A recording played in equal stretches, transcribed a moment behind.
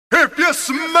you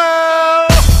smell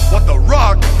what The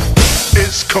Rock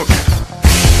is cooking?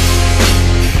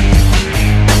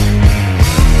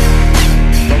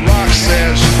 The Rock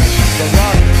says, The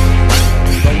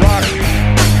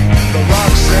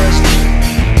Rock says.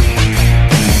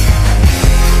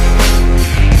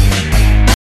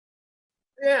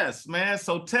 Yes, man.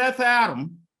 So Teth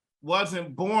Adam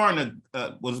wasn't born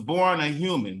was born a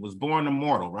human, was born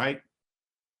immortal, right?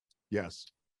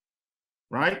 Yes.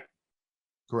 Right?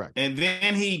 Correct. And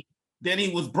then he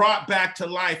was brought back to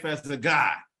life as a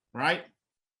god, right?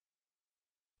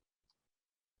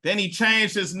 Then he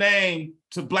changed his name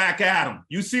to Black Adam.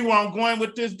 You see where I'm going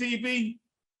with this, DB?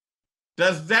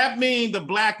 Does that mean the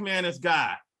black man is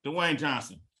God, Dwayne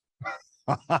Johnson?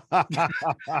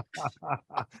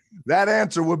 That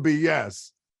answer would be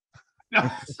yes.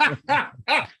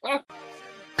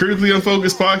 Critically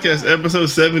Unfocused Podcast, episode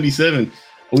 77.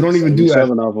 We don't even do that.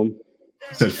 7 of them.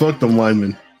 Said fuck them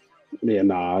linemen. Yeah,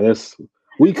 nah.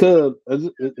 We could.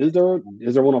 Is there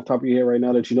one off the top of your head right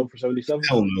now that you know for 77?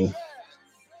 Hell no.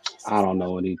 I don't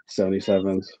know any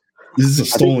 77s. This is a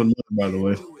stolen mug, by the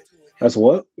way. That's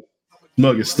what?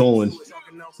 Mug is stolen.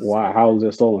 Why? How is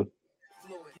it stolen?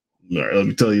 All right, let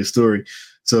me tell you a story.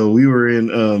 So we were in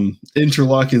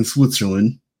Interlaken,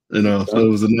 Switzerland. So it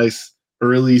was a nice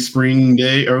early spring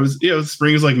day. Or it was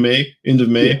spring. It was like May, end of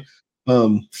May. Yeah.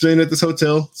 Staying at this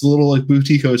hotel. It's a little like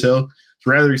boutique hotel. It's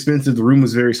rather expensive. The room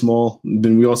was very small. And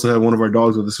then we also had one of our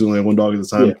dogs with us. We only had one dog at the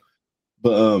time. Yeah.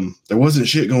 But there wasn't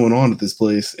shit going on at this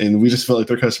place. And we just felt like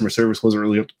their customer service wasn't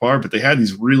really up to par. But they had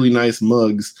these really nice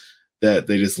mugs that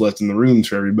they just left in the rooms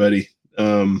for everybody.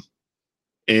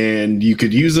 And you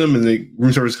could use them, and the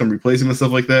room service come replace them and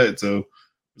stuff like that. So I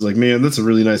was like, man, that's a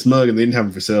really nice mug, and they didn't have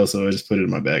them for sale, so I just put it in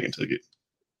my bag and took it.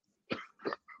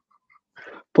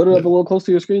 Put it up a little close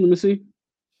to your screen. Let me see.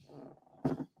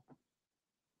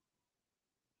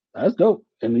 That's dope.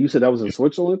 And you said that was in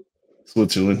Switzerland?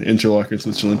 Switzerland, Interlaken,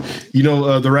 Switzerland. You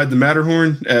know the ride the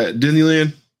Matterhorn at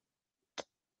Disneyland?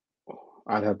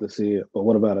 I'd have to see it, but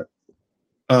what about it?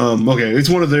 Okay, it's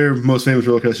one of their most famous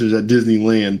roller coasters at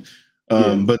Disneyland.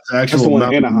 But the actual that's the one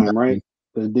in Anaheim, right?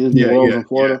 The Disney World in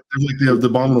Florida. Yeah. There's like the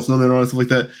abominable snowman and stuff like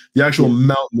that. The actual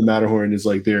mountain, the Matterhorn, is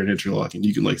like there in Interlaken.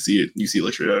 You can like see it. You see it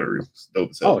like straight out of the room. It's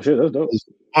dope as hell. Oh shit, that's dope. It's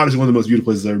honestly one of the most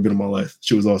beautiful places I've ever been in my life.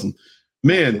 Shit was awesome.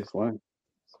 Man,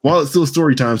 while it's still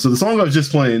story time, so the song I was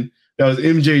just playing, that was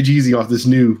MJ Jeezy off this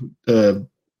new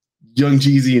Young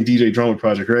Jeezy and DJ Drama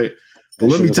project, right? But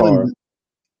let me tell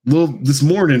you, this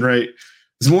morning,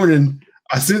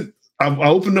 I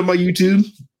opened up my YouTube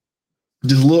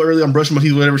just a little early. I'm brushing my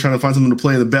teeth, whatever, trying to find something to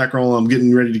play in the background while I'm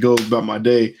getting ready to go about my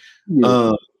day.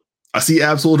 Yeah. I see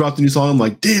Ab-Soul dropped a new song. I'm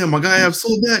like, damn, my guy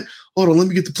Ab-Soul back. Hold on, let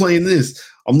me get to playing this.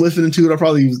 I'm listening to it. I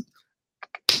probably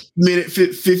minute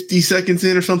 50 seconds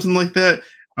in or something like that.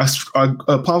 I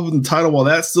pop up the title while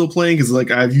that's still playing because like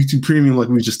I have YouTube Premium, like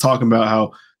we were just talking about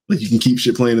how like you can keep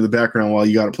shit playing in the background while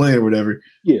you got to play it or whatever.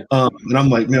 Yeah. And I'm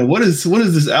like, man, what is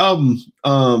this album?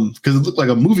 Because it looked like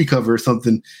a movie cover or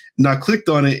something. And I clicked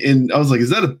on it and I was like, is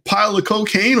that a pile of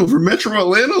cocaine over Metro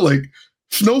Atlanta? Like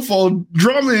Snowfall,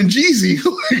 Drama, and Jeezy.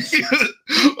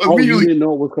 You didn't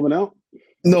know it was coming out?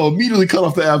 No, immediately cut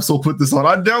off the app. So put this on.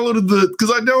 I downloaded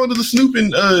the Snoop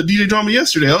and DJ Drama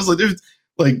yesterday. I was like, there's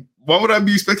like, why would I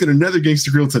be expecting another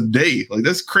Gangsta Grill today? Like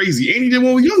that's crazy. And he did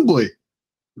one with YoungBoy.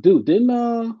 Dude,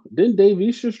 didn't Dave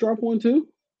East just drop one too?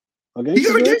 He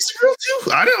got a Gangsta Grill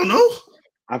too? I don't know.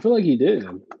 I feel like he did.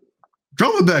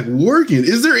 Drama back working.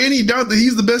 Is there any doubt that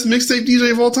he's the best mixtape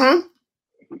DJ of all time?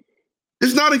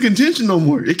 It's not in contention no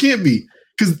more. It can't be.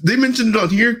 Because they mentioned it on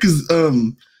here because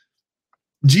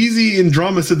Jeezy and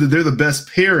Drama said that they're the best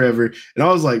pair ever. And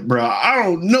I was like, bro, I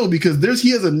don't know because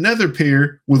he has another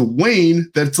pair with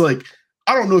Wayne that's like,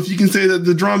 I don't know if you can say that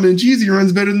the Drama and Jeezy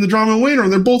runs better than the Drama and Wayne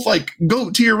run. They're both like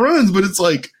GOAT tier runs, but it's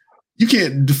like you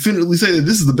can't definitively say that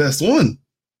this is the best one.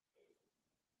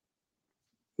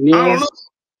 Yeah. I don't know.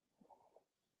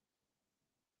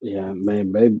 Yeah,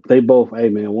 man, they both. Hey,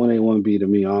 man, one ain't one B to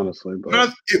me, honestly.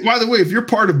 But by the way, if you're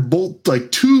part of both like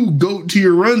two GOAT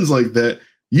tier runs like that,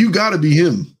 you got to be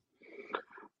him.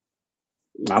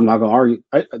 I'm not gonna argue.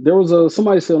 There was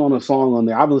somebody sitting on a song on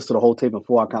there. I've listened to the whole tape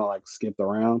before. I kind of like skipped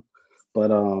around. But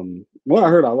what I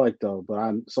heard I liked though.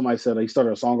 But somebody said he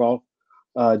started a song off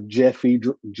Jeffrey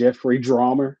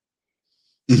Drama.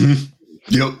 Mm-hmm.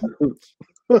 Yep.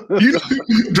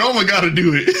 Drama got to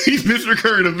do it. He's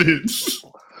misrecurring events.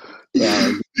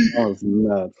 Yeah, that was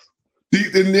nuts.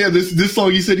 And yeah, this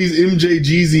song he said he's MJ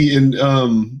Jeezy and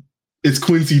it's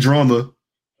Quincy Drama.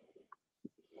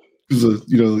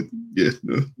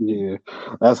 Yeah,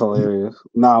 that's hilarious.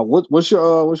 Now, what's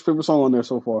your favorite song on there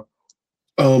so far?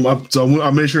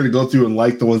 I made sure to go through and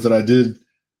like the ones that I did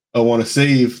want to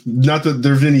save. Not that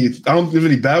there's any, I don't have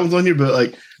any bad ones on here, but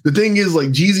like the thing is, like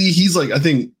Jeezy, he's like, I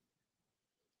think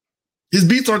his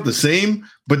beats aren't the same,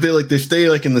 but they stay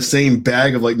like in the same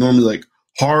bag of like normally like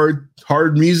hard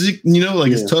music, you know,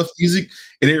 like it's tough music.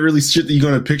 It ain't really shit that you're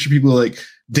gonna picture people like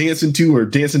dancing to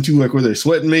like where they're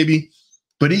sweating maybe.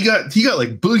 But he got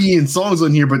like boogie and songs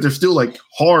on here, but they're still like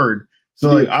hard.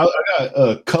 So like I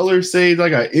got Color saved, I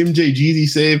got MJ Jeezy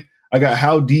saved, I got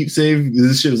How Deep saved.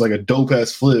 This shit is like a dope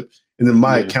ass flip, and then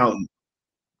My Accountant,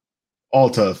 all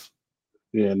tough.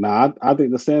 Yeah, nah, I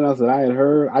think the standouts that I had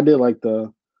heard, I got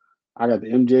the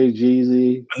MJ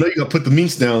Jeezy. I know you got to put the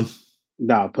minks down.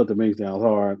 Nah, put the minks down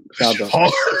hard. Shout out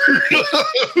Hard.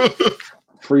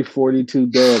 Free 42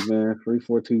 Doug, man. Free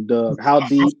 42 Doug. How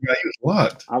Deep?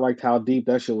 What? I liked How Deep.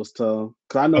 That shit was tough.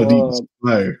 Cause I know,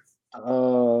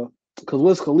 cause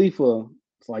Wiz Khalifa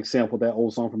like sampled that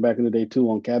old song from back in the day too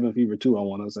on Cabin Fever 2. I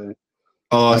want to say.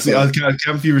 Oh, see,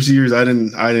 Cabin Fever series. I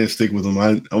didn't stick with them.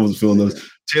 I wasn't feeling those.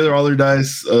 Taylor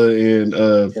Allardyce and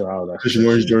Christian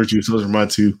Orange George Juice. Those are my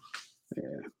two. Yeah.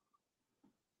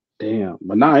 Damn.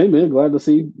 But nah, hey man, glad to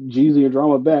see Jeezy and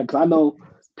Drama back. Cause I know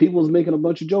people was making a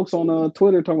bunch of jokes on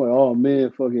Twitter talking about, oh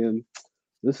man, fucking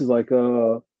this is like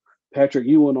Patrick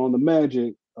Ewing on the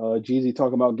Magic, Jeezy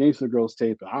talking about Gangsta Girls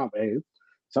tape. Hey,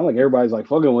 sound like everybody's like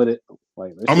fucking with it.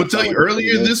 Like I'm gonna tell you,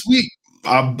 earlier this week,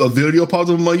 a video popped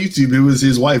up on my YouTube. It was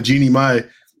his wife, Jeannie Mai,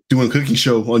 doing a cooking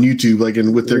show on YouTube, like,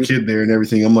 and with their kid there and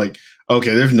everything. I'm like,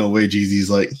 okay, there's no way Jeezy's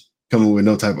like coming with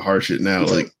no type of hard shit now.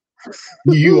 Like,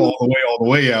 you all the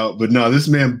way out. But no, this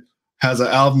man has an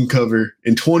album cover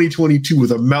in 2022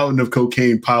 with a mountain of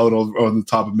cocaine piled on the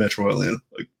top of Metro Atlanta.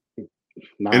 Like,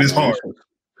 and it's hard.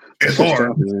 It's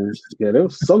hard. Yeah, there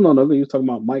was something on the other. He was talking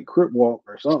about Mike Crip Walk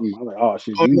or something. I was like, oh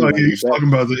shit. Oh no, he was talking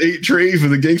about the 8 trays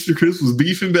and the Gangster Crips was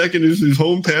beefing back in his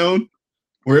hometown,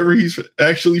 wherever he's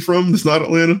actually from. It's not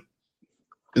Atlanta,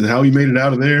 and how he made it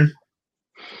out of there.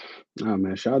 Oh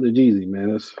man, shout out to Jeezy,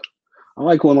 man. I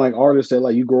like when like artists that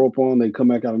like you grow up on, they come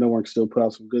back out of nowhere and still put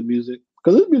out some good music.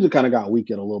 Because this music kind of got weak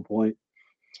at a little point.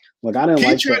 Like I didn't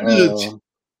I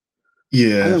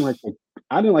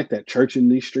didn't like that Church in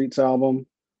These Streets album.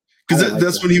 Because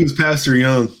that's when he was Pastor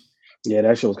Young. Yeah,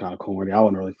 that shit was kind of corny. I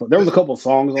wasn't really. There was a couple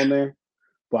songs on there,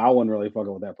 but I wasn't really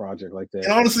fucking with that project like that.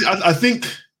 And honestly, I think.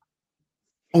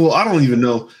 Well, I don't even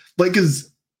know. Like, because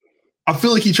I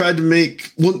feel like he tried to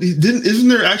make. Well, isn't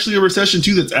there actually a Recession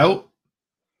 2 that's out?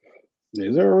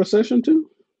 Is there a Recession 2?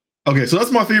 Okay, so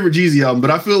that's my favorite Jeezy album.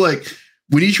 But I feel like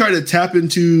when he tried to tap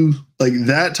into like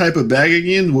that type of bag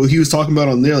again, what he was talking about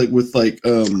on there, like with like.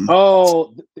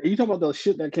 Oh, are you talking about the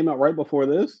shit that came out right before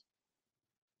this?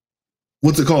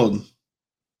 What's it called?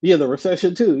 Yeah, the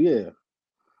Recession 2. Yeah.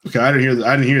 Okay, I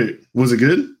didn't hear it. Was it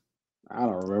good? I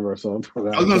don't remember. So I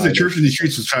was gonna say Church in the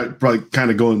Streets was probably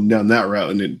kind of going down that route,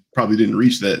 and it probably didn't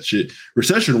reach that shit.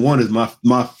 Recession 1 is my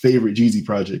favorite Jeezy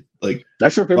project. Like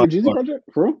that's your favorite Jeezy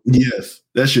project, bro? Yes,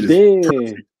 that shit is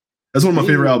perfect. That's one of my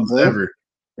favorite albums ever.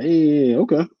 Yeah,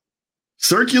 okay.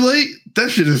 Circulate,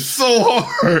 that shit is so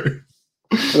hard.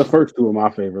 The first 2 are my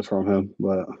favorites from him,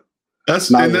 but that's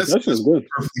good.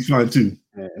 Perfectly fine too.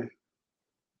 Yeah.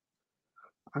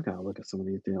 I gotta look at some of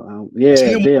these things. Yeah,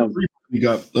 damn. You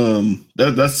got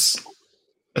that's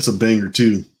a banger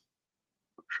too.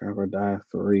 Trevor Die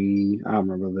 3. I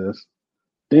remember this.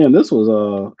 Damn, this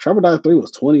was Trevor Die 3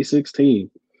 was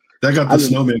 2016. That got the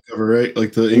snowman cover, right?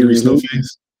 Like the angry snow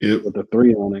face. Yep. With the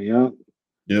 3 on it, yeah.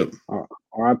 Yep.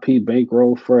 R.I.P.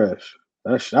 Bankroll Fresh.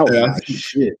 That was my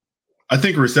shit. I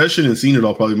think Recession and Seen It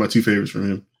All probably my 2 favorites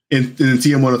from him. And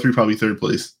TM103 probably 3rd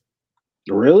place.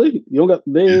 Really? You don't got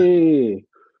yeah.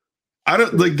 I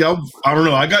don't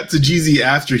know. I got to Jeezy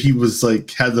after he was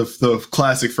like had the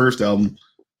classic first album.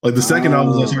 Like the second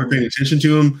album, I started paying attention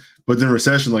to him, but then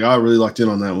Recession, like I really locked in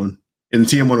on that one. And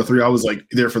TM103, I was like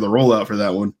there for the rollout for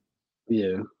that one.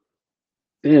 Yeah.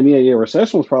 Damn, yeah.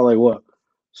 Recession was probably like what?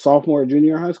 Sophomore,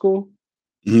 junior high school?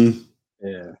 Mm-hmm.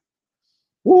 Yeah.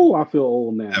 Woo, I feel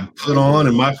old now. I Put On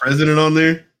and My President on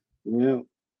there. Yeah.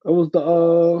 It was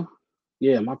the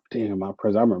My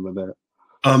President. I remember that.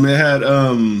 It had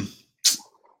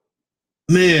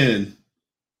man.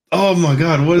 Oh my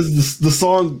god, what is the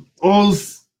song? Oh,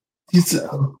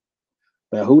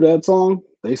 that Who Dat song?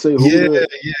 They say Who Dat?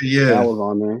 Yeah. That was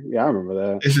on there. Yeah, I remember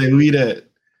that. They say Who Dat.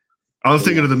 I was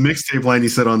thinking of the mixtape line he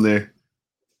said on there.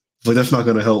 Like that's not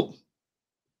gonna help.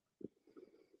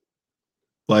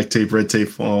 Black tape, red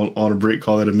tape on a break,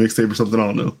 call it a mixtape or something. I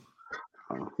don't know.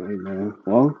 Oh, hey man.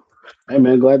 Well, hey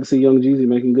man, glad to see Young Jeezy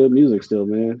making good music still,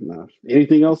 man.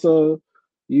 Anything else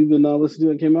you've been listening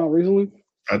to that came out recently?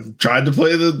 I tried to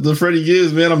play the Freddie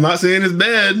Gibbs, man. I'm not saying it's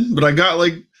bad, but I got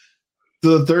like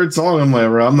the third song. I'm like,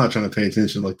 bro, I'm not trying to pay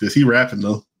attention like this. He rapping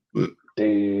though. But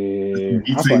Damn.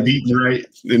 beats ain't beating right.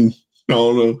 And I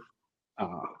don't know.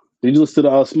 Did you listen to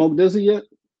the Smoke Dizzy yet?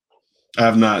 I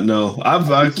have not, no.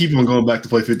 I keep on going back to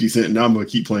play 50 Cent, and now I'm going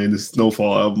to keep playing this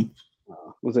Snowfall album.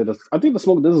 I think the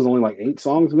Smoke Dizzy is only like 8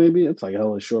 songs, maybe. It's like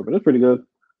hella short, but it's pretty good.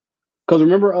 Because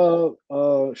remember,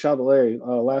 shout out to Larry,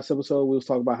 last episode, we was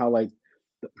talking about how like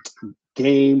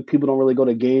Game, people don't really go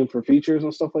to Game for features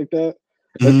and stuff like that.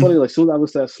 It's funny, like, as soon as I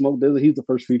listened to that Smoke Dizzy, he's the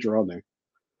first feature on there.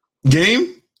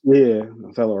 Game? Yeah,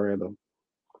 that's hella random.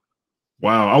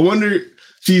 Wow. I wonder,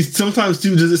 sometimes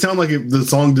too, does it sound like the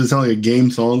song does it sound like a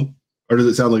Game song? Or does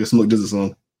it sound like a Smoke Dizzy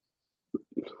song?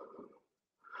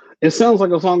 It sounds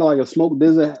like a song like a Smoke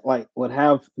Dizzy like would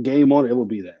have Game on it. It would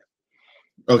be that.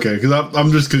 Okay,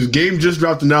 because Game just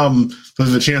dropped an album. So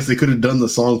there's a chance they could have done the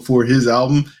song for his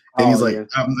album, and he's like,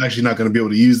 I'm actually not going to be able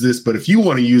to use this, but if you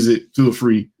want to use it, feel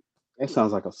free. It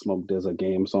sounds like a Smoke Dizzy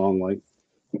Game song. Like,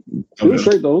 it was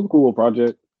straight though. It was a cool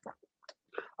project.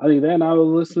 I think then I was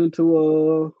listening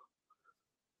to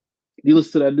you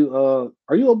listen to that dude.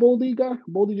 Are you a Boldy guy?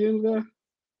 Boldy James guy?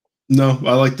 No,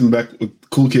 I liked him back with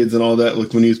Cool Kids and all that,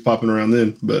 like when he was popping around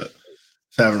then, but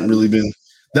haven't really been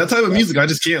that type of music. I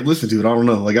just can't listen to it. I don't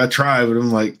know. Like I try, but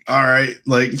I'm like, all right,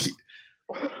 like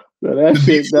that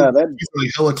shit. He's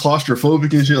like hella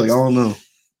claustrophobic and shit. Like I don't know.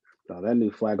 No, that new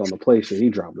Flag on the Play shit he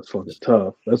dropped is fucking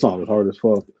tough. That song was hard as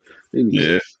fuck.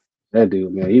 That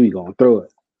dude, man, he be going through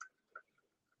it.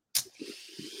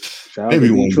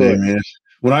 Maybe one day, man.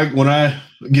 When I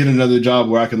get another job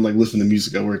where I can like listen to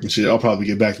music at work and shit, I'll probably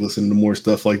get back to listening to more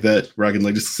stuff like that, where I can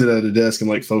like just sit at a desk and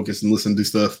like focus and listen to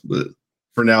stuff. But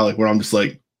for now, like where I'm just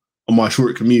like on my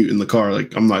short commute in the car,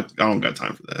 like I don't got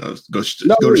time for that. I'll go shit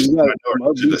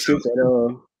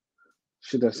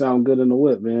that sound good in the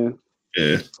whip, man.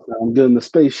 Yeah, sound good in the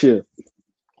spaceship.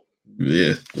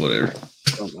 Yeah, whatever.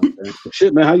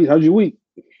 Shit, man, how's your week?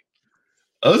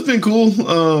 It's been cool.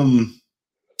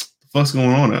 What's going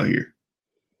on out here?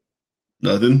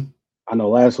 Nothing. I know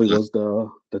last week was the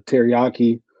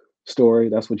teriyaki story.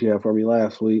 That's what you had for me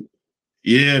last week.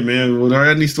 Yeah, man. Well, I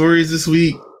got any stories this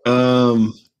week?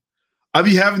 I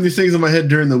be having these things in my head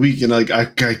during the week, and like I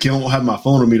can't have my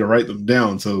phone on me to write them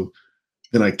down, so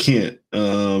then I can't.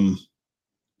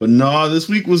 But nah, this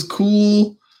week was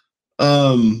cool.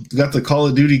 Got the Call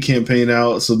of Duty campaign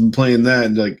out, so I'm playing that,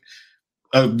 and like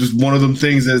just one of them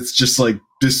things that's just like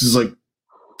this is like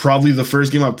probably the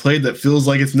first game I played that feels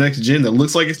like it's next gen, that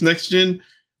looks like it's next gen.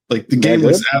 Like the game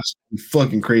looks absolutely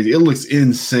fucking crazy. It looks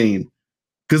insane.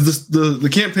 Because the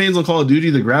campaigns on Call of Duty,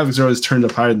 the graphics are always turned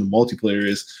up higher than the multiplayer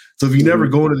is. So if you never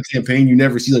go into the campaign, you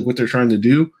never see like what they're trying to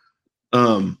do.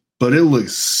 But it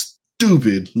looks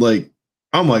stupid. Like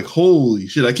I'm like, holy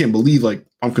shit, I can't believe like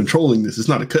I'm controlling this. It's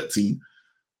not a cutscene.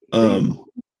 I'm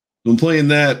playing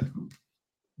that.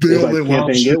 Like,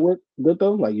 campaign good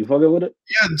though? Like you fucking with it?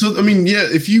 Yeah. So I mean, yeah.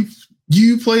 If you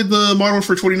played the Modern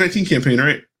Warfare 2019 campaign,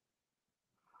 right?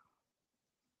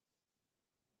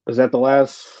 Is that the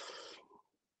last?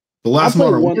 The last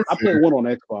Modern Warfare. I played one on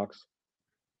Xbox.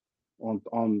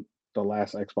 On the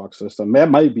last Xbox system, that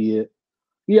might be it.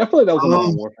 Yeah, I feel like that was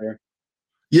Modern Warfare.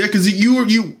 Yeah, because you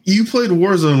played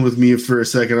Warzone with me for a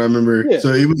second. I remember. Yeah.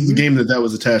 So it was the game that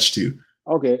was attached to.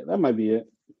 Okay, that might be it.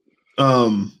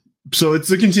 So it's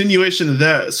a continuation of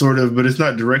that sort of, but it's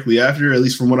not directly after, at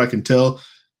least from what I can tell.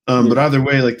 But either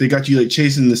way, like they got you like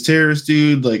chasing this terrorist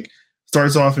dude, like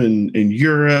starts off in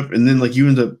Europe, and then like you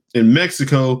end up in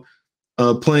Mexico,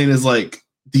 playing as like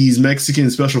these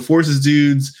Mexican special forces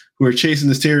dudes who are chasing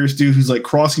this terrorist dude who's like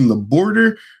crossing the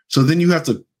border. So then you have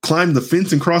to climb the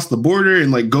fence and cross the border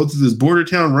and like go through this border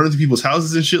town, run into people's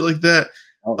houses and shit like that.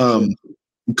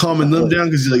 Calming them down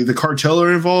because like the cartel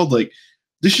are involved. Like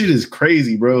this shit is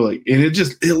crazy, bro. Like, and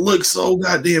it looks so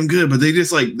goddamn good. But they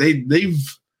just like the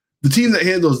team that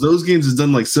handles those games has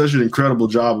done like such an incredible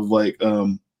job of like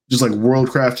just like world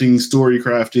crafting, story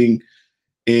crafting,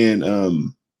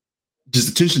 and just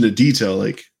attention to detail.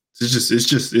 Like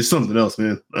it's something else,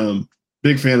 man.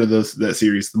 Big fan of that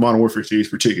series, the Modern Warfare series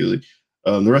particularly.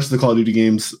 The rest of the Call of Duty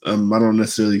games, I don't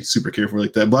necessarily super care for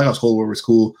like that. Black Ops Cold War was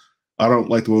cool. I don't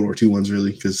like the World War II ones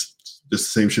really because it's just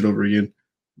the same shit over again.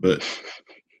 But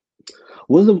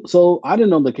so I didn't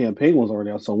know the campaign was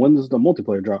already out. So when does the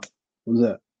multiplayer drop? When's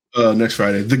that? Next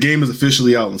Friday. The game is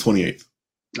officially out on the 28th.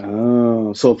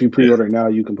 Oh, so if you pre-order now,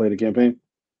 you can play the campaign?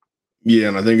 Yeah,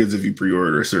 and I think it's if you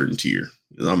pre-order a certain tier.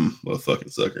 I'm a fucking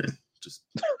sucker. Just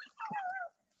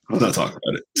not talking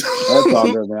about it. That's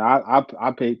all good, man.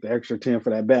 I paid the extra 10 for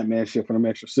that Batman shit for them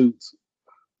extra suits.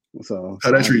 So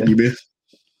how that treating you, man?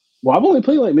 Well, I've only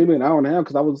played like maybe an hour and a half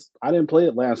because I didn't play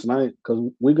it last night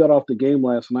because we got off the game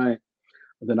last night.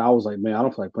 But then I was like, man, I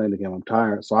don't feel like playing the game. I'm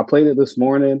tired. So I played it this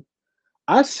morning.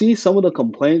 I see some of the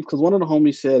complaints because one of the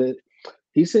homies said it.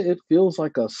 He said it feels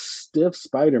like a stiff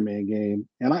Spider-Man game,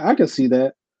 and I can see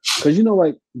that because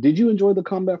like, did you enjoy the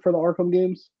combat for the Arkham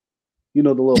games? The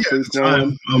little free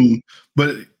flowing.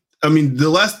 But I mean, the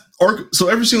last Arkham. So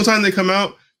every single time they come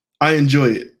out, I enjoy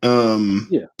it.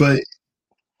 Yeah. But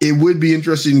it would be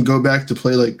interesting to go back to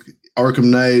play like Arkham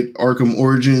Knight, Arkham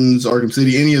Origins, Arkham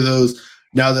City, any of those.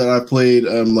 Now that I've played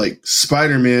like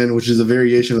Spider-Man, which is a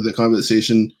variation of the combat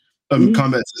system,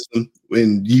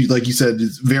 and you like you said,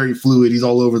 it's very fluid. He's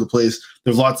all over the place.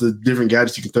 There's lots of different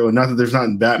gadgets you can throw. Not that there's not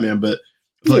in Batman, but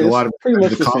I feel like a lot of pretty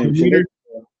much the same shit.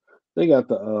 They got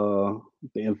the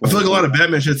I feel like a lot of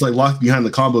Batman shit's like locked behind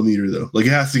the combo meter though. Like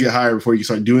it has to get higher before you can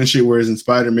start doing shit. Whereas in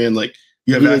Spider-Man, like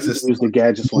you have access to the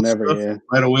gadgets whenever,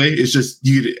 right away. It's just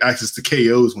you get access to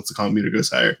KOs once the combo meter goes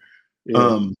higher.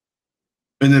 Yeah.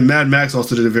 And then Mad Max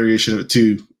also did a variation of it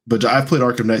too. But I've played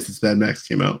Arkham Knight since Mad Max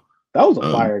came out. That was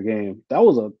a fire game. That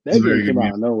game came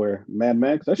out of nowhere. Mad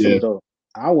Max, that shit was dope.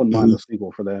 I wouldn't mind the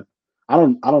sequel for that. I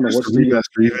don't know what remaster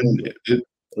even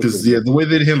because the way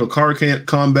they handle car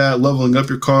combat, leveling up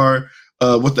your car,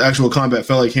 what the actual combat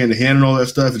felt like hand to hand and all that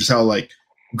stuff, and just how like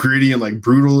gritty and like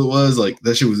brutal it was. Like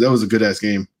that was a good ass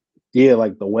game. Yeah,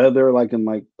 like the weather, like in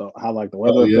like how the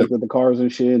weather affected the cars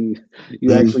and shit, and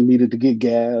you actually needed to get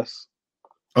gas.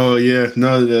 Oh yeah,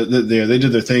 no, they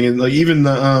did their thing, and like even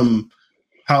the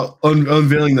how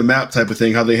unveiling the map type of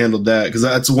thing, how they handled that, because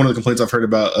that's one of the complaints I've heard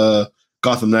about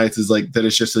Gotham Knights is like that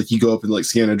it's just like you go up and like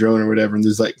scan a drone or whatever, and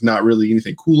there's like not really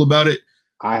anything cool about it.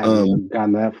 I haven't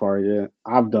gotten that far yet.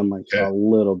 I've done like a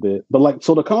little bit, but like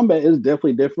so the combat is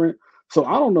definitely different. So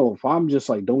I don't know if I'm just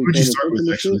like don't. Who'd you start with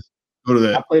actually? Go to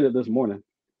that. I played it this morning.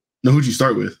 No, who'd you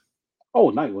start with? Oh,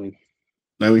 Nightwing.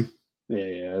 Nightwing.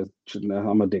 Yeah.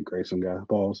 I'm a Dick Grayson guy.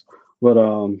 Balls, but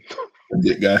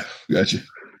Dick guy. Gotcha.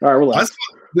 All right, relax.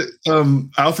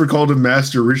 Alfred called him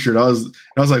Master Richard. I was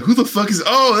like, who the fuck is?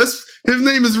 Oh, that's his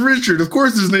name is Richard. Of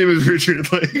course, his name is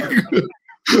Richard. Like,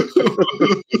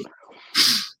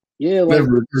 yeah, like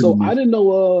so. I didn't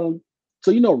know.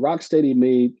 So Rocksteady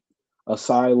made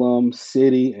Asylum,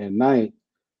 City, and Night.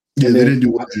 Yeah, and they didn't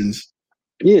do Origins.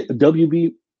 Yeah,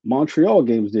 WB Montreal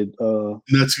Games did.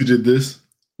 That's who did this.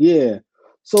 Yeah.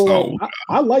 So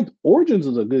I liked Origins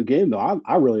is a good game though.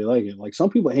 I really like it. Like some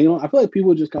people hate on. I feel like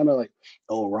people just kind of like,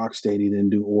 oh, Rocksteady didn't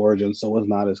do Origins, so it's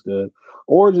not as good.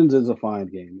 Origins is a fine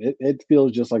game. It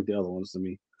feels just like the other ones to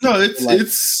me. No,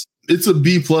 it's a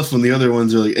B plus when the other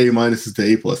ones are like A minuses to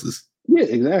A pluses. Yeah,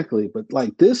 exactly. But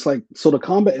like this, like so the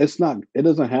combat, it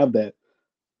doesn't have that.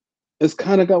 It's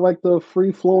kind of got like the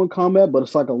free flowing combat, but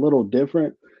it's like a little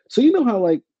different. So you know how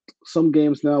like some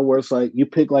games now where it's like you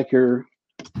pick like your.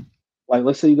 Like,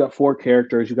 let's say you got 4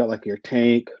 characters. You got like your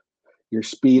tank, your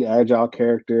speed agile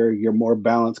character, your more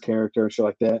balanced character, and shit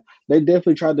like that. They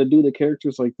definitely tried to do the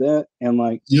characters like that, and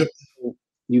like, yep.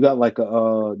 You got like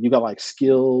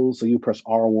skills. So you press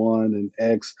R1 and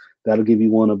X. That'll give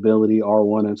you one ability.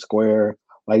 R1 and square.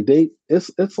 Like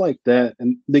it's like that,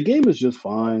 and the game is just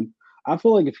fine. I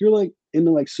feel like if you're like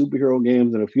into like superhero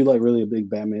games, and if you're like really a big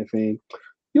Batman fan,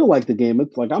 you'll like the game.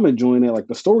 It's like I'm enjoying it. Like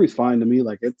the story's fine to me.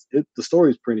 Like the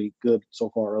story's pretty good so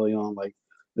far early on. Like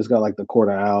it's got like the Court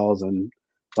of Owls and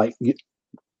like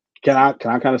can I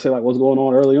kind of say like what's going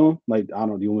on early on? Like I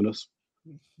don't know. Do you want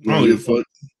to?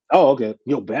 Oh, okay.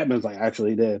 Batman's like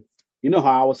actually dead. You know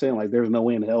how I was saying like there's no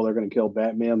way in hell they're gonna kill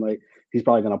Batman. Like he's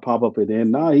probably gonna pop up at the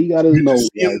end. Nah, he got his nose.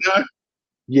 Like,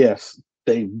 yes,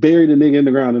 they buried the nigga in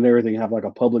the ground and everything. Have like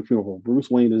a public funeral.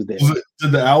 Bruce Wayne is dead.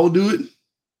 Did the owl do it?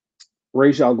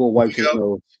 Ra's al Ghul wiped his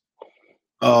nose.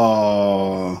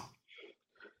 Oh,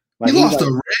 like, he lost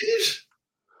a rage.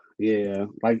 Yeah,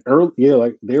 like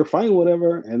like they were fighting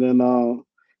whatever, and then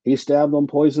he stabbed them,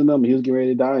 poisoned them. He was getting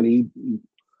ready to die, and he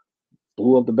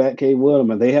blew up the Batcave with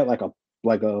him. And they had like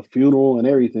a funeral and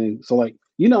everything. So like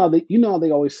how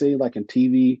they always say like in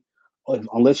TV,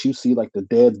 unless you see like the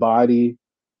dead body,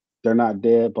 they're not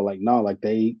dead. But like no, like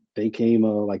they came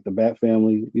like the Bat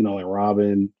family, like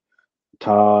Robin.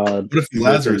 Todd. What if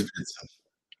Lazarus?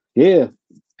 Yeah,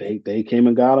 they came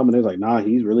and got him, and they're like, nah,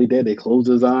 he's really dead. They closed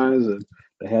his eyes, and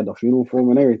they had the funeral for him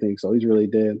and everything, so he's really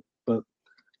dead. But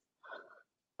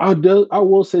I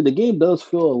will say the game does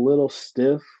feel a little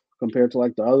stiff compared to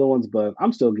like the other ones, but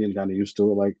I'm still getting kind of used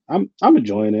to it. Like I'm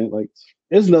enjoying it. Like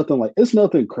it's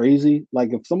nothing crazy.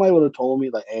 Like if somebody would have told me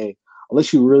like, hey,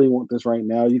 unless you really want this right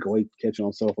now, you can wait to catch it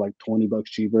on sale for like $20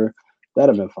 cheaper.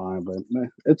 That'd have been fine, but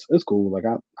man, it's cool. Like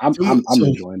I'm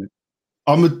enjoying it.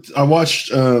 I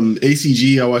watched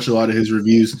ACG. I watched a lot of his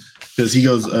reviews because he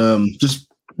goes just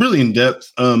really in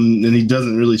depth. And he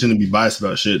doesn't really tend to be biased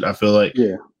about shit. I feel like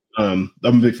I'm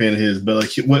a big fan of his. But like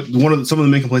some of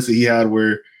the main complaints that he had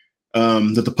were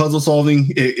that the puzzle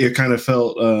solving it kind of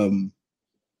felt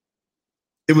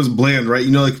it was bland, right?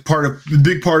 You know, like the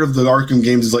big part of the Arkham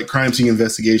games is like crime scene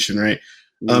investigation, right?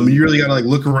 You really got to like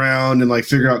look around and like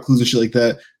figure out clues and shit like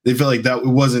that. They felt like that it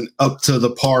wasn't up to the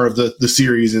par of the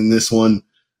series in this one.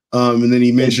 And then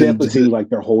he mentioned it definitely seems like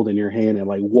they're holding your hand and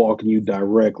like walking you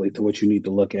directly to what you need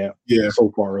to look at. Yeah,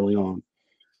 so far early on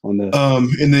this.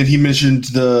 And then he mentioned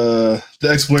the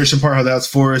exploration part, how that's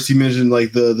for us. He mentioned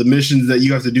like the missions that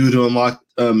you have to do to unlock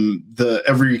the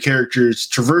every character's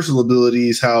traversal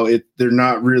abilities. How it's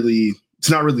not really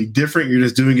different. You're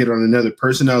just doing it on another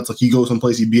person now. It's like you go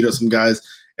someplace, you beat up some guys,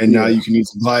 and now you can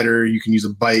use a glider, you can use a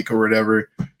bike or whatever.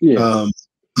 Yeah.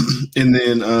 And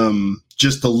then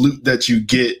just the loot that you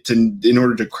get in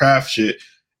order to craft shit,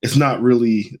 it's not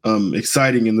really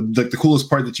exciting. And the coolest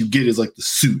part that you get is like the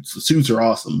suits. The suits are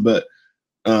awesome, but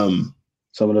some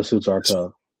of the suits are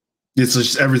tough. It's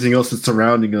just everything else that's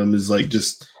surrounding them is like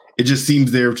it just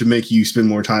seems there to make you spend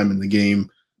more time in the game.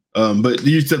 But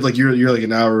you said like you're like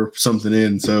an hour or something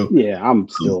in, so yeah, I'm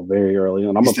still very early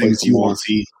on. I'm gonna play some you more. want to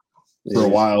see for a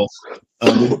while.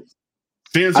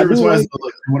 Fan service wise,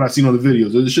 like what I've seen on the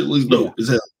videos, this shit looks dope as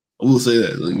hell. I will say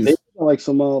that. They got like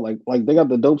some like they got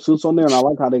the dope suits on there, and I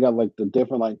like how they got like the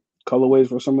different like colorways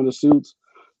for some of the suits.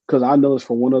 Because I noticed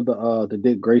for one of the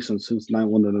Dick Grayson suits,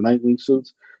 one of the Nightwing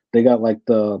suits, they got like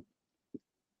the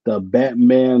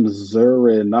Batman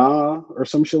Zerina or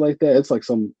some shit like that. It's like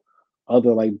some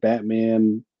other like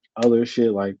Batman other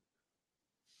shit. Like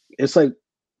it's like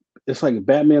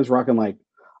Batman's rocking like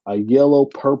a yellow,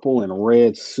 purple, and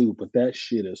red suit, but that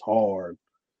shit is hard.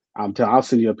 I'll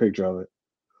send you a picture of it.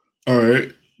 All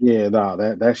right. Yeah, no,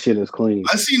 that shit is clean.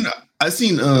 I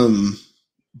seen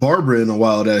Barbara in a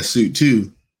wild ass suit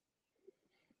too.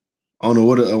 I don't know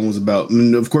what it was about. I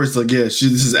mean, of course, like this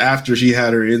is after she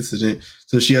had her incident,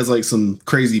 so she has like some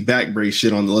crazy back brace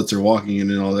shit on that lets her walking in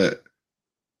and all that.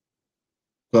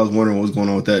 So I was wondering what was going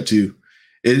on with that too.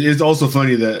 It's also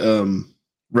funny that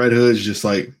Red Hood's just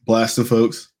like blasting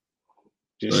folks.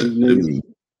 Got the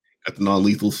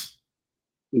non-lethals.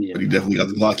 Yeah, but he definitely got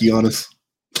the Glocky on us.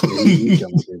 He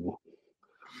killing people.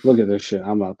 Look at this shit.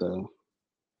 I'm out there.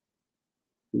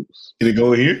 Oops. Can it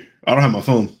go in here? I don't have my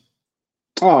phone.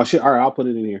 Oh shit! All right, I'll put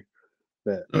it in here.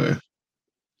 Bet. Okay.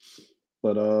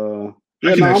 But I'm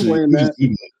playing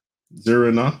that.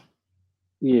 Zerina.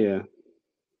 Yeah.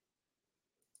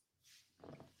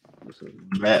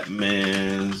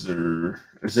 Batman's or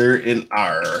is there an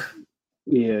R?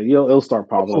 Yeah, it'll start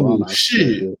popping up. Oh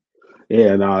shit!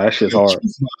 Yeah, no, that shit's hard.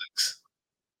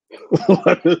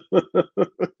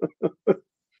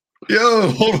 Yo,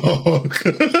 hold on.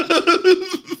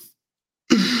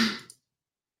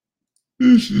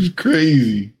 This is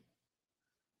crazy.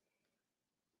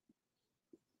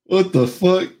 What the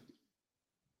fuck?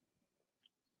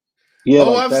 Yeah.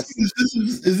 Oh, I've seen this.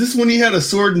 Is this when he had a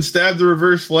sword and stabbed the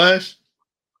Reverse Flash?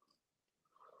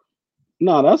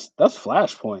 No, that's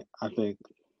Flashpoint, I think.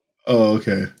 Oh,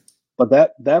 okay. But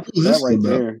that right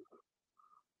there.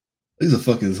 He's a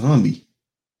fucking zombie.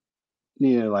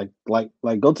 Yeah, like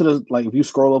go to the if you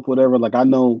scroll up whatever, like I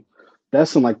know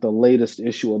that's in like the latest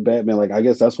issue of Batman. Like I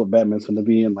guess that's what Batman's gonna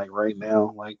be in like right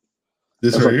now. Like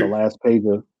this that's right like here? The last page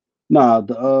of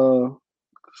the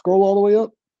scroll all the way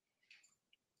up.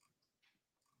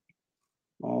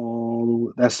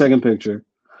 Oh, that second picture.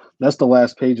 That's the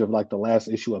last page of like the last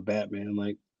issue of Batman.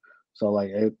 Like so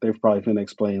like they're probably gonna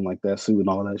explain like that suit and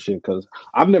all that shit because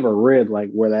I've never read like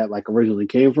where that like originally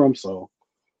came from. So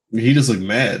he just looked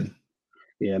mad.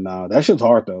 Yeah, no, that shit's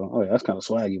hard though. Oh, yeah, that's kind of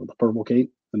swaggy with the purple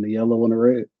cape and the yellow and the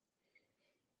red.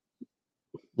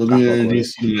 Let me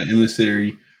introduce you to my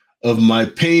emissary of my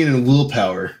pain and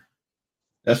willpower.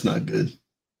 That's not good.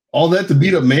 All that to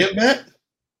beat up Man-Bat?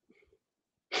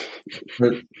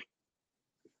 But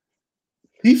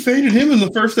he faded him in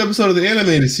the first episode of the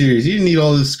animated series. He didn't need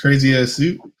all this crazy ass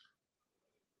suit.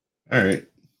 All right,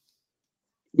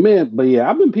 man. But yeah,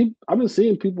 I've been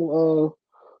seeing people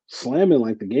slamming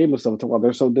like the game and stuff. Talking about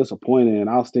they're so disappointed, and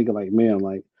I was thinking like, man,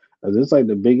 like is this like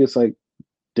the biggest like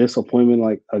disappointment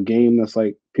like a game that's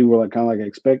like people are like kind of like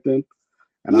expecting?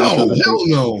 And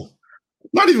no,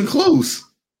 not even close.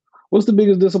 What's the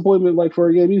biggest disappointment like for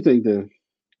a game you think then?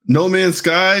 No Man's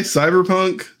Sky,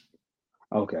 Cyberpunk.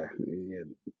 Okay, yeah.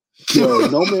 Yo,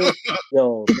 No Man,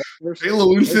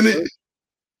 Halo Infinite.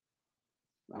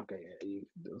 Okay, yeah,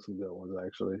 those some good ones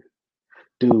actually.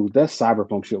 Dude, that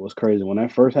Cyberpunk shit was crazy when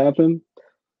that first happened.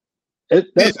 That's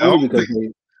Yeah, only because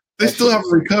they still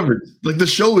haven't recovered. Like the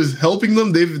show is helping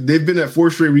them. They've been at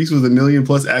 4 straight weeks with 1 million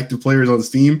plus active players on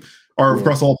Steam or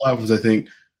across all platforms. I think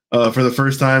for the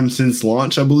first time since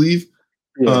launch, I believe.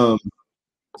 Yeah.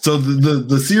 So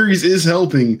the series is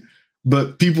helping,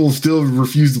 but people still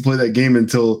refuse to play that game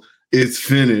until it's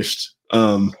finished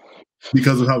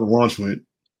because of how the launch went.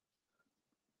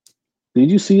 Did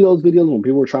you see those videos when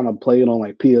people were trying to play it on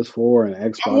like PS4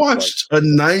 and Xbox? I watched a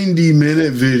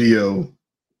 90-minute video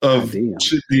of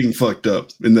shit being fucked up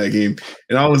in that game,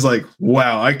 and I was like,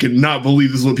 "Wow, I cannot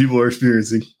believe this is what people are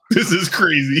experiencing. This is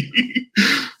crazy."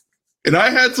 And I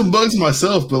had some bugs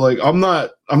myself, but like, I'm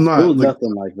not. It was like,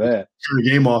 nothing like that. Turn the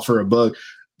game off for a bug.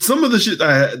 Some of the shit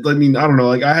I had, I mean, I don't know.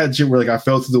 Like, I had shit where like I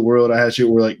fell through the world. I had shit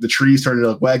where like the trees turned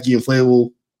like wacky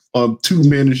inflatable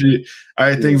 2-man and shit. I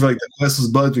had things like the quest was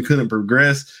bugged and couldn't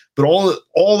progress. But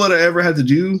all that I ever had to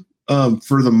do,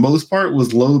 for the most part,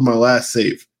 was load my last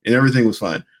save, and everything was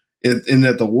fine. And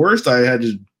at the worst, I had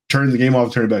to turn the game off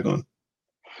and turn it back on.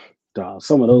 Dog,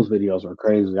 some of those videos are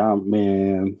crazy.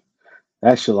 Man,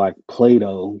 that shit like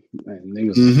Play-Doh. Man,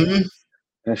 niggas,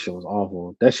 that shit was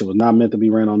awful. That shit was not meant to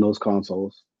be ran on those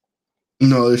consoles.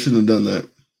 No, they shouldn't have done that.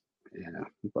 Yeah,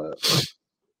 but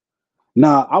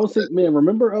nah, I was thinking, man,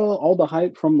 remember all the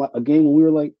hype from like, a game when we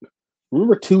were like,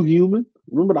 remember Too Human?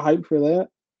 Remember the hype for that?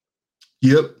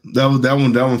 Yep,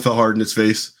 that one fell hard in its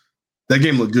face. That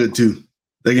game looked good too.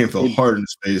 That game fell hard in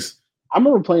its face. I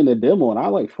remember playing the demo and I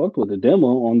like fucked with the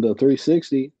demo on the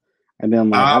 360. And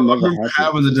then like, I remember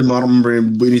having the demo. I don't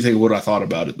remember anything of what I thought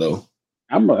about it though.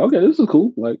 I'm like, okay, this is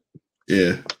cool. Like,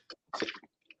 yeah.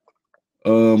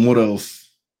 What else?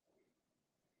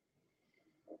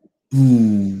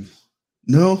 Ooh,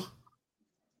 no.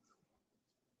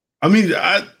 I mean,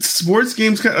 sports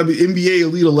games. NBA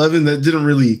Elite 11 that didn't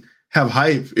really have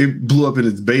hype. It blew up in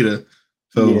its beta.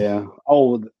 So yeah.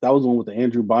 Oh, that was the one with the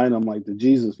Andrew Bynum, like the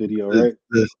Jesus video, right?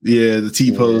 The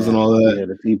T-pose and all that. Yeah,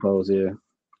 the T-pose, yeah.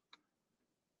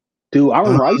 Dude, I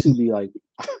remember I used to be like,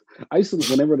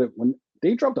 when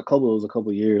they dropped a couple of those a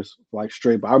couple of years, like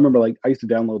straight, but I remember like I used to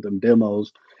download them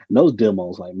demos, and those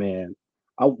demos, like, man,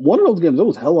 one of those games, it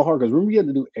was hella hard because remember you had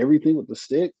to do everything with the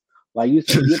stick. Like you had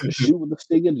to shoot with the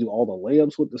stick, you had to do all the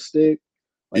layups with the stick,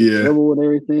 like dribble and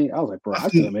everything. I was like, bro, I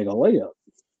couldn't make a layup.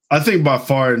 I think by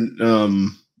far,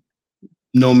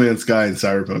 No Man's Sky and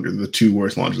Cyberpunk are the 2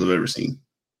 worst launches I've ever seen.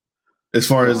 As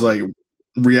far as like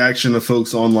reaction of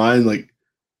folks online, like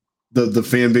the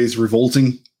fan base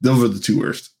revolting, those are the 2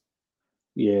 worst.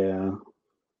 Yeah.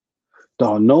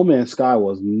 Dog, No Man's Sky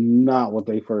was not what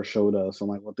they first showed us, and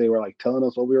like what they were like telling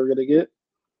us what we were gonna get.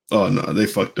 Oh no, they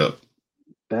fucked up.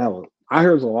 I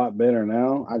heard it's a lot better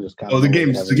now. I just kind of the game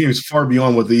is far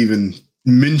beyond what they even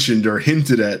mentioned or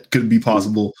hinted at could be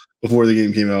possible before the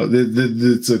game came out.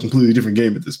 It's a completely different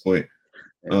game at this point.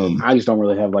 I just don't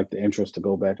really have like the interest to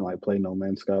go back and like play No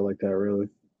Man's Sky like that. Really,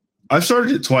 I've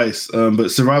started it twice, but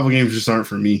survival games just aren't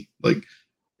for me. Like,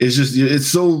 it's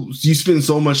so you spend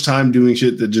so much time doing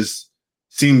shit that just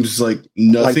seems like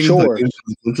nothing. Like,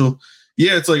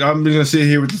 yeah, it's like I'm gonna sit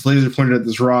here with this laser pointed at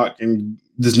this rock and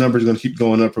this number is gonna keep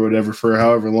going up or whatever for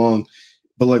however long.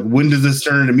 But like, when does this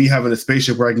turn into me having a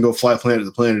spaceship where I can go fly planet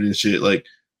to planet and shit? Like,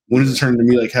 when does it turn into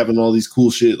me like having all these cool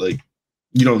shit? Like,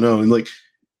 you don't know. And like,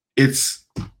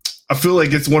 I feel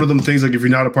like it's one of them things. Like, if you're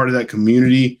not a part of that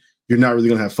community, you're not really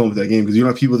gonna have fun with that game because you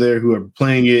don't have people there who are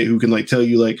playing it who can like tell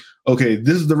you like, okay,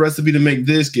 this is the recipe to make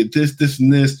this, get this, this,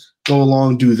 and this, go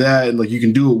along, do that, and like you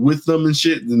can do it with them and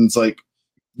shit. And it's like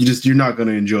you're not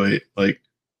gonna enjoy it. Like,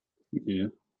 yeah.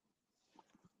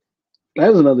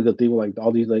 That's another good thing with like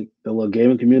all these like the little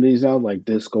gaming communities now, like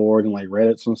Discord and like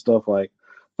Reddit and stuff. Like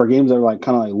for games that are like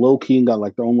kind of like low key and got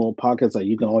like their own little pockets, like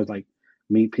you can always like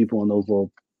meet people in those little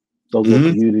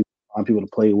communities, find people to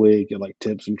play with, get like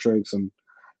tips and tricks and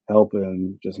help,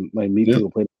 and just like meet people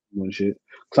play and shit.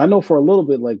 Because I know for a little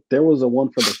bit, like there was a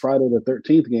one for the Friday the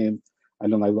 13th game. I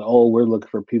know like, oh, we're looking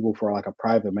for people for like a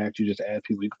private match. You just add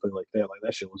people you can play like that. Like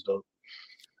that shit was dope.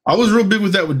 I was real big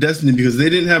with that with Destiny because they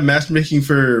didn't have matchmaking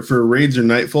for raids or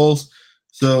nightfalls.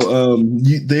 So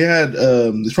they had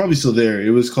it's probably still there. It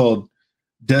was called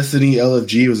Destiny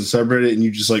LFG. It was a subreddit, and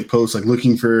you just like post like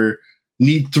looking for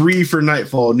need 3 for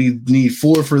nightfall, need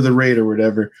 4 for the raid or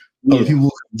whatever.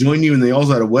 People join you, and they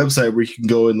also had a website where you can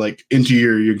go and like enter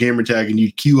your gamer tag, and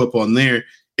you queue up on there,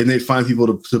 and they'd find people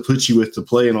to put you with to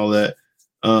play and all that.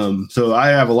 So I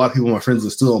have a lot of people, my friends, that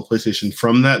are still on PlayStation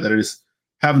from that I just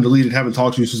haven't deleted, haven't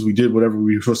talked to you since we did whatever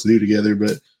we were supposed to do together.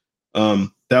 But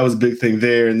that was a big thing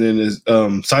there. And then is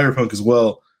Cyberpunk as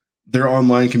well. Their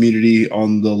online community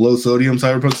on the low sodium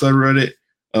Cyberpunk subreddit.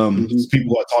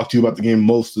 People I talk to about the game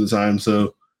most of the time.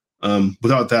 So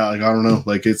Without that, like I don't know,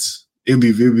 like it'd be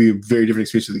a very different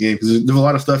experience of the game because there's a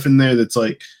lot of stuff in there that's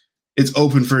like it's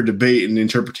open for debate and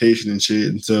interpretation and shit.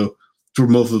 And so for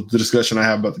most of the discussion I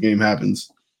have about the game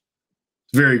happens.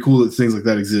 It's very cool that things like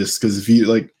that exist because if you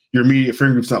like your immediate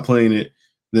friend group's not playing it,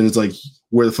 then it's like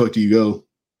where the fuck do you go?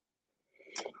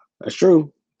 That's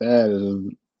true. That's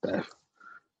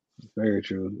very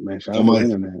true, man. Shout out to the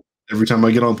internet. Every time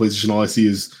I get on PlayStation, all I see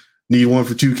is need one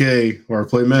for 2K or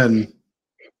play Madden.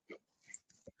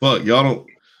 Fuck, y'all don't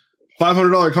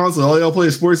 $500 console. All y'all play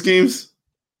sports games.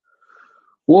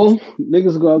 Well,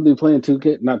 niggas go out there playing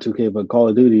 2K, not 2K, but Call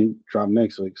of Duty drop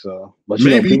next week. So, but you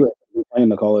know, people are playing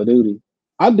the Call of Duty.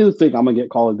 I do think I'm gonna get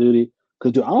Call of Duty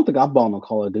because I don't think I've bought no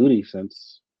Call of Duty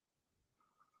since.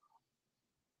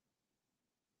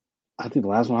 I think the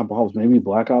last one I bought was maybe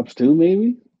Black Ops 2,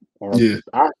 maybe. Or yeah,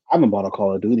 I haven't bought a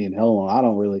Call of Duty in hell long. I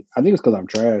don't really. I think it's because I'm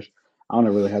trash. I don't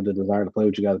really have the desire to play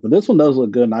with you guys. But this one does look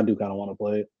good, and I do kind of want to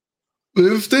play it.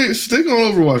 If stick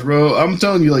on Overwatch, bro. I'm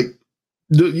telling you, like,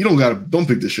 you don't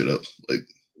pick this shit up. Like,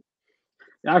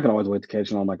 yeah, I can always wait to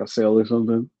catch it on like a sale or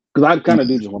something. Because I kind of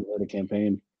do just want to play the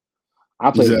campaign.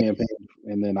 I play the campaign,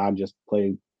 and then I just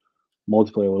play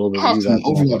multiplayer a little bit. I was in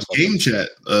Overwatch game chat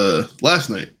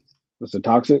last night. Was it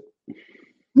toxic?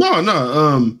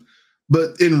 No.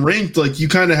 But in ranked, like you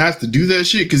kind of have to do that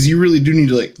shit because you really do need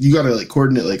to like you gotta like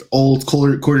coordinate like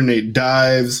coordinate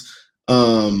dives,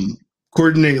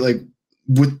 coordinate like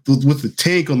with the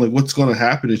tank on like what's going to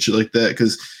happen and shit like that.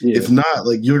 Because if not,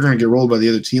 like you're gonna get rolled by the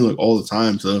other team like all the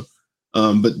time. So,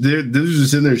 but they're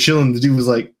just in there chilling. The dude was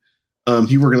like,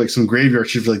 he working like some graveyard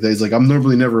shift like that. He's like, I'm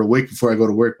normally never awake before I go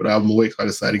to work, but I'm awake, so I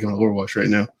decided to go on Overwatch right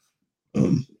now.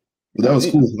 But that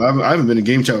was cool. I haven't been in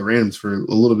game chat with randoms for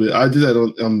a little bit. I did that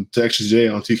on Texas J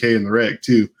on 2K in the reg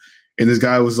too. And this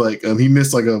guy was like, he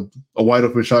missed like a wide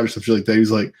open shot or some shit like that. He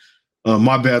was like,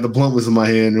 my bad, the blunt was in my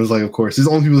hand. It was like, of course, there's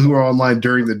only people who are online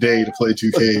during the day to play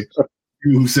 2K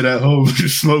who sit at home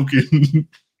just smoking.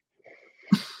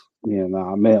 Yeah,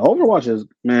 nah, man. Overwatch is,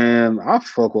 man, I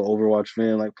fuck with Overwatch,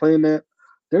 man. Like playing that,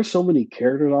 there's so many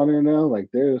characters on there now. Like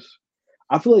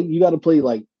I feel like you got to play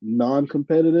like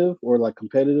non-competitive or like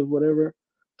competitive, whatever,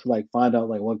 to like find out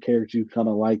like what character you kind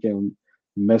of like and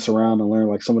mess around and learn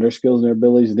like some of their skills and their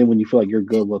abilities. And then when you feel like you're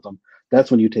good with them,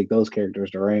 that's when you take those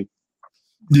characters to rank.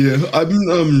 Yeah, I've been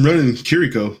running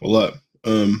Kiriko a lot.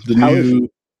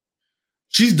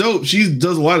 She's dope. She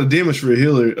does a lot of damage for a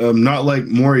healer. Not like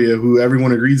Moria, who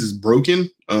everyone agrees is broken.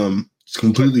 It's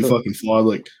completely fucking flawed.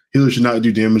 Like healers should not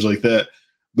do damage like that.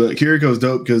 But Kiriko's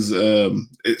dope because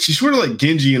she's sort of like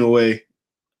Genji in a way,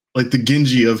 like the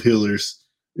Genji of healers,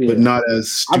 but not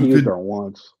as stupid. I've used her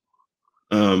once.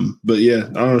 But yeah,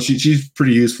 I don't know. She's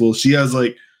pretty useful. She has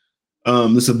like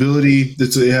this ability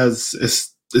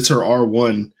it's her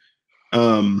R1,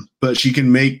 but she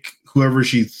can make whoever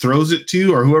she throws it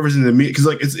to or whoever's in the because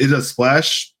like it's a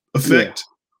splash effect. Yeah.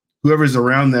 Whoever's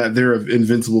around that, they're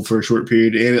invincible for a short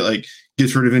period, and it like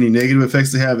gets rid of any negative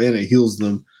effects they have, and it heals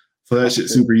them. So that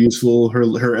shit's super useful. Her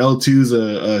L2's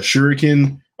a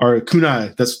shuriken or a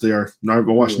kunai. That's what they are. I'm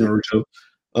watching Naruto.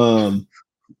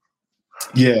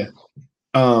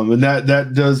 And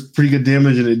that does pretty good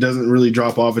damage, and it doesn't really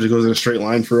drop off. It goes in a straight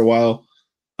line for a while.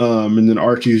 And then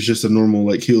R2 is just a normal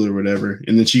like healer or whatever.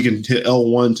 And then she can hit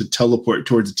L1 to teleport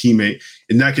towards a teammate,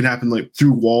 and that can happen like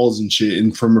through walls and shit,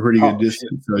 and from a pretty good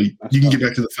distance. So you can get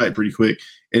back to the fight pretty quick.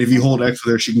 And if you hold X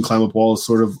with her, she can climb up walls,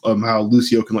 sort of how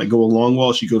Lucio can like go a long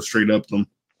wall. She goes straight up them.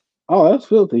 Oh, that's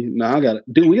filthy. Nah, I got it,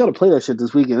 dude. We got to play that shit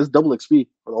this weekend. It's double XP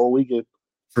for the whole weekend.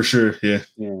 For sure, yeah.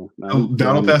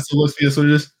 Battle Pass double XP. That's what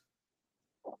it is.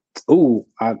 Oh,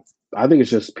 I think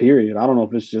it's just period. I don't know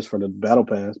if it's just for the Battle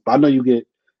Pass, but I know you get.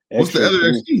 What's the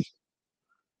other XP?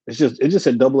 It just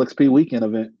said double XP weekend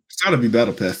event. It's gotta be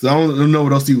Battle Pass. I don't know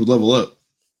what else you would level up.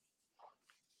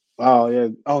 Oh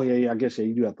yeah. I guess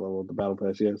you do have to level up the Battle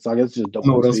Pass. Yeah, so I guess it's just double.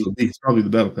 No, what else would be? It's probably the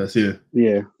Battle Pass. Yeah.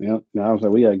 Yeah. No, I was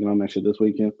like, we gotta get on that shit this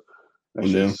weekend.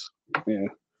 Yeah.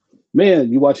 Man,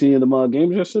 you watch any of the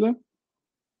games yesterday?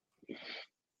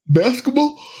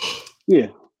 Basketball? Yeah.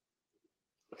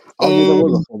 Oh, there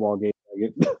was a football game.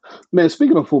 Man,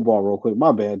 speaking of football, real quick,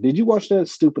 my bad. Did you watch that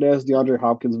stupid ass DeAndre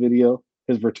Hopkins video?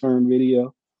 His return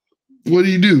video. What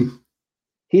do you do?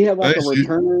 He had like a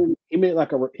return. He made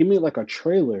like a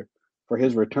trailer for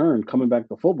his return coming back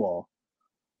to football.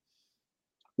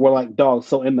 We're like, dog.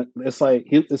 So it's like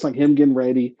him getting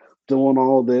ready, doing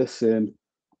all this and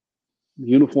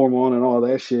uniform on and all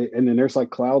that shit. And then there's like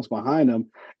clouds behind him,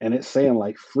 and it's saying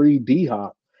like free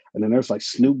D-Hop. And then there's like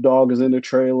Snoop Dogg is in the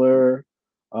trailer.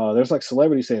 There's like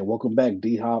celebrities saying, "Welcome back,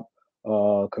 D-Hop.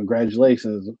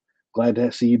 Congratulations. Glad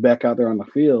to see you back out there on the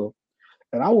field."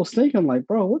 And I was thinking, like,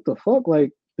 bro, what the fuck?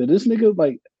 Like, did this nigga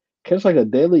like catch like a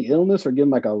deadly illness or get in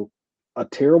like a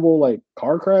terrible like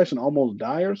car crash and almost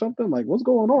die or something? Like, what's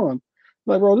going on?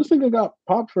 Like, bro, this nigga got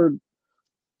popped for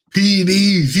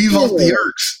PEDs. He's off the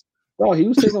Erks. bro. He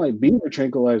was taking like beaver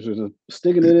tranquilizers and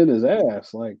sticking it in his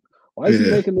ass. Like, why is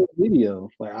he making this video?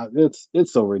 Like,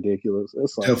 it's so ridiculous.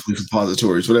 It's like Definitely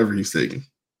suppositories, whatever he's taking.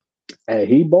 hey,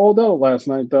 he balled out last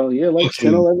night though. Yeah, like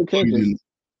 10, 11 catches.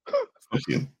 Fuck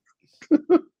him.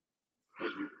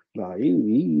 Nah,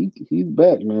 he's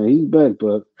back, man. He's back,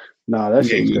 but nah, that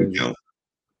shit's crazy.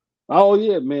 Oh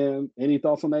yeah, man. Any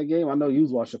thoughts on that game? I know you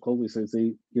was watching closely since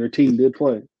your team did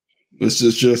play. It's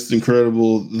just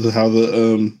incredible how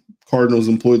the Cardinals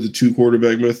employed the 2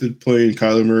 quarterback method playing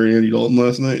Kyler Murray and Andy Dalton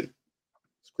last night.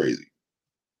 It's crazy.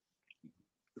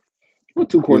 What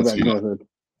 2 quarterback method?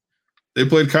 They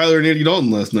played Kyler and Andy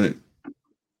Dalton last night.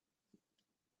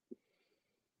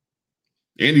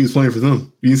 Andy was playing for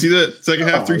them. You can see that second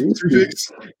half, three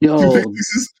picks. Yo,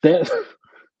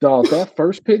 that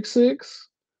first pick six.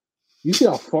 You see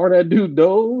how far that dude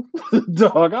dove?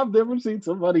 Dog, I've never seen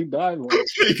somebody dive like that.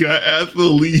 He got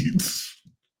athletes.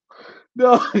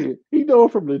 No, he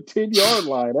dove from the 10-yard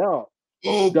line out.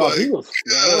 Oh, dog, my he was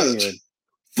flying.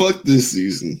 Fuck this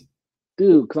season.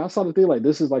 Dude, because I saw the thing like,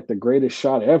 this is like the greatest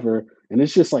shot ever. And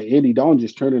it's just like Andy Dalton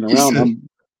just turning around.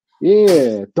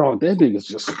 Yeah, dog, that nigga's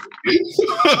just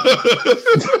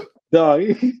dog.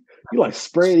 He like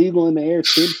spread eagle in the air,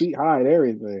 10 feet high and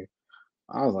everything.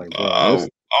 I was like, bro, I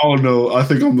don't know. I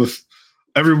think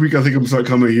every week. I think I'm gonna start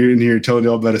coming in here and telling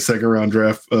y'all about a 2nd round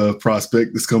draft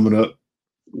prospect that's coming up.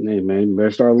 Hey man, you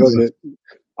better start looking.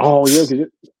 Oh yeah,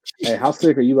 hey, how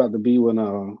sick are you about to be when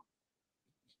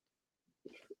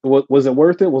was it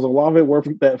worth it? Was Olave worth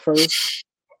that first?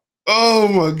 Oh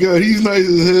my god, he's nice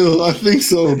as hell. I think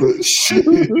so, but shit.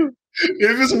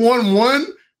 If it's 1-1,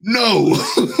 no.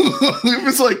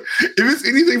 if it's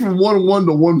anything from 1-1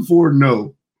 to 1-4,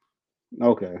 no.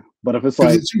 Okay, but if it's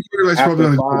like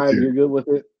after 5, you're good with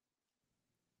it.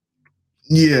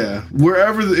 Yeah,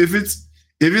 if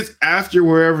it's after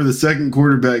wherever the second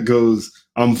quarterback goes,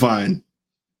 I'm fine.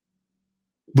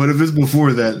 But if it's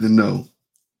before that, then no.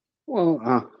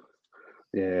 Well,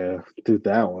 yeah, do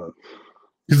that one.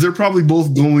 Because they're probably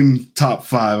both going top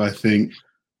 5, I think.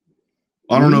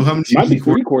 I don't know how many. Might be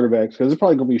 3 quarterbacks because it's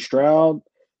probably gonna be Stroud,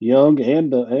 Young,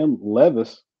 and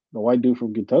Levis, the white dude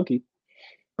from Kentucky.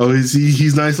 Oh, is he?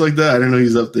 He's nice like that. I didn't know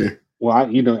he's up there. Well, I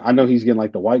know he's getting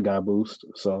like the white guy boost,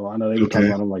 so I know they were talking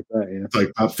about him like that. Yeah, it's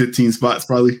like top 15 spots,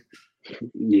 probably.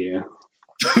 Yeah,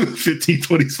 15,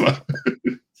 20 spots.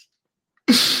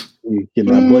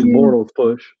 Getting that Blake Bortles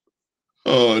push.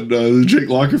 Oh no, the Jake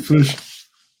Locker push.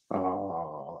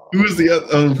 Who was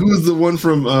the one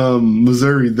from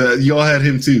Missouri that y'all had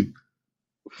him too?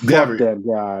 Fuck that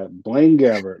guy, Blaine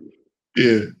Gabbert.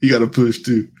 Yeah, he got a push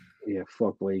too. Yeah,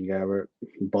 fuck Blaine Gabbert,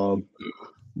 bum.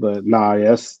 But nah,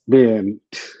 yes, man.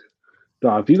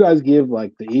 If you guys give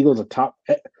like the Eagles a top,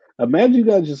 imagine you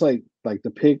guys just like the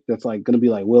pick that's like gonna be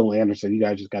like Will Anderson. You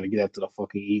guys just got to get that to the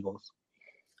fucking Eagles.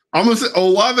 I'm gonna say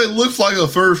Olave looks like a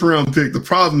 1st round pick. The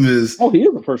problem is, he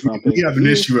is a 1st round pick. We have an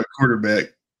issue at quarterback.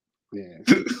 Yeah.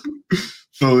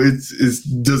 So it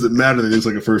doesn't matter that it's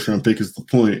like a 1st round pick. Is the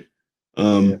point?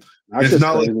 It's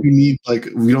not like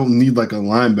we don't need like a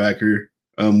linebacker.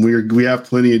 We have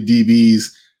plenty of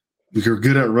DBs. We're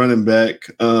good at running back.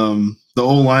 The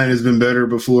O-line has been better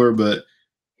before, but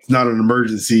it's not an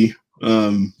emergency.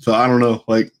 So I don't know.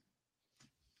 Like,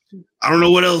 I don't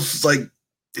know what else. Like,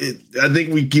 I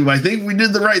think we did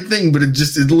the right thing, but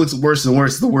it looks worse and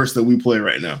worse. The worse that we play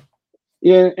right now.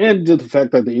 Yeah, and just the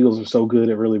fact that the Eagles are so good,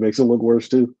 it really makes it look worse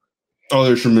too. Oh,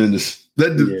 they're tremendous.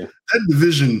 That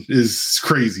division is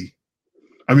crazy.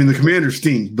 I mean, the Commanders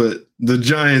stink, but the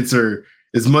Giants are,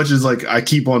 as much as like I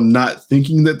keep on not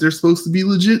thinking that they're supposed to be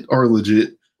legit, are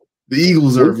legit. The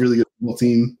Eagles are a really good football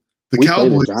team. The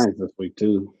Cowboys, the Giants this week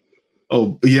too.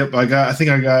 Oh, yep. I got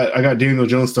Daniel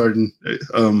Jones starting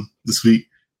this week.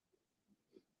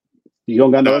 You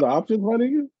don't got no other options, my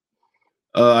nigga?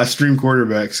 I stream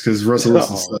quarterbacks because Russell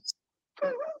Wilson sucks.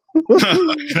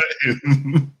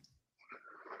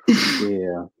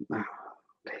 Yeah.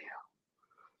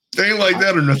 They ain't like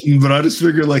that or nothing, but I just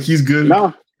figured like he's good.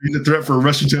 No. He's a threat for a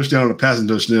rushing touchdown and a passing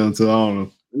touchdown, so I don't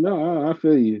know. No, I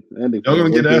feel you. Y'all gonna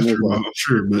get after him, I'm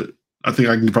sure, but I think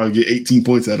I can probably get 18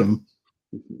 points out of him.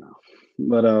 No.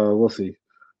 But we'll see.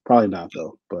 Probably not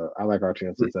though. But I like our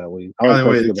chances that week. By the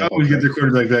way, the Cowboys get their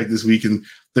quarterback back this week, and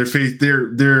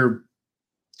they're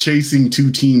chasing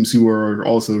 2 teams who are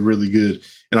also really good.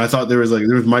 And I thought there was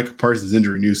Micah Parsons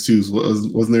injury news too.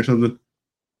 Wasn't there something?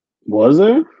 Was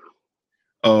there?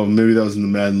 Oh, maybe that was in the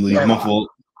Madden League. Yeah, My fault.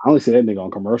 I only see that nigga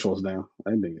on commercials now.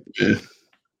 That nigga. Yeah.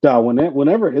 Dog,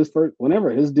 whenever his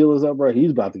deal is up, bro,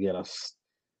 he's about to get us.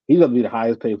 He's about to be the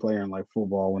highest paid player in like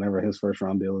football whenever his first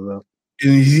round deal is up.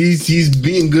 And he's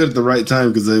being good at the right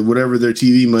time because whatever their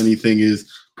TV money thing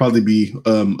is probably be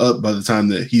up by the time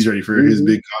that he's ready for his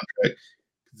big contract.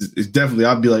 It's definitely,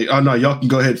 I'd be like, oh no, y'all can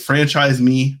go ahead, franchise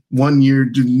me 1 year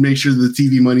to make sure the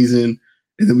TV money's in,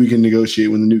 and then we can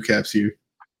negotiate when the new cap's here.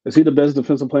 Is he the best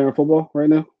defensive player in football right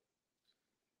now?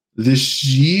 This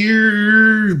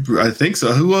year, I think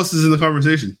so. Who else is in the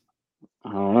conversation?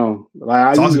 I don't know.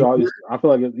 Like I feel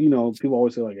like people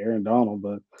always say like Aaron Donald,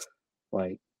 but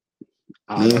like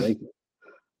I don't know,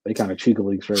 they kind of cheeky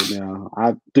leaks right now.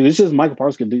 Dude, it's just Michael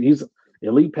Parsons. Dude, he's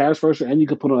elite pass rusher, and you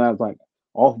could put him as like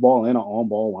off ball and an on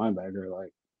ball linebacker.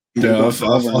 Like, yeah, I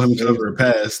saw him cover a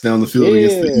pass down the field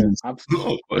against the Eagles. I've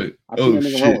seen that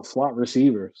nigga run with slot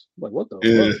receivers. Like, what the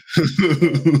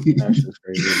fuck? That's just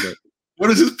crazy. But, what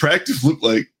does his practice look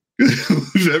like?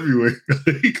 Who's everywhere?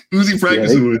 Like, who's he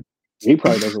practicing with? He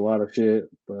probably does a lot of shit,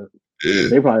 but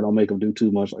they probably don't make him do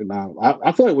too much. Like, nah,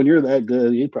 I feel like when you're that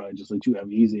good, he probably just let you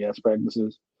have easy ass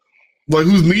practices. Like,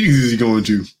 whose meetings is he going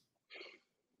to?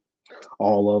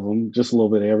 All of them, just a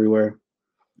little bit everywhere.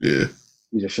 Yeah,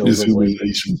 he just shows up late.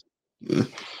 Yeah.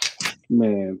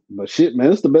 Man, but shit,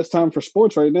 man, it's the best time for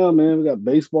sports right now, man. We got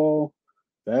baseball,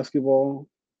 basketball,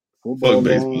 football.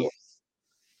 Baseball.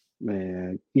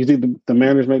 Man, you think the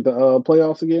Mariners make the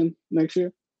playoffs again next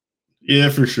year? Yeah,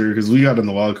 for sure, because we got in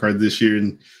the wild card this year,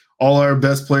 and all our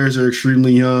best players are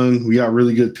extremely young. We got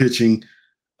really good pitching.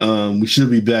 We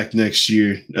should be back next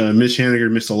year. Mitch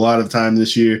Haniger missed a lot of time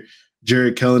this year.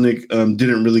 Jared Kelenic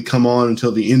didn't really come on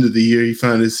until the end of the year. He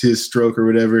found his stroke or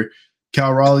whatever.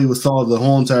 Cal Raleigh was solid the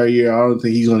whole entire year. I don't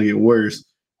think he's going to get worse.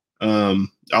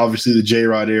 Obviously, the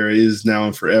J-Rod era is now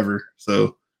and forever,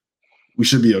 so we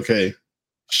should be okay.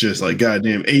 It's just like,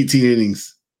 goddamn, 18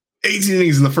 innings. 18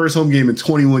 innings in the first home game in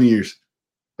 21 years.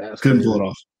 Couldn't pull it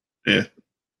off. Yeah.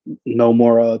 No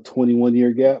more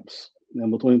 21-year gaps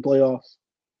in between playoffs.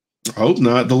 I hope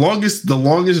not. The longest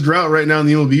drought right now in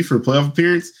the MLB for a playoff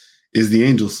appearance is the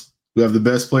Angels, who have the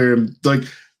best player. Like,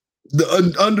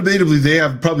 undebatably, they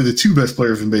have probably the two best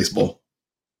players in baseball.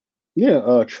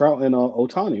 Yeah, Trout and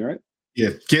Ohtani, right? Yeah,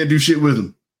 can't do shit with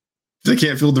them. They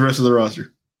can't field the rest of the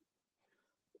roster.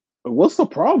 What's the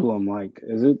problem? Like,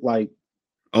 is it like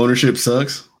ownership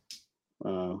sucks?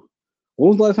 When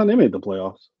was the last time they made the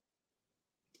playoffs?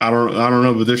 I don't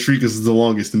know, but their streak is the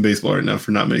longest in baseball right now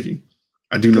for not making.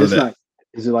 I do know that.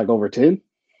 Is it like over 10?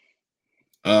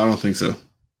 I don't think so.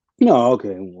 No,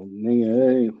 okay. Well,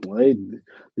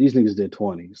 these niggas did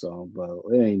 20, so but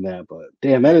it ain't that. But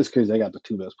damn, that is crazy. They got the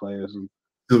two best players.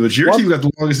 But your team got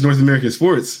the longest in North American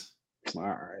sports. All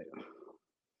right.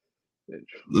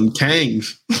 Them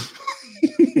Kangs.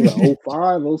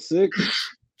 05, 06.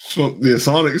 The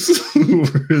Sonics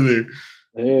were there.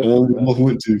 Yeah, both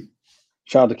went to.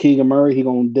 Shout out to Keegan Murray. He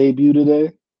gonna debut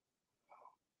today.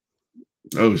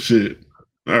 Oh shit!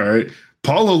 All right,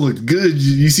 Paulo looked good.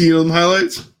 You see them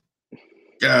highlights?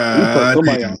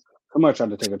 Somebody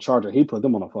tried to take a charger. He put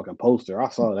them on a fucking poster. I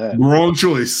saw that. Wrong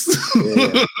choice.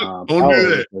 Yeah, don't do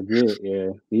that. Legit.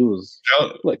 Yeah, he was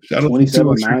like shout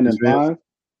 27, 9, and 5.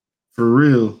 For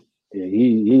real. Yeah,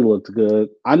 he looked good.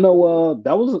 I know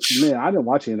that was I didn't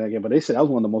watch any of that game, but they said that was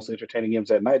one of the most entertaining games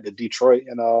that night, the Detroit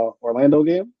and Orlando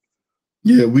game.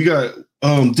 Yeah, we got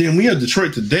we had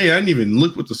Detroit today. I didn't even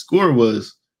look what the score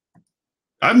was.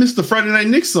 I missed the Friday Night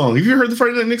Knicks song. Have you heard the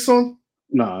Friday Night Knicks song?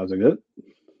 No, is it good?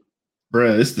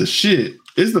 Bruh, it's the shit.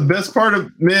 It's the best part of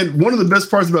one of the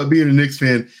best parts about being a Knicks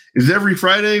fan is every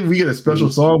Friday we get a special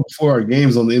song before our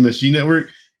games on the MSG network.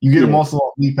 You get them also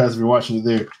on League Pass if you're watching it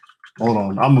there. Hold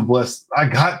on. I'm a blessed. I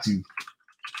got to.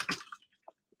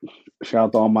 Shout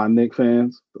out to all my Knicks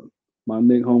fans, my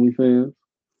Knicks homie fans.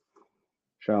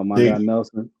 Shout out my guy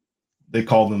Nelson. They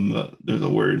call them, there's a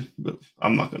word, but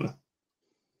I'm not going to.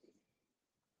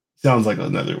 Sounds like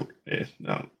another word. Yeah,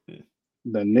 no. Yeah.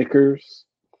 The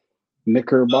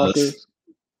Knickerbockers.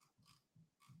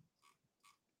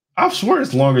 I swear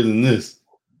it's longer than this.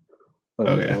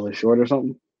 Okay. Really short or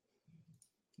something?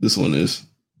 This one is.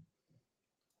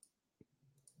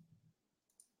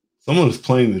 Someone is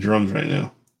playing the drums right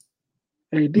now.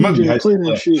 Hey, DJ, play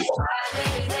that shit.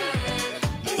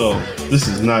 So, this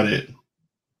is not it.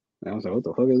 I was like, what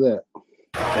the fuck is that?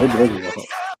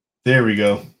 There we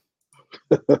go.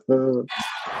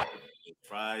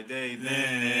 Friday,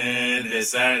 then it's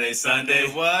Saturday, Sunday,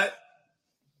 what?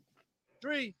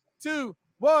 3, 2,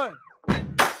 1.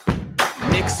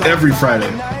 Every Friday.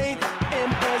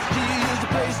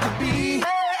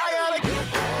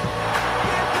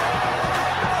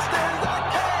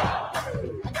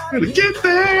 Gonna get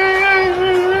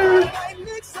there.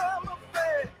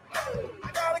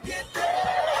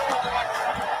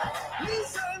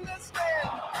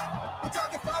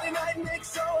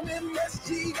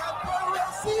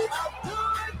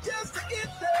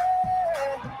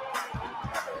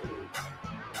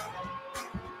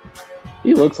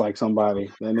 He looks like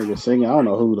somebody. That nigga singing. I don't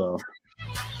know who though.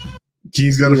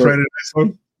 He's got a Friday night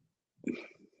song.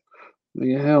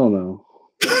 Nigga, hell no.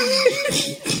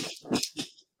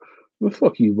 Well,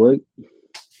 fuck you, Blake.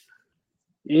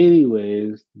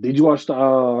 Anyways, did you watch the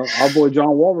our boy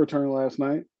John Wall return last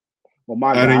night? Well,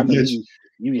 my I God, didn't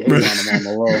you be hating on him on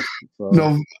the low. So,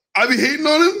 No, I be hating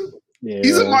on him. yeah,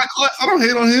 He's in my class. I don't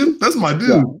hate on him. That's my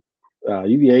dude.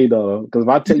 you be hating on him because if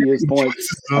I tell you his points,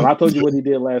 if I told you what he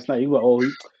did last night, you go, oh,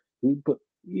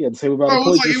 he had to say about Bro, a it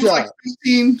was point like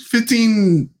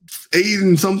 15, 8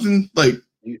 and something. Like,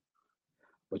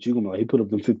 but you gonna be like, he put up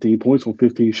them 15 points on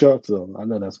 15 shots, though. I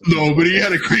know that's what no, but he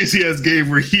had a crazy ass game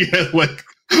where he had like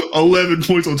 11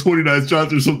 points on 29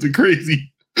 shots or something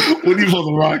crazy when he was on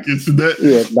the Rockets. And that,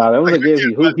 that was a game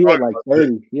he had like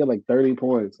 30. He had like 30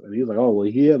 points, and he was like, oh well,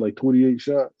 he had like 28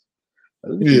 shots.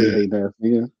 Yeah.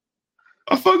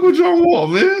 I fuck with John Wall,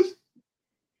 man.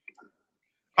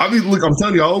 I'm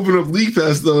telling you, I'll open up League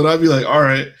Pass though, and I'll be like, all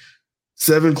right,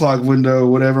 7 o'clock window,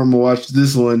 whatever, I'm gonna watch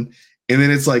this one. And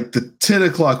then it's like the 10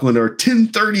 o'clock window or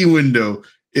 10:30 window,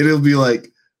 and it'll be like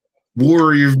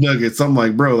Warriors Nuggets. I'm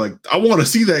like, bro, like I want to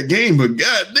see that game, but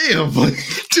goddamn, like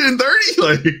 10:30,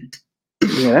 like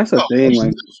yeah, that's the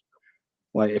thing.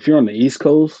 Like if you're on the East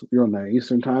Coast, you're on the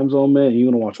Eastern time zone, man. You're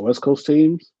gonna watch West Coast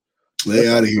teams. Lay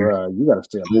out of here. Bro, you gotta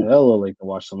stay up hella late to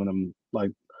watch some of them,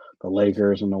 like the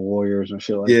Lakers and the Warriors and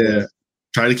shit like that.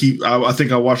 Try to keep. I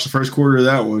think I watched the first quarter of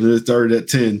that one. And it started at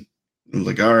 10. I was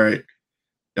like, all right.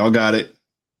 Y'all got it.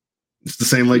 It's the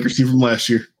same Lakers team from last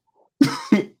year.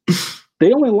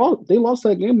 They lost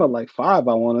that game by like 5,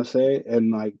 I want to say,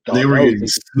 and like they were getting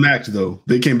smacked though.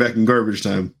 They came back in garbage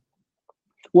time.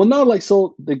 Well, no, like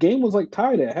so the game was like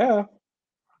tied at half.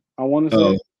 I want to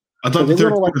say. I thought the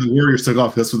third quarter the Warriors took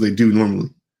off. That's what they do normally.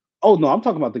 Oh no, I'm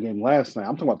talking about the game last night.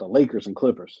 I'm talking about the Lakers and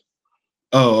Clippers.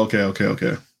 Oh, okay.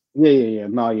 Yeah.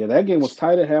 No, that game was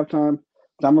tied at halftime.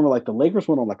 I remember like the Lakers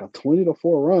went on like a 20-4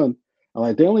 run. And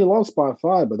like they only lost by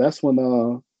 5, but that's when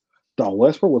Don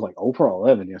Westbrook was like 0 for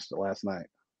 11 last night.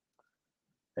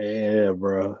 Yeah,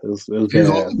 bro. It was he was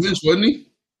off the bench, wasn't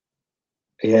he?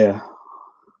 Yeah.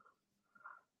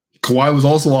 Kawhi was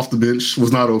also off the bench,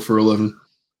 was not 0 for 11.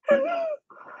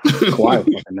 Kawhi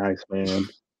was fucking nice, man.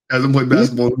 Hasn't played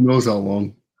basketball who knows how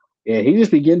long. Yeah, he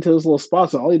just be getting to his little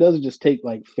spots, and all he does is just take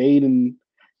like fade and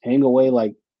hang away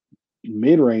like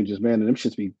mid ranges, man, and them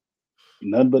shits be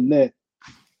nothing but net.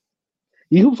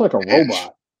 He hoops like a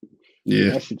robot.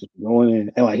 Yeah, that shit just going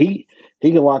in, and like he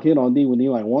can lock in on D when he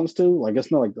like wants to. Like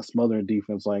it's not like the smothering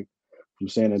defense like from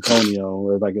San Antonio,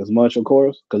 or like as much, of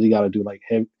course, because he got to do like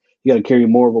him. He got to carry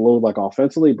more of a load like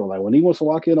offensively, but like when he wants to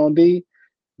lock in on D,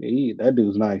 that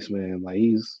dude's nice, man. Like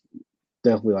he's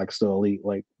definitely like still elite,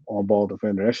 like on ball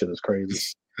defender. That shit is crazy.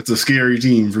 It's a scary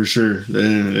team for sure.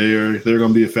 They're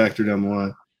gonna be a factor down the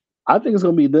line. I think it's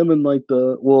gonna be them and like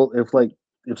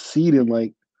if seeding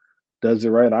like does it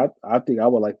right, I think I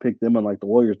would like pick them and like the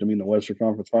Warriors to be in the Western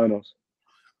Conference Finals.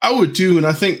 I would too, and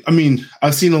I've seen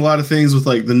a lot of things with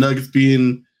like the Nuggets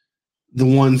being the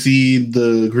 1 seed,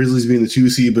 the Grizzlies being the 2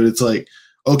 seed, but it's like,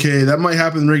 okay, that might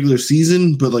happen in the regular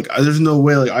season, but like there's no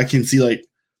way like I can see like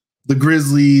the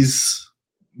Grizzlies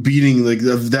beating like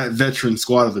that veteran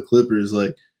squad of the Clippers.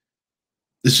 Like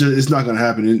it's not gonna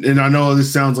happen. And I know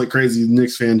this sounds like crazy.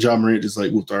 Knicks fan John Morant just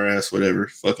like whooped our ass, whatever.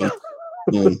 Fuck him.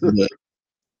 But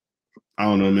I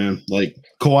don't know, man. Like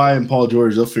Kawhi and Paul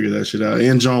George, they'll figure that shit out.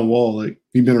 And John Wall, like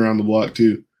he's been around the block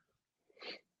too.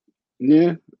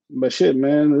 Yeah, but shit,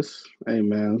 man.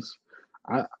 I'm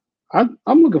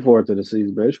looking forward to the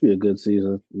season, bro. It should be a good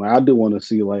season. Like I do want to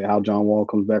see like how John Wall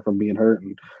comes back from being hurt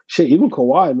and shit. Even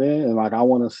Kawhi, man, and like I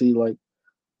want to see like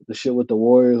the shit with the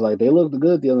Warriors. Like they looked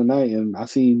good the other night, and I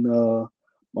seen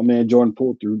my man Jordan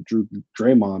Poole drew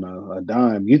Draymond a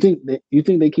dime. You think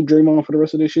they keep Draymond for the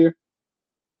rest of this year?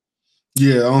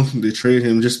 Yeah, I don't think they trade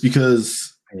him just because.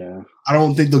 Yeah, I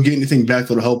don't think they'll get anything back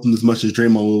that'll help him as much as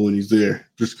Draymond will when he's there.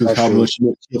 Just because how much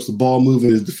he helps the ball move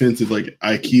and his defensive like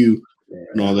IQ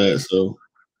and all that. So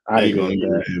I ain't going to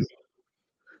get him.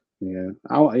 Yeah,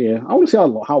 I want to see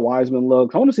how Wiseman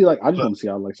looks. I want to see I just want to see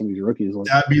how like some of these rookies look.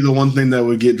 That'd be the one thing that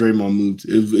would get Draymond moved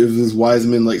if this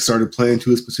Wiseman like started playing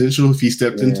to his potential. If he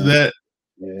stepped into that,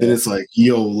 then it's like,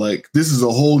 yo, like this is a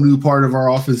whole new part of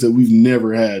our offense that we've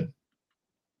never had,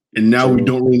 and now we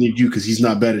don't really need you because he's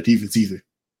not bad at defense either.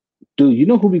 Dude, you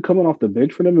know who be coming off the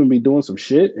bench for them and be doing some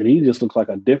shit, and he just looks like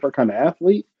a different kind of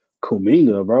athlete?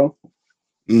 Kuminga, bro.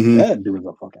 Mhm. That dude's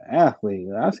a fucking athlete.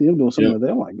 I see him doing something like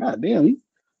that. I'm like, God damn, he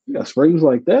got springs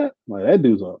like that. Like that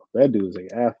dude's an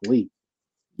athlete.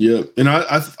 Yeah, and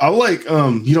I like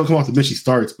he don't come off the bench, he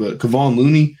starts, but Kevon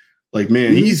Looney, like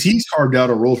man, he's carved out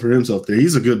a role for himself there.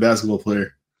 He's a good basketball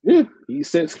player. Yeah, he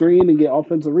set screen and get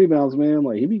offensive rebounds, man.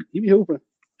 Like he be hooping.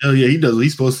 Hell yeah, he does what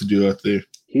he's supposed to do out there.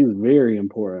 He's very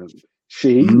important.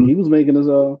 Shit, he was making his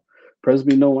presence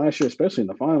be known last year, especially in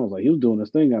the finals. Like he was doing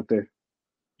his thing out there.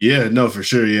 Yeah, no, for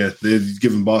sure. Yeah, they're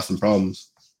giving Boston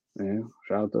problems. Man,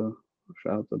 shout out to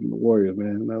the Warriors,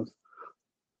 man. That was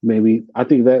maybe I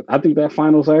think that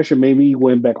finals last year made me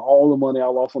win back all the money I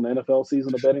lost on the NFL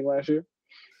season of betting last year.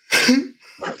 I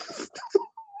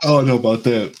don't know about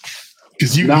that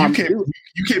because you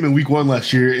came in week 1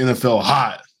 last year, NFL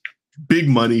hot, big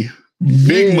money,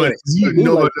 big money. You didn't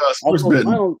know about sports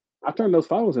betting. I turned those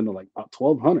finals into like about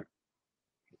 1,200.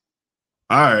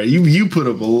 All right, you put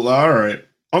up all right.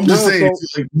 I'm just saying,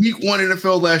 like week 1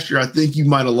 NFL last year, I think you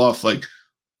might have lost like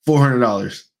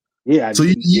 $400. Yeah. So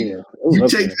you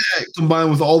take that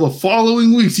combined with all the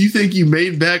following weeks, you think you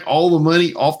made back all the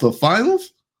money off the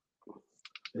finals?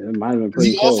 It might have been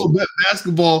pretty. You also bet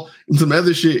basketball and some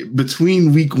other shit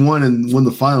between week 1 and when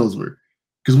the finals were,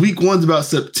 because week 1's about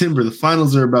September, the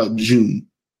finals are about June.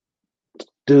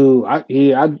 Dude, like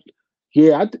week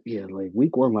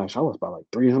 1 last year, I lost about like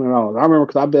 $300. I remember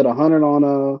because I bet 100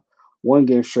 on one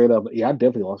game straight up. Yeah, I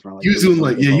definitely lost around. Like you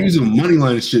was doing money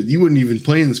line and shit. You wouldn't even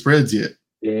playing the spreads yet.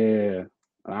 Yeah.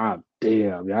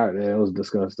 Damn. Yeah, it was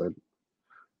disgusting.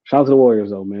 Shout out to the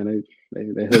Warriors though, man.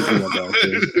 They hooked me up out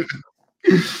there.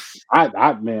 I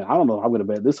don't know if I'm gonna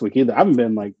bet this week either. I haven't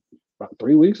been like about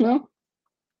 3 weeks now.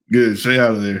 Good, stay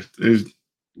out of there. They're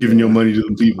giving your money to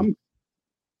the people.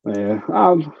 Yeah,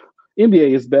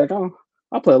 NBA is back. I'll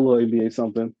play a little NBA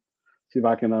something. See if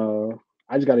I can. I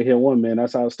just got to hit one, man.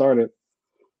 That's how it started.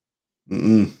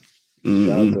 That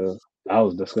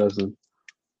was disgusting.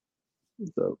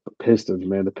 The Pistons,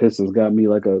 man. The Pistons got me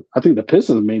like a. I think the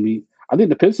Pistons are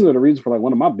the reason for like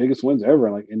one of my biggest wins ever,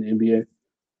 like in the NBA.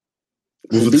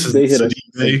 They hit us.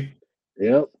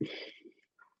 Yep.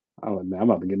 Oh man, I'm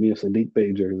about to get me a Sadiq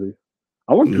Bey jersey.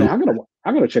 I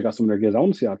gotta check out some of their kids. I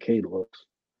want to see how Cade looks.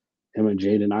 Him and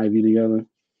Jaden Ivey together.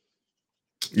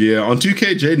 Yeah, on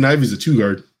 2K, Jaden Ivey's a 2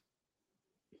 guard.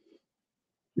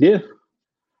 Yeah.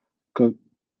 But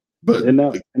isn't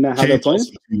that how they're playing?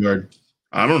 2 guard.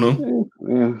 I don't know.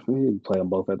 Yeah, you play them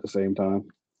both at the same time.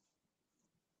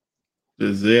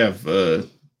 They have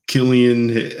Killian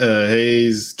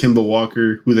Hayes, Kemba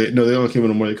Walker, they don't Kemba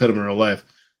no more. They cut him in real life.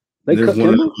 They cut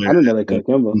Kemba? I didn't know they cut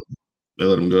Kemba. They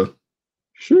let him go.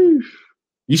 Sheesh.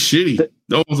 He's shitty.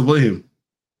 No one wants to play him.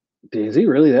 Is he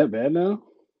really that bad now?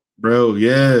 Bro,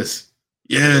 yes.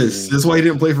 That's why he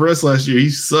didn't play for us last year. He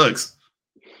sucks.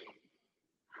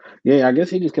 Yeah, I guess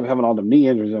he just kept having all the knee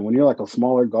injuries. And when you're like a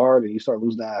smaller guard and you start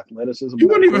losing that athleticism, you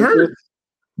wouldn't even hurt.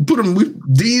 Put him with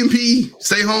DMP.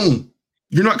 Stay home.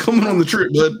 You're not coming on the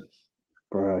trip, bud.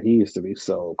 Bro, he used to be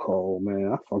so cold,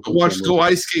 man. Go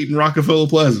ice skate in Rockefeller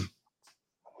Plaza.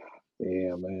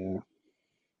 Yeah, man.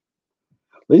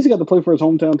 At least he got to play for his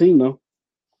hometown team, though.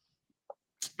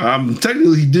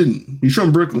 Technically, he didn't. He's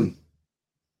from Brooklyn.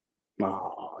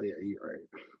 Oh, yeah, you're right.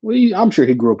 Well, I'm sure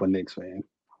he grew up a Knicks fan.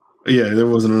 Yeah, there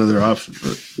wasn't another option,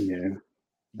 but yeah,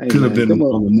 could have been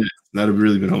on the Knicks. That'd have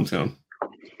really been hometown.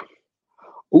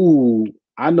 Ooh,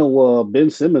 I know. Ben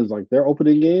Simmons, like their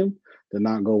opening game, did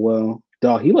not go well.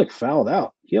 Dog, he like fouled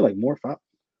out. He had like more foul.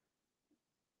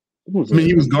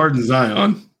 He was guarding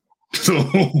Zion. So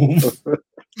people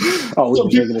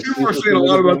are saying a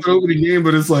lot about the opening game,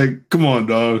 but it's like, come on,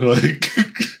 dog. Like,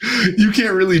 you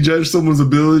can't really judge someone's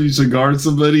ability to guard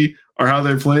somebody or how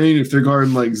they're playing if they're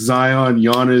guarding like Zion,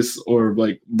 Giannis, or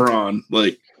like Bron.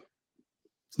 Like,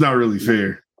 it's not really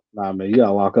fair. Nah, man, you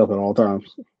gotta lock up at all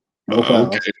times.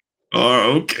 Okay.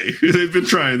 Okay. They've been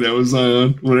trying that with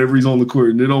Zion whenever he's on the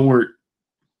court, and it don't work.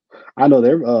 I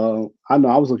know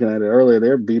I was looking at it earlier.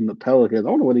 They're beating the Pelicans. I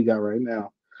don't know what he got right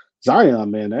now.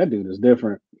 Zion, man, that dude is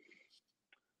different.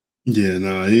 Yeah,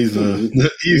 no, he's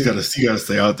got to stay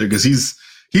out there because he's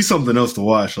something else to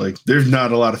watch. Like, there's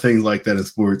not a lot of things like that in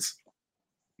sports.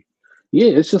 Yeah,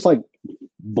 it's just like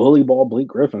bully ball Blake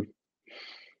Griffin.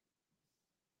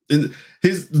 And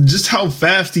just how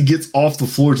fast he gets off the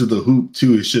floor to the hoop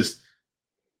too. It's just,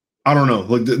 I don't know,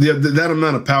 like that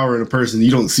amount of power in a person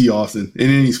you don't see often in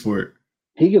any sport.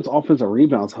 He gets offensive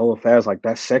rebounds hella fast. Like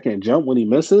that second jump when he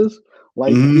misses.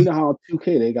 Like, you know how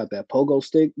 2K, they got that pogo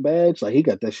stick badge? Like, he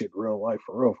got that shit in real life,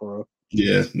 for real.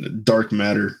 Yeah, dark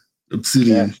matter,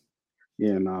 obsidian.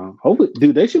 Yeah, no. Hopefully,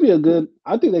 dude, they should be a good.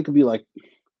 I think they could be like,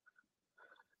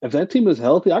 if that team is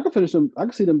healthy, I could finish them. I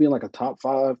could see them being like a top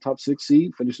 5, top 6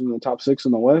 seed, finishing in the top 6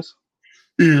 in the West.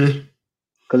 Yeah.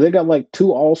 Because they got like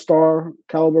 2 All-Star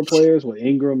caliber players with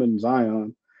Ingram and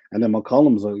Zion, and then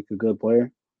McCollum's like a good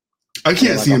player. I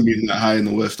can't see him being that high in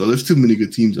the West though. There's too many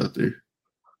good teams out there.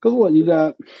 Because what you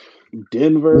got,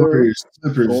 Denver, Warriors,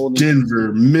 Clippers, Golden-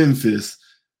 Denver, Memphis,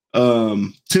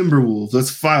 Timberwolves. That's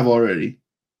 5 already.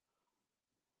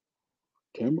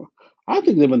 Timber. I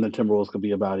think them and the Timberwolves could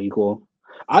be about equal.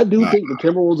 I do think the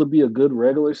Timberwolves would be a good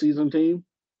regular season team,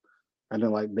 and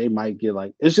then like they might get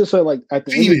like it's just so like at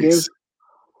the end of the game.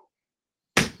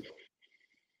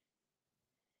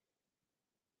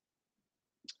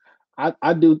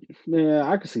 I do, man.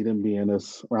 I could see them being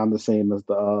this around the same as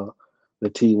the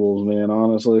T Wolves, man.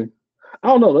 Honestly, I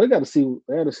don't know. They got to see.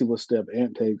 They got to see what step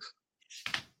Ant takes.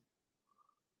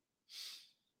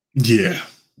 Yeah.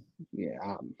 Yeah,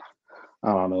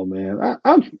 I don't know, man.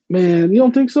 I'm man. You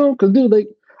don't think so? Because dude,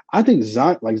 I think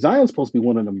Zion's supposed to be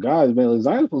one of them guys, man. Like,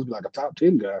 Zion's supposed to be like a top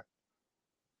 10 guy.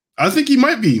 I think he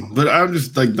might be, but I'm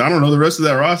just like I don't know the rest of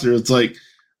that roster. It's like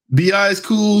BI is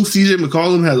cool. CJ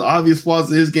McCollum has obvious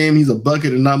flaws in his game. He's a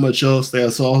bucket and not much else. They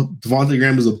saw Devontae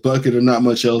Graham is a bucket and not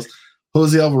much else.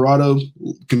 Jose Alvarado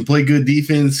can play good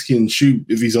defense, can shoot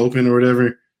if he's open or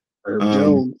whatever. Herb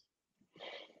Jones.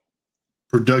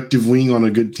 Productive wing on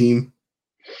a good team.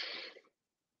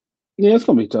 Yeah, it's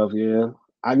gonna be tough. Yeah,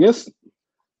 I guess.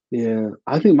 Yeah,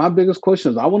 I think my biggest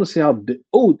question is I want to see how.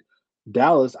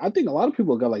 Dallas. I think a lot of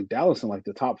people got like Dallas in like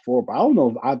the top 4, but I don't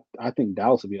know if I think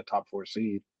Dallas would be a top 4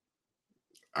 seed.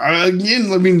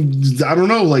 Again, I mean, I don't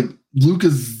know. Like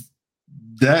Luka's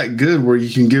that good where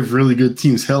you can give really good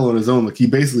teams hell on his own. Like he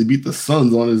basically beat the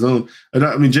Suns on his own. And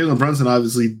I mean, Jalen Brunson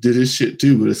obviously did his shit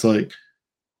too, but it's like,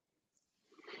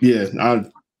 yeah, I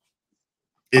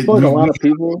feel like a lot of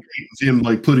people him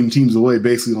like putting teams away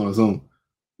basically on his own.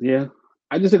 Yeah,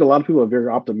 I just think a lot of people are very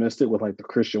optimistic with like the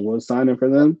Christian Wood signing for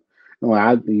them. And like,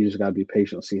 I think you just gotta be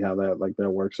patient, see how that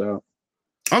works out.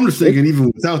 I'm just thinking,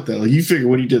 even without that, like you figure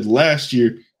what he did last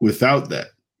year without that,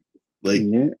 like,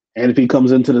 yeah. And if he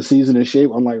comes into the season in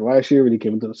shape, unlike last year when he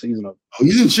came into the season up,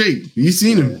 he's in shape. You've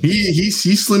seen him.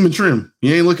 He's slim and trim.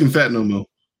 He ain't looking fat no more.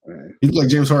 Right. He's like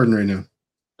James Harden right now.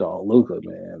 Dog, Luka,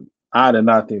 man, I did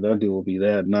not think that dude would be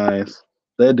that nice.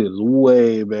 That dude is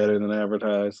way better than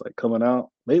advertised. Like coming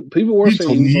out, people were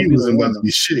saying he wasn't about to be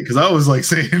shit because I was like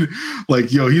saying,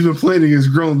 like, yo, he's been playing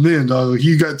against grown men, dog. Like,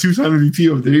 he got 2-time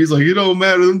MVP up there. He's like, it don't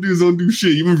matter. Them dudes don't do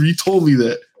shit. You remember he told me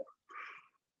that.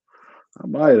 I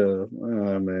might have,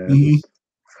 man.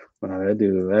 Mm-hmm.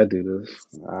 That dude is.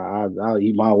 I'll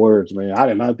eat my words, man. I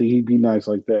did not think he'd be nice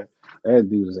like that. That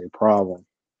dude is a problem.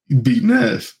 He beating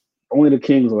ass. Only the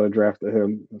Kings would have drafted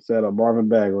him instead of Marvin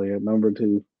Bagley at number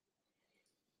 2.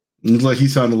 It's like he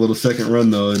signed a little second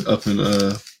run though up in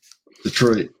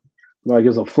Detroit. Like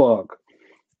it's a fuck.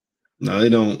 No, they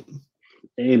don't.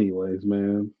 Anyways,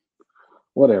 man.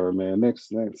 Whatever, man.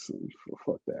 Next.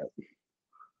 Fuck that.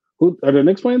 Who are the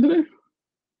Knicks playing today?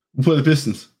 We play the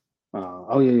Pistons.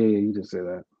 Oh yeah. You just said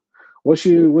that. What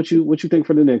you think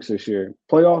for the Knicks this year?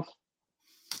 Playoff?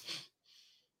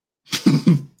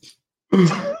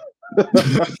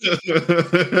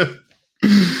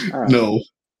 Right. No.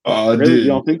 Really? You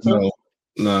don't think so?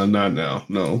 No, not now.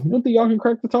 No. You don't think y'all can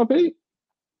crack the top 8?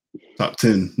 Top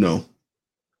 10, no.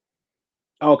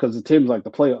 Oh, because the team's like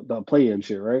the play-in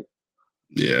shit, right?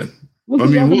 Yeah. I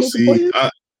mean, we'll see.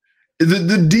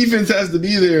 The defense has to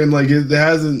be there, and like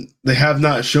they have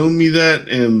not shown me that,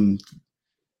 and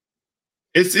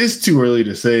it's too early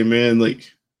to say, man.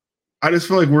 Like, I just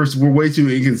feel like we're way too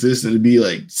inconsistent to be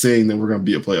like saying that we're gonna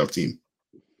be a playoff team.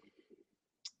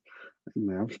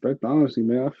 Man, I respect the honesty,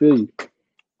 man. I feel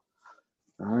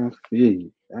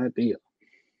you. That deal.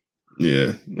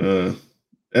 Yeah.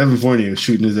 Evan Fournier was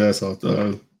shooting his ass off,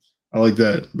 though. I like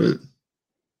that, but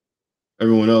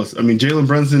everyone else. I mean, Jalen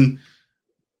Brunson.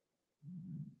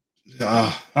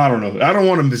 I don't know. I don't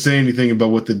want him to say anything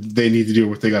about what they need to do or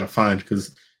what they got to find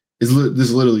because this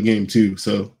is literally game 2,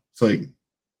 so it's like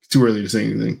it's too early to say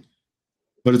anything.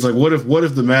 But it's like, what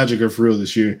if the Magic are for real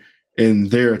this year?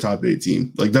 And they're a top 8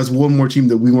 team. Like, that's one more team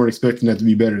that we weren't expecting that to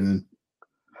be better than.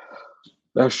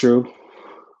 That's true.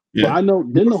 Yeah. But I know,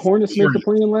 didn't the Hornets make the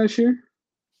play-in last year?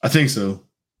 I think so.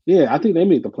 Yeah, I think they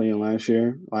made the play-in last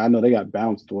year. I know they got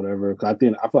bounced or whatever. I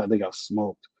feel like they got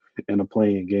smoked in the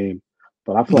play-in game.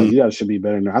 But I feel like you guys should be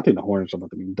better than that. I think the Hornets are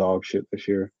about to be dog shit this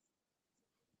year.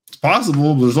 It's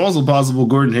possible, but it's also possible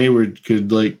Gordon Hayward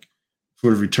could, like,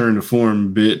 sort of return to form a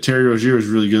bit. Terry Rozier was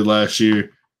really good last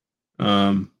year.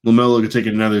 LaMelo could take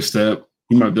another step.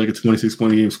 He might be like a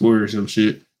 26-point game scorer or some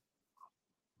shit.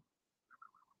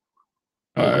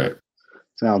 All right.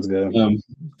 Sounds good.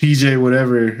 PJ,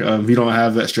 whatever. He don't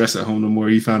have that stress at home no more.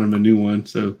 He found him a new one,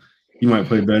 so he might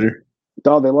play better.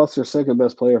 Dog, they lost their second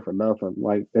best player for nothing.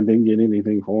 Like, they didn't get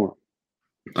anything for him.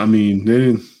 I mean, they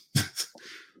didn't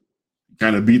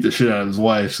kind of beat the shit out of his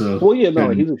wife. So, Well, yeah,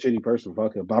 no, he's a shitty person.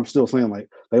 Fuck him. But I'm still saying, like,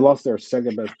 they lost their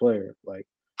second best player. Like,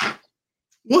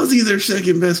 was he their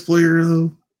second best player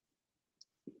though?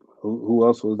 who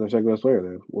else was their second best player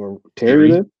then? Or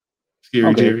Terry then?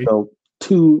 Scary Terry. So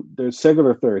their second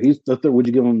or third. He's the third. Would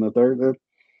you give him the third then?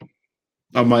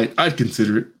 I'd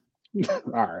consider it.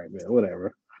 All right, man.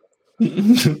 Whatever.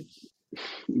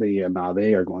 But yeah,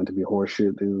 they are going to be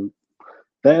horseshit, dude.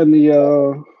 That and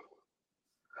the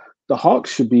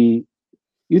Hawks should be.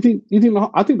 I think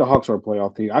the Hawks are a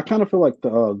playoff team. I kind of feel like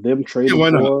them trading why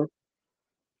not? for.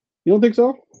 You don't think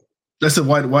so? I said,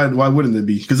 why wouldn't they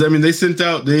be? Because I mean, they sent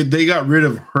out they got rid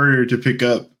of Herder to pick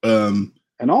up an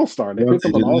all-star. They picked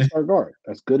up an all-star guard.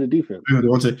 That's good at defense.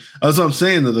 That's what I'm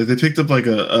saying though. Like they picked up like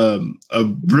a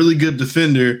really good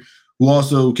defender who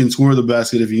also can score the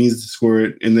basket if he needs to score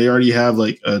it, and they already have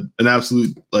like an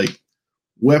absolute like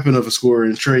weapon of a scorer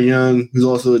in Trae Young, who's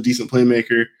also a decent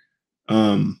playmaker.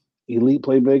 Elite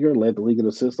playmaker, led the league in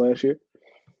assists last year.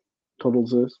 Total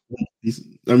assists.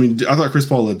 I mean, I thought Chris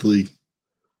Paul led the league.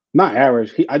 Not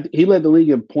average. He led the league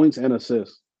in points and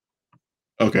assists.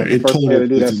 Okay, in total to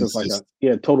do that since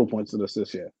total points and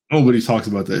assists. Yeah. Nobody talks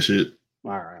about that shit.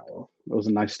 All right. Well, it was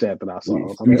a nice stat that I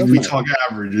saw. We talk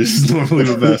averages normally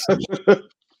the best.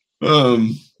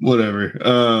 Whatever.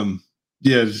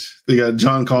 Yeah, they got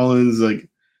John Collins, like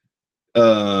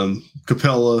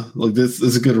Capella. Like this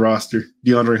is a good roster.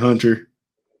 DeAndre Hunter.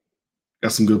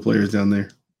 Got some good players down there.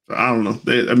 I don't know.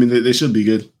 They should be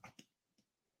good.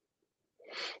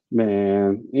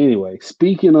 Man. Anyway,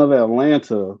 speaking of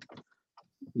Atlanta,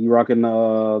 you rocking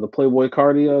the Playboy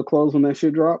Cardi clothes when that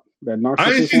shit dropped? That narcissist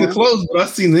I ain't seen the clothes, but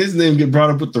I've seen his name get brought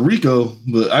up with the Rico.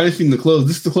 But I ain't seen the clothes.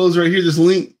 This is the clothes right here. This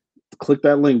link. Click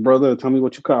that link, brother. Tell me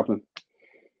what you copping.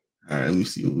 All right, let me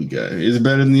see what we got. Is it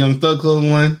better than the Young Thug clothing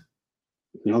line?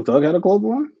 Young Thug had a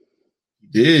clothing line? He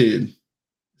did.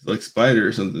 It's like Spider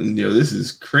or something. Yo, this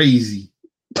is crazy.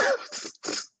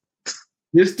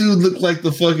 This dude looked like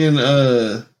the fucking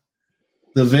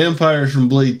the vampires from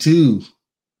Blade 2.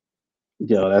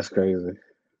 Yo, that's crazy.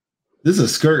 This is a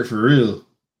skirt for real.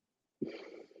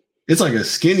 It's like a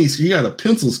skinny skirt. You got a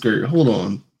pencil skirt. Hold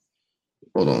on.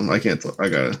 I can't talk. I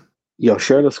gotta. Yo,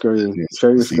 share the screen.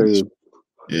 Share your screen.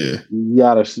 Yeah. You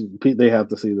gotta see. They have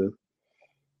to see this.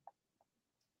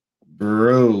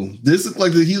 Bro, this is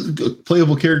like the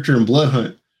playable character in Blood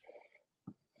Hunt.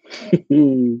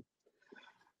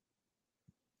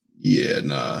 Yeah,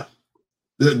 nah.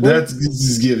 This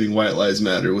is giving White Lives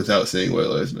Matter without saying White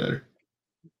Lives Matter.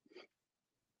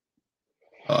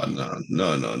 Oh, no.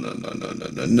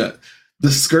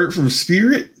 The skirt from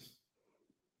Spirit?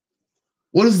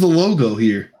 What is the logo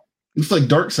here? It's like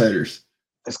Darksiders.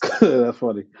 That's good. That's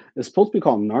funny. It's supposed to be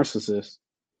called Narcissist.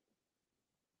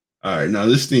 All right, now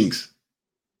this stinks.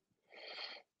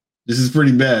 This is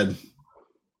pretty bad.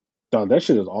 Dog, that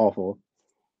shit is awful.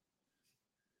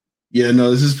 Yeah,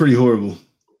 no, this is pretty horrible.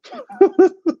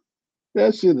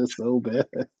 That shit is so bad.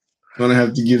 Gonna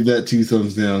have to give that 2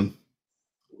 thumbs down.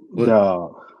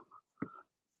 Dog.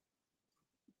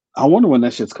 I wonder when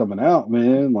that shit's coming out,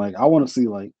 man. Like, I want to see,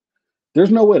 like,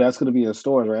 there's no way that's going to be in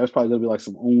stores, right? That's probably going to be like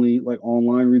some only, like,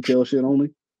 online retail shit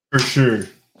only. For sure.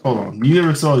 Hold on. You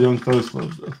never saw Young Thug's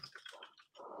clothes, though.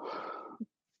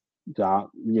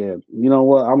 Yeah. You know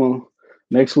what?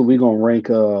 Next week we're going to rank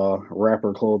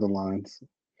rapper clothing lines.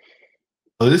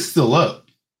 Oh, this is still up.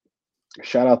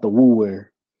 Shout out to Wu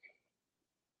Wear.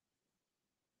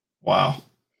 Wow.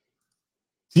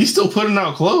 He's still putting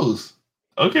out clothes.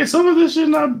 Okay, some of this shit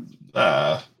not.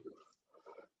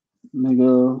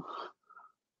 Nigga.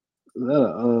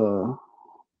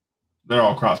 They're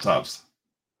all crop tops.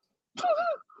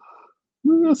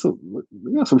 We got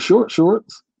some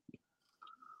shorts.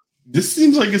 This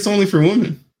seems like it's only for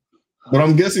women. But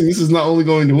I'm guessing this is not only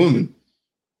going to women.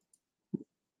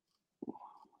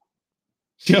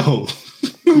 Yo.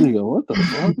 Nigga, what the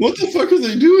fuck? What the fuck are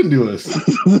they doing to us?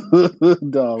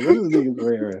 Dog, what is niggas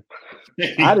wearing?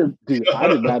 I did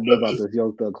not know about this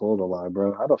Young Thug clothing line,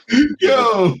 bro. How the fuck?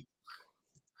 Yo.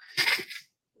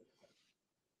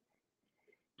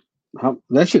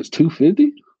 That shit's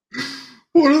 $250.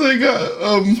 What do they got?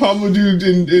 Hamadou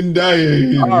and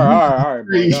Daya. All right,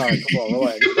 bro. All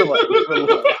right, come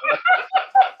on,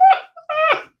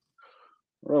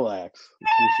 relax.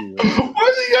 Why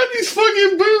they got these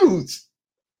fucking boots?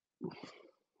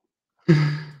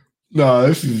 Nah,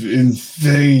 this is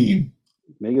insane.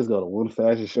 Niggas go to one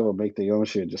fashion show and make their own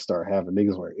shit. Just start having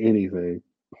niggas wear anything.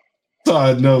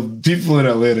 No, people in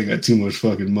Atlanta got too much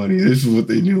fucking money. This is what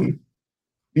they doing.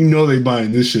 You know they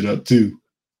buying this shit up too.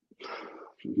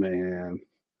 Man.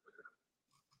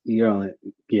 You know,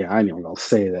 yeah, I ain't even gonna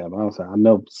say that, but I'm saying I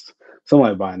know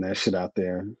somebody buying that shit out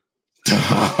there.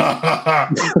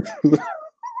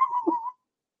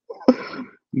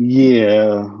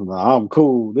 Yeah, no, I'm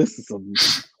cool. This is some.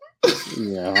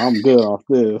 Yeah, I'm good off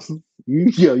this.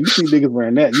 You see niggas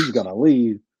wearing that, you just gotta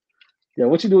leave. Yeah,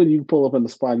 what you doing? You pull up in the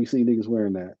spot, you see niggas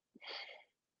wearing that.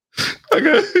 I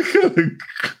gotta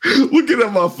looking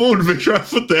at my phone to make sure I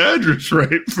put the address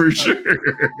right for sure.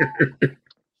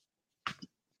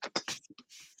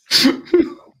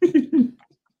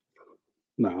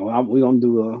 No, I'm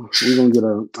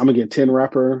gonna get 10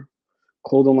 rapper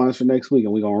clothing lines for next week,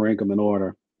 and we're gonna rank them in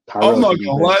order. Tyrell I'm not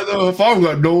gonna lie though, if I've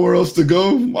got nowhere else to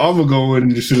go, I'm gonna go in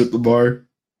and just sit at the bar.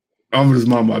 I'm gonna just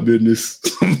mind my business.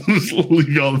 Leave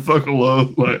y'all the fuck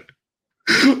alone. Like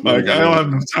I don't have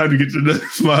enough time to get to that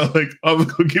smile. Like, I'm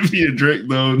gonna go give me a drink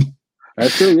though.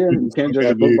 That's true, yeah. You can't judge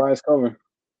a book by its cover.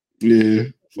 Yeah.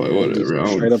 Like, whatever.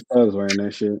 Straight up thugs wearing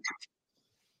that shit.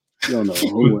 You don't know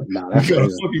who. Nah, that's you got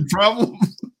crazy. a fucking problem.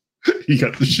 You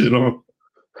got the shit on.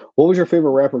 What was your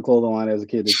favorite rapper clothing line as a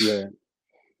kid that you had?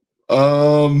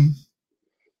 So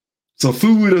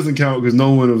Fubu doesn't count because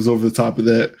no one was over the top of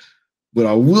that. But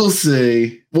I will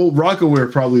say, well, Rockaware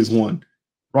probably is one.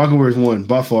 Rockaware is one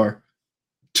by far.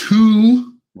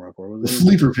 Two, the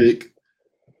sleeper pick,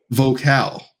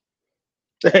 Vocal.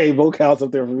 Hey, Vocal's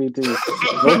up there for me too.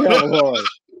 Vocal was hard.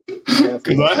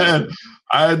 Because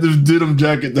I had this denim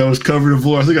jacket that was covered in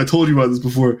velour. I think I told you about this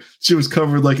before. She was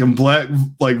covered like in black,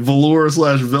 like velour /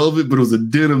 velvet, but it was a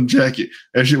denim jacket.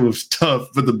 That shit was tough,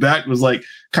 but the back was like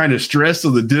kind of stressed,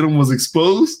 so the denim was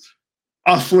exposed.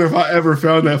 I swear, if I ever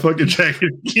found that fucking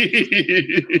jacket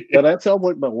again. Yeah, that sounds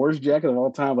like the worst jacket of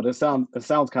all time, but it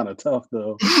sounds kind of tough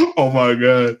though. Oh my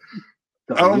god!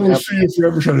 I don't want to see you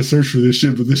forever trying to search for this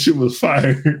shit, but this shit was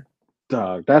fire.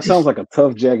 Dog, that sounds like a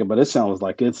tough jacket, but it sounds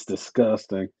like it's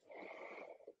disgusting.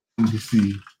 Let me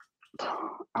see.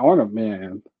 I want to,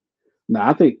 man.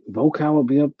 Nah, I think Vocal would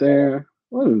be up there.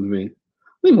 What would it be? I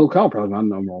think Vocal probably my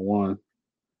number one.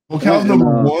 Vocal's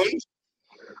number one?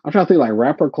 I'm trying to think like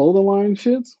rapper clothing line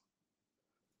shits.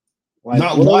 Like,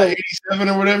 not Lot 87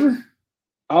 or whatever?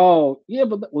 Oh, yeah,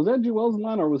 but was that Jewel's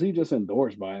line or was he just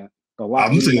endorsed by it?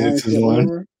 I'm saying it's his line.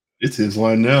 Whatever? It's his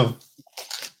line now.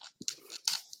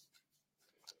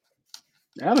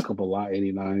 I had a couple Lot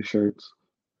 89 shirts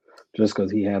just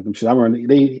because he had them. I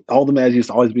remember all the ads used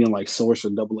to always be in like Source or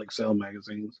Double XL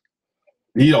magazines.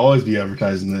 He'd always be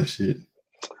advertising that shit.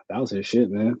 That was his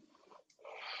shit, man.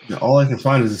 Yeah, all I can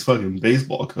find is his fucking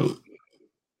baseball coat.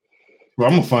 Well,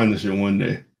 I'm gonna find this shit one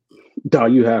day.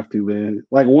 Dog, you have to, man.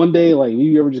 Like one day, like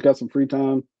you ever just got some free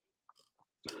time,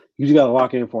 you just gotta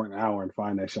lock in for an hour and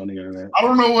find that shit on the internet. I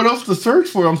don't know what else to search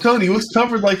for. I'm telling you, it was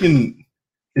covered like in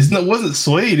it wasn't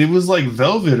suede, it was like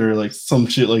velvet or like some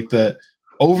shit like that.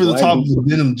 Over the top of the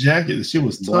denim jacket. The shit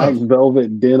was tough. Black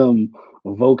velvet denim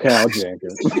Vocal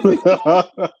jacket.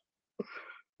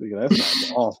 That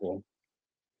sounds awful.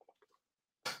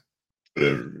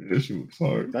 Whatever. That shit was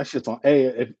hard. That shit's on.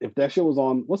 Hey, if that shit was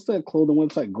on, what's that clothing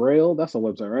website? Grail? That's a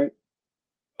website,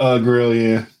 right? Grail,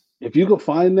 yeah. If you could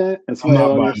find that and I'm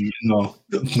not buying it. No.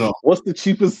 What's the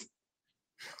cheapest?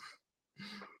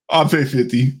 I'll pay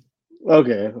 50.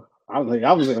 Okay. I was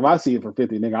like, if I see it for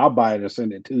 50, nigga, I'll buy it and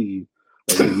send it to you.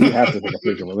 Like, you have to take a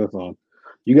picture with this on.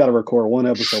 You got to record one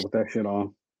episode with that shit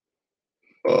on.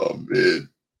 Oh man,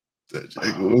 that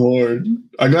jacket was hard.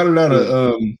 I got it out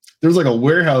of there was like a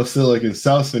warehouse sale like in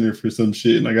South Center for some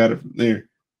shit, and I got it from there.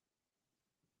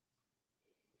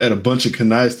 Had a bunch of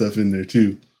Kanai stuff in there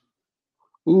too.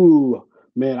 Ooh,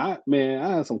 man, I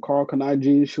had some Carl Kanai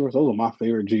jean shorts. Those are my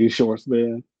favorite jean shorts,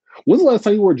 man. When's the last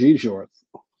time you wore jean shorts?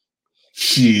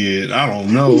 Shit, I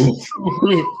don't know.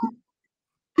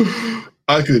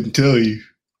 I couldn't tell you.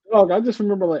 Look, I just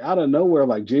remember like out of nowhere,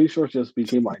 like jean shorts just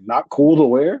became like not cool to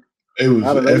wear. It was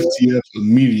FTF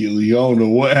immediately. I don't know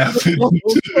what happened.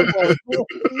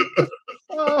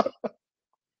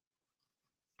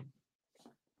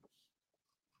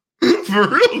 For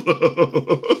real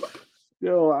though.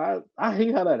 Yo, I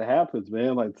hate how that happens,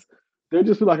 man. Like there'd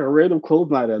just be like a random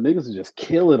clothes night and niggas would just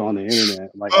kill it on the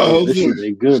internet. Like, this shit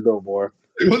ain't good though, boy.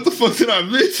 What the fuck did I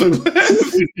miss? And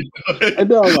then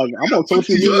like I'm on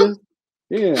social media.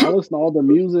 Yeah, I listen to all the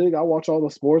music. I watch all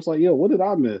the sports. Like, yo, what did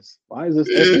I miss? Why is this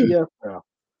FTF now?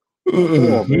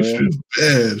 This shit's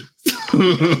bad.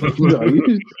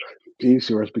 Jean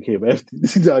shorts became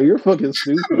FTF. No, you're fucking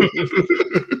stupid.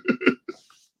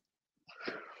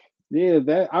 Yeah,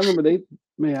 that I remember I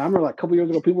remember like a couple years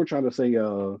ago, people were trying to say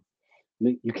you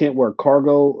can't wear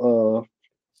camo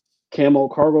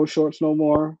cargo shorts no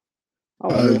more. I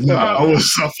was like, man, fuck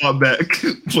Nah, I fought back.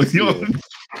 Like,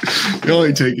 y'all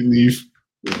ain't taking these.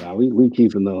 Yeah, we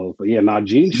keeping those. But yeah,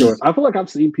 jean shorts. I feel like I've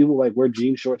seen people like wear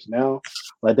jean shorts now.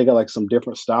 Like they got like some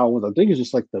different style ones. I think it's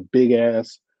just like the big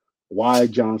ass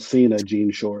wide John Cena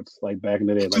jean shorts, like back in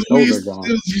the day. Like those are gone.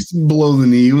 It was just below the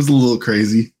knee. It was a little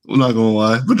crazy. I'm not gonna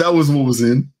lie, but that was what was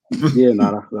in. Yeah,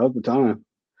 that was the time.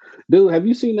 Dude, have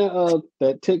you seen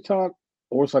that TikTok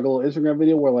or it's like a little Instagram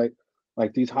video where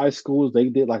like these high schools they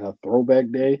did like a throwback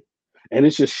day, and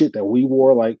it's just shit that we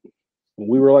wore like when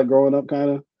we were like growing up, kind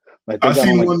of. Like I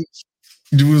seen one.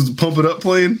 Dude was Pump It Up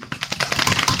playing.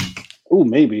 Oh,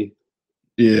 maybe.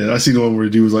 Yeah, I seen the one where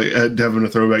dude was like having a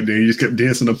throwback day. He just kept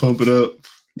dancing to Pump It Up.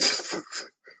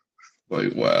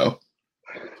 Like, wow.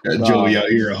 Got Joey out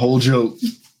here, a whole joke.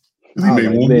 He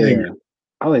made one banger.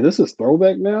 I was like, this is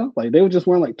throwback now? Like, they were just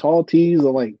wearing like tall tees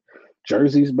or like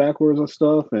jerseys backwards and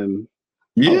stuff. And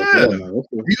yeah, you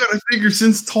got to figure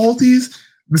since tall tees,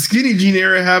 the skinny jean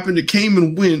era happened, it came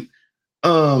and went.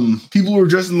 People were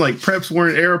dressing like preps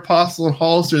wearing Aeropostale and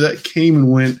Hollister. That came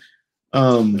and went.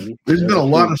 There's been a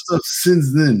lot of stuff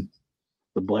since then.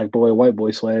 The black boy, white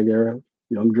boy swag era.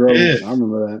 Young Dro. Yeah. I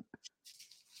remember that.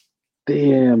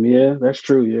 Damn, yeah, that's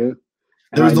true, yeah.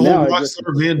 There was the whole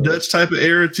Rockstar Van Dutch type of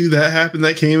era too. That happened.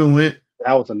 That came and went.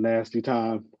 That was a nasty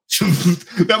time.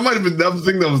 That might have been that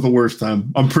thing that was the worst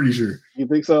time. I'm pretty sure. You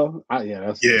think so?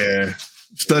 Yeah.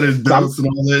 Studded belts and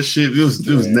all that shit. It was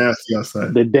nasty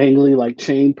outside. The dangly like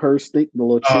chain purse thing, the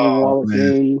little chain wallet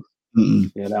thing.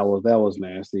 Yeah, that was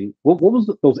nasty. What was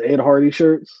those Ed Hardy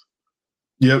shirts?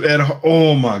 Yep,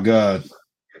 oh my god.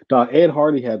 Dog, Ed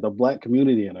Hardy had the black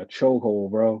community in a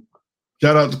chokehold, bro.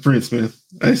 Shout out to Prince, man.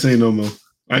 I ain't saying no more.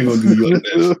 I ain't gonna do you like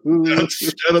that.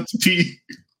 Shout out to P.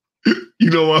 You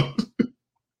know what?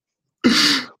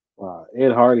 Wow,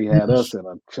 Ed Hardy had us in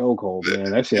a chokehold,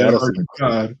 man. That shit had us.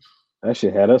 That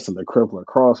shit had us in the crippler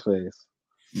crossface.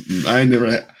 I ain't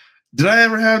never. Did I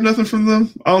ever have nothing from them?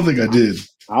 I don't think I did.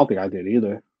 I don't think I did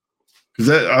either.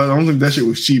 Because I don't think that shit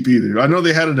was cheap either. I know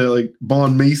they had it at like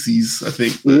Bond Macy's, I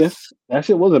think. Yeah, that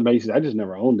shit wasn't Macy's. I just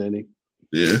never owned any.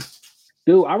 Yeah.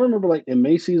 Dude, I remember like in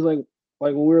Macy's, like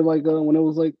when we were like when it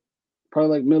was like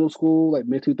probably like middle school, like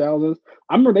mid 2000s.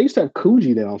 I remember they used to have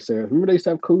Coogee downstairs. Remember they used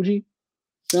to have Coogee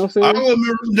downstairs? I don't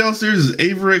remember from downstairs is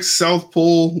Averex, South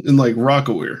Pole, and like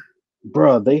Rockaware.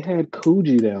 Bruh, they had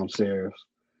Coogee downstairs.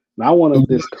 And I wanted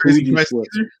this Coogee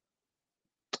sweater.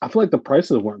 I feel like the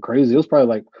prices weren't crazy. It was probably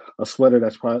like a sweater it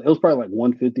was probably like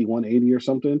 150, 180 or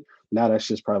something. Now that's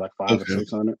just probably like 500 or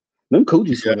 600. Them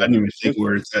Coogee sweaters. I didn't even think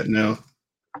where it's at now.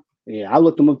 Yeah, I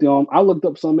looked them up I looked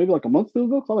up some maybe like a month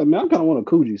ago. So I'm like, man, I kind of want a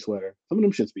Coogee sweater. Some of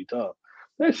them shits be tough.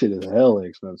 That shit is hella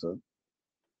expensive.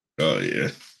 Oh yeah.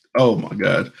 Oh my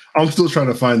god. I'm still trying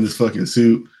to find this fucking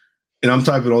suit, and I'm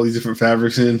typing all these different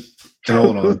fabrics in. And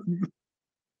hold on,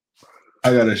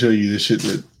 I gotta show you this shit.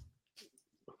 That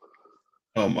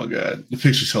oh my god, the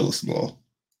picture's hella small.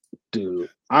 Dude,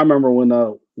 I remember when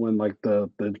like the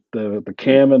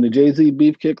Cam and the Jay-Z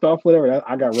beef kicked off, whatever.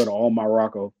 I got rid of all my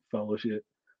Rockefeller shit.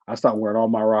 I stopped wearing all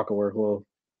my Rockaware clothes.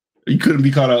 You couldn't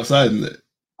be caught outside in that.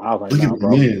 I was like, look nah, at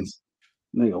bro. Men's.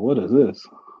 Nigga, what is this?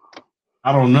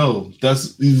 I don't know.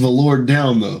 That's the Lord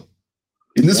down though.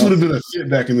 And this would have been a fit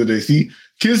back in the day. See,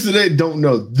 kids today don't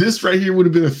know. This right here would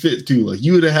have been a fit too. Like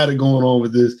you would have had it going on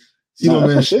with this. See my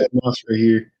man Shaq Moss right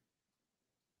here.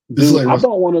 Dude, like, I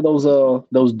bought one of those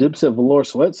Dipset velour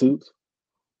sweatsuits.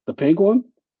 The pink one.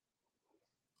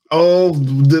 Oh,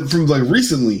 from like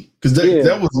recently. Because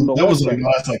that was like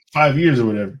last like 5 years or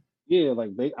whatever. Yeah,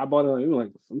 like I bought it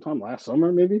like sometime last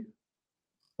summer, maybe. It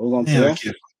was on sale.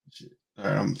 All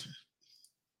right,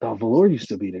 the velour used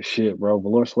to be the shit, bro.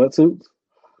 Velour sweatsuits.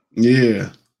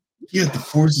 Yeah. He had the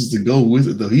forces to go with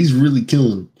it, though. He's really killing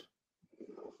them.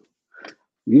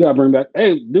 You gotta bring back.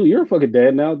 Hey, dude, you're a fucking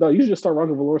dad now, though. You should just start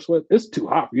rocking velour sweat. It's too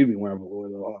hot for you to be wearing velour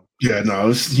though. Yeah, no,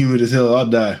 it's humid as hell. I'll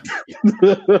die.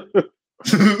 I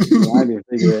didn't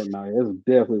think of that. No, it's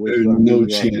definitely what there's no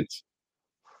chance.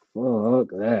 Fuck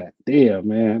that. Damn,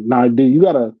 man. Nah, dude,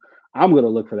 I'm gonna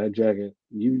look for that jacket.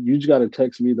 You just gotta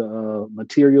text me the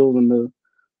materials and the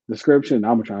description.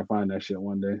 I'm gonna try and find that shit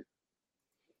one day.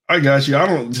 I got you.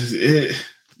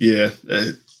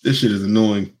 This shit is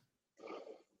annoying.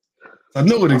 I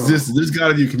know it exists. There's got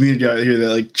to be a community out here that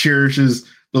like cherishes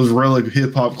those relic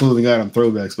hip hop clothing item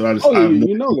throwbacks. But I just, I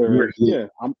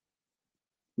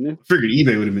figured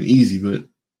eBay would have been easy, but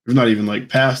there's not even like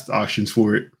past auctions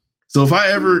for it. So if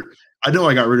I know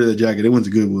I got rid of that jacket. It went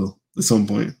to Goodwill at some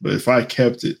point, but if I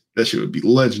kept it, that shit would be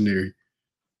legendary.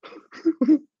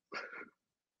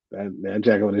 That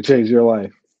jacket would have changed your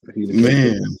life. If you'd have kept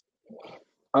Man, it.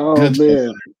 Oh good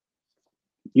man.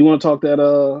 You want to talk that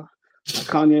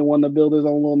Kanye wanted to build his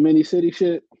own little mini city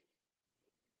shit?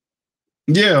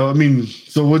 yeah. I mean,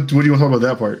 so what do you want to talk about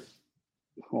that part?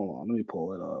 Hold on, let me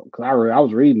pull it up. Cause I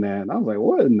was reading that and I was like,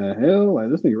 what in the hell? Like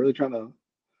this nigga really trying to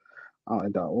I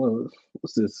thought,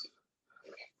 what's this?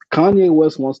 Kanye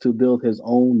West wants to build his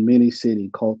own mini city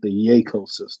called the Yako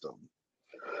system.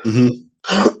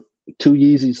 Mm-hmm. Two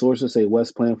Yeezy sources say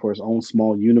West's plan for his own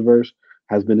small universe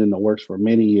has been in the works for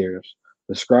many years,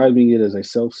 describing it as a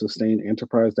self-sustained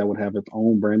enterprise that would have its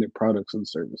own branded products and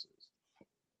services.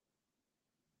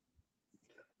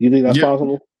 You think that's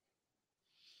possible?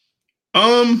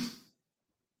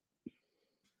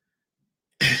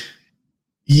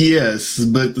 Yes,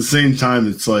 but at the same time,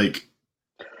 it's like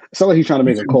like he's trying to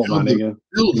make a cult, my nigga.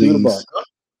 buildings.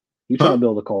 He's trying to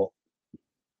build a cult.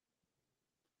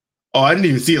 Oh, I didn't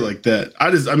even see it like that.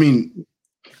 I mean,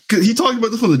 cause he talked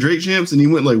about this on the Drake Champs, and he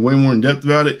went like way more in depth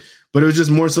about it. But it was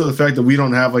just more so the fact that we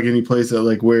don't have like any place that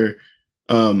like where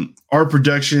our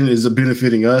production is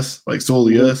benefiting us, like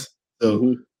solely us.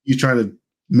 So he's trying to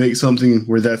make something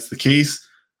where that's the case.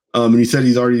 And he said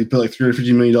he's already put like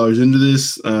 $350 million into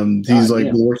this. He's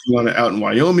been working on it out in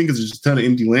Wyoming because there's a ton of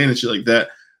empty land and shit like that.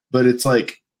 But it's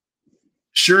like,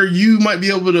 sure, you might be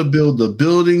able to build the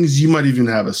buildings. You might even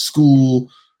have a school.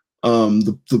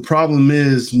 The problem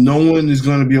is no one is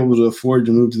going to be able to afford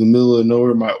to move to the middle of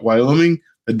nowhere, Wyoming,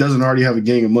 that doesn't already have a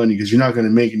gang of money because you're not going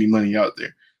to make any money out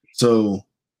there. So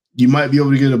you might be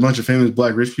able to get a bunch of famous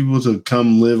black rich people to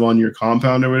come live on your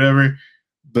compound or whatever.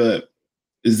 But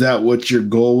is that what your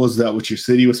goal was? Is that what your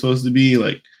city was supposed to be?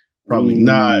 Like, probably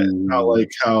not. Not like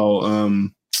how,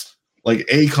 like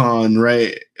Akon,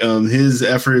 right? His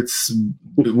efforts.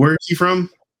 Where is he from?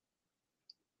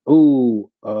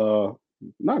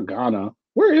 Not Ghana.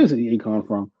 Where is Akon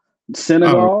from?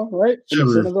 Senegal, right?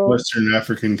 Senegal? Western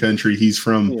African country he's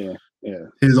from. Yeah.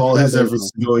 All his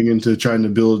efforts going into trying to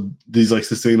build these like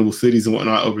sustainable cities and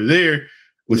whatnot over there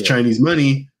with Chinese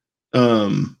money.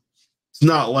 It's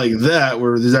not like that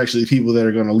where there's actually people that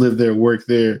are going to live there, work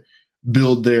there,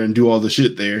 build there, and do all the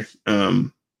shit there. It's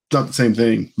not the same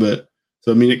thing, but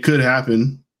so I mean, it could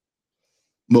happen,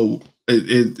 but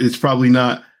it's probably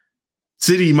not.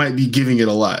 City might be giving it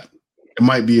a lot. It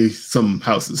might be some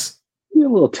houses. Yeah, a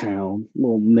little town,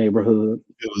 little neighborhood,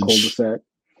 cul-de-sac,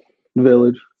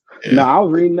 village. Yeah. Now I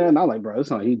was reading that and I was like, bro,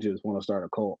 it's not he just want to start a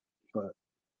cult. But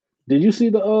did you see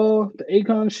the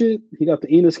Akon shit? He got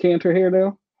the Enos Cantor hair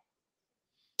now,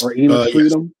 or Enos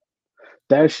Freedom. Yes.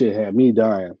 That shit had me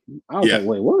dying. I was like,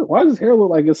 wait, what? Why does his hair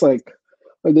look like it's like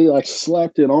they like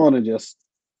slapped it on and just?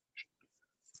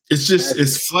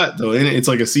 It's flat though, ain't it? It's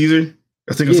like a Caesar.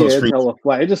 I think it's hella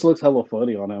flat. It just looks hella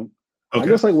funny on him. Okay. I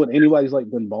guess like when anybody's like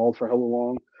been bald for hella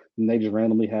long and they just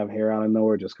randomly have hair out of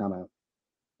nowhere, just kind of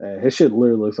his shit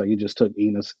literally looks like he just took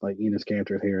Enos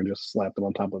Cantor's hair and just slapped it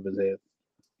on top of his head.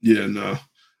 Yeah, no.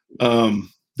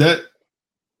 That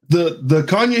the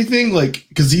Kanye thing, like,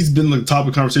 because he's been the topic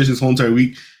of conversation this whole entire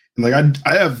week, and like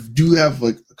I do have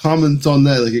like comments on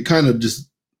that. Like it kind of just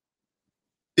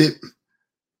it.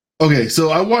 Okay, so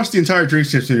I watched the entire Drake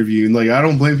Champs interview, and like I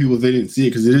don't blame people if they didn't see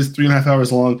it because it is 3.5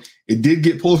 hours long. It did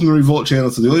get pulled from the Revolt channel,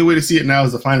 so the only way to see it now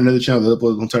is to find another channel that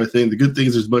uploads the entire thing. The good thing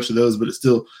is there's a bunch of those, but it's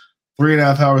still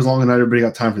 3.5 hours long, and not everybody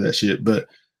got time for that shit. But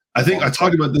I think I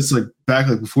talked about this like back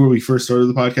like before we first started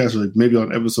the podcast, or like maybe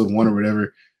on episode 1 or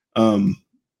whatever.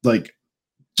 Like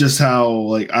just how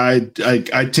like I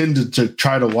tend to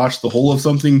try to watch the whole of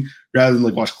something rather than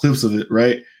like watch clips of it,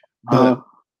 right? But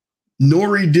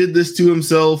Nori did this to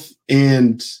himself,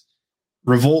 and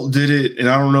Revolt did it, and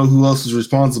I don't know who else is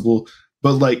responsible.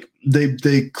 But like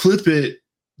they clipped it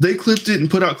and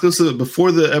put out clips of it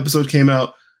before the episode came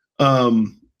out.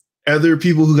 Other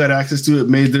people who got access to it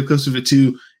made their clips of it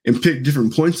too, and picked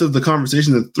different points of the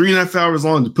conversation that 3.5 hours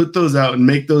long to put those out and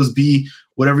make those be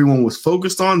what everyone was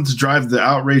focused on to drive the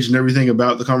outrage and everything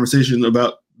about the conversation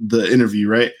about the interview,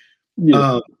 right?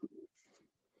 Yeah.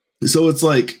 So it's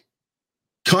like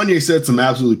Kanye said some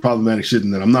absolutely problematic shit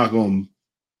in that. I'm not going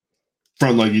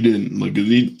front like he didn't. Like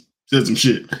he said some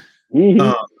shit.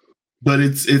 Mm-hmm. But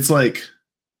it's like,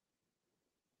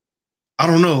 I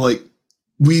don't know, like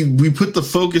we put the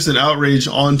focus and outrage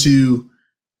onto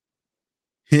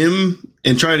him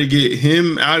and try to get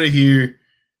him out of here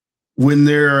when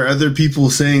there are other people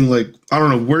saying like, I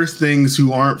don't know, worse things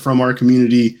who aren't from our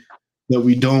community that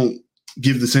we don't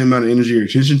give the same amount of energy or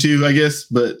attention to, I guess.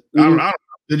 But I don't know.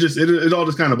 It all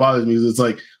just kind of bothers me because it's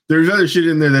like there's other shit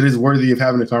in there that is worthy of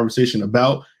having a conversation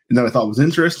about and that I thought was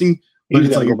interesting. You But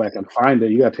just it's gotta like, go back and find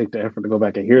it. You gotta take the effort to go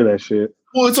back and hear that shit.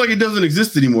 well, it's like it doesn't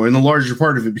exist anymore in the larger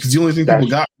part of it because the only thing people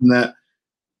got from that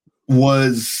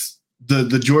was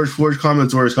the George Floyd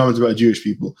comments or his comments about Jewish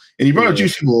people. And he brought up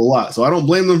Jewish people a lot. So I don't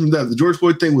blame them for that. The George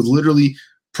Floyd thing was literally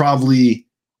probably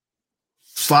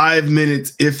 5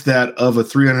 minutes, if that, of a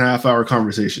 3.5 hour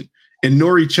conversation. And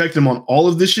Nori checked him on all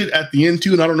of this shit at the end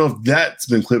too. And I don't know if that's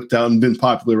been clipped out and been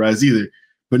popularized either.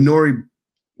 But Nori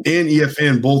and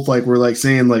EFN both were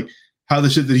saying how the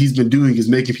shit that he's been doing is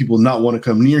making people not want to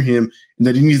come near him, and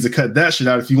that he needs to cut that shit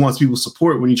out if he wants people's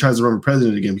support when he tries to run for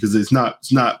president again, because it's not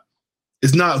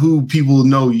who people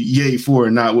know Ye for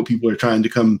and not what people are trying to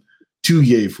come to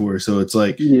Ye for. So it's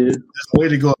there's a way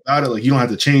to go about it. You don't have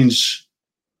to change.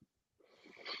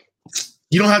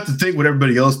 You don't have to think what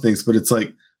everybody else thinks, but it's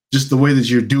just the way that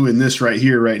you're doing this right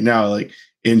here, right now,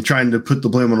 and trying to put the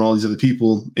blame on all these other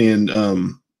people and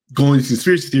going to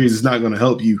conspiracy theories is not going to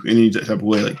help you in any type of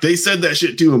way. They said that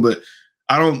shit to him, but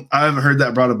I haven't heard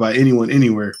that brought up by anyone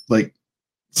anywhere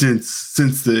since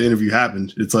the interview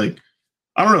happened. It's I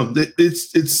don't know.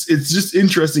 It's just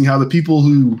interesting how the people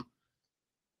who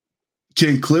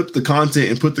can clip the content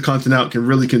and put the content out can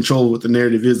really control what the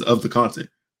narrative is of the content.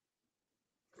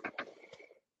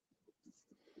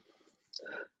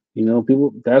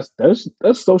 People that's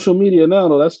social media now,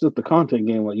 though. That's just the content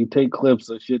game. You take clips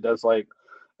of shit that's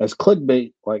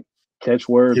clickbait,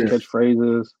 catchwords,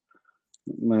 catchphrases,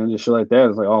 man, just shit like that.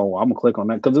 It's oh, I'm gonna click on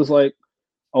that because it's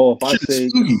if I say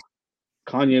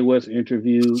Kanye West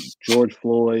interview, George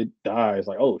Floyd dies,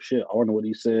 oh shit, I wonder what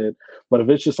he said. But if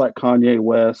it's just Kanye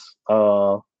West,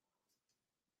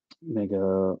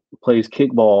 plays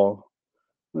kickball,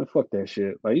 man, fuck that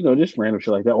shit. Just random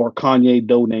shit like that, or Kanye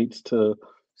donates to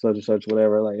such and such,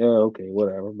 whatever. Okay,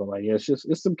 whatever. But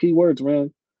it's some keywords,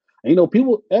 man. And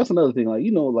people. That's another thing.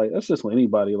 That's just with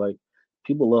anybody.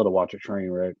 People love to watch a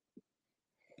train wreck.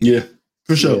 Yeah,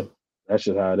 for sure. Yeah, that's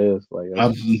just how it is.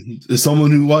 As someone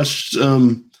who watched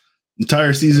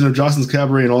entire season of Jocelyn's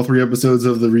Cabaret and all 3 episodes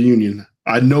of the reunion,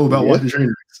 I know about watching train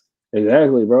wrecks.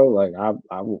 Exactly, bro.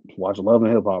 I watch Love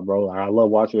and Hip Hop, bro. I love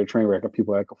watching a train wreck of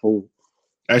people act a fool.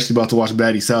 Actually, about to watch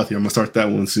Baddie South here. I'm gonna start that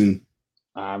one soon.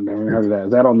 I've never heard of that.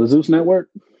 Is that on the Zeus Network?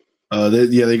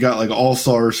 They got all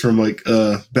stars from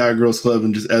Bad Girls Club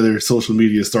and just other social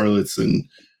media starlets, and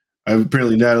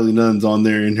apparently Natalie Nunn's on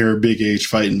there in her big age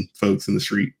fighting folks in the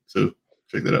street. So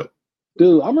check that out.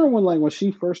 Dude, I remember when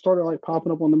she first started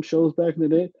popping up on them shows back in the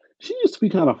day. She used to be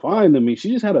kind of fine to me.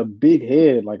 She just had a big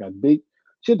head,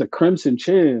 she had the crimson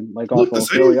chin, off of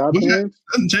Fairly Odd Parents.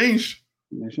 Doesn't change.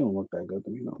 Man, she don't look that good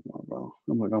to me no more, bro.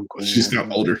 I'm cool. She's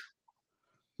got older.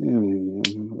 Yeah,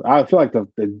 I feel like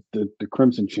the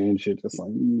crimson chin shit just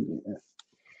yeah.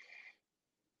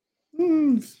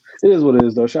 It is what it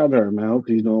is, though. Shout out to her, man. I hope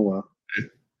she's doing well.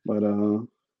 But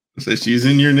so she's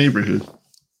in your neighborhood.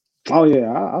 Oh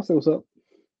yeah, I'll say what's up.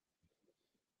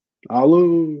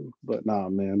 But nah,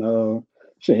 man.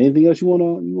 Shit, anything else you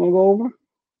wanna go over?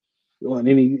 You want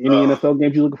any NFL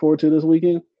games you looking forward to this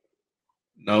weekend?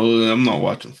 No, I'm not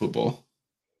watching football.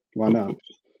 Why not?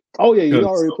 Oh yeah, you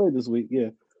already played this week. Yeah.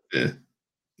 Yeah.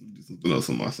 Do something else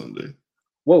on my Sunday.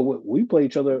 Well, we play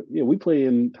each other. Yeah, we play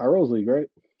in Tyrole's league, right?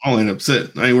 I ain't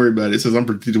upset. I ain't worried about it. It says I'm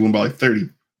predicted to win by 30.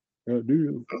 Yeah,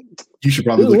 dude. You should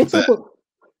probably look at that.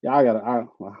 Yeah, I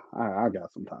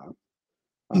got some time.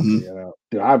 I'll figure it out.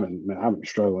 Dude, I've been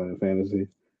struggling in fantasy,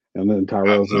 and then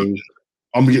Tyrole's league.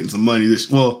 I'm getting some money.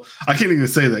 Well, I can't even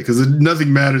say that because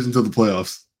nothing matters until the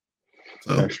playoffs.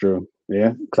 So. That's true. Yeah,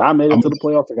 because I made it to the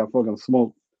playoffs. I got fucking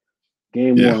smoked.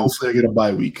 Game 1. Hopefully I get a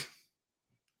bye week.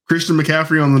 Christian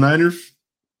McCaffrey on the Niners.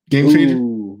 Game changer.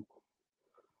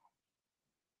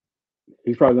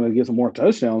 He's probably going to get some more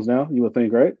touchdowns now, you would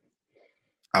think, right?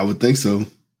 I would think so.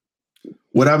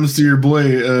 What happens to your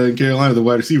boy in Carolina, the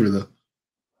wide receiver, though?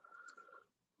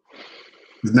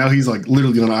 Now he's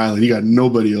literally on an island. He got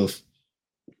nobody else.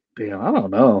 Damn, I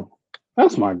don't know.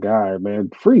 That's my guy, man.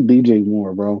 Free DJ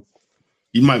Moore, bro.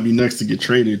 He might be next to get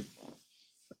traded.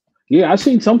 Yeah, I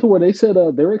seen something where they said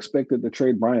they're expected to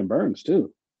trade Brian Burns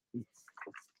too.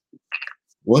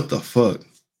 What the fuck?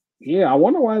 Yeah, I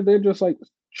wonder why they're just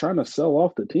trying to sell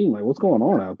off the team. What's going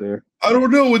on out there? I don't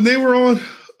know. When they were on,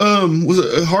 was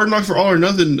it Hard Knock for All or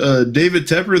Nothing? David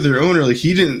Tepper, their owner,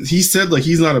 he said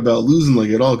he's not about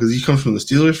losing at all because he comes from the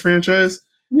Steelers franchise.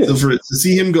 Yeah. So to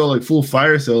see him go full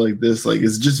fire sale like this,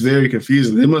 it's just very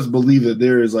confusing. They must believe that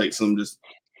there is some just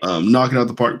knocking out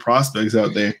the park prospects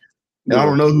out there. And I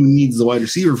don't know who needs the wide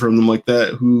receiver from them like that,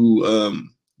 who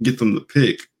get them the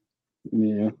pick.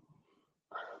 Yeah.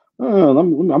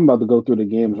 I'm about to go through the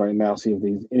games right now, see if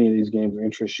any of these games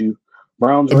interest you.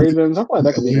 Browns, Ravens, I feel like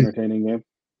that could be an entertaining game.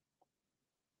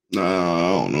 Nah,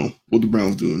 I don't know what the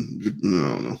Browns doing. No, I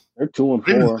don't know. They're 2-4.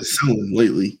 Ravens been selling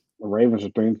lately. The Ravens are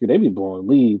 3-3. They be blowing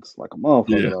leads like a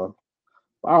motherfucker. Yeah. Though.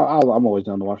 I'm always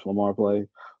down to watch Lamar play.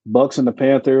 Bucks and the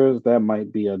Panthers, that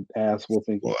might be an ass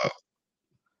whooping. Wow.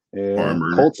 Yeah.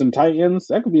 Armor. Colts and Titans,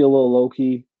 that could be a little low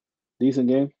key, decent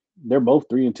game. They're both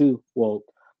 3-2. Well,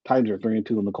 Titans are 3-2,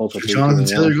 and the Colts are 3-2. Jonathan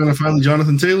Taylor going to find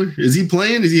Jonathan Taylor? Is he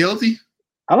playing? Is he healthy?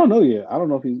 I don't know yet. I don't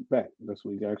know if he's back this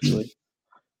week. Actually,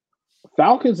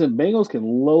 Falcons and Bengals can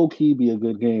low key be a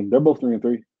good game. They're both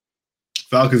 3-3.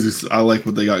 Falcons, I like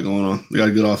what they got going on. They got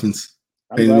a good offense.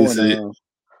 I'm glad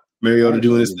Mariota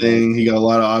doing his thing. He got a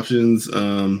lot of options.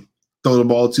 Throw the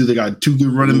ball to. They got 2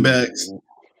 good running backs.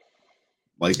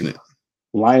 Liking it.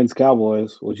 Lions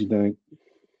Cowboys. What you think?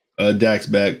 Dak's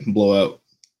back. Blowout.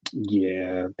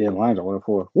 Yeah, damn Lions are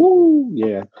 1-4. Woo,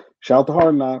 yeah. Shout out to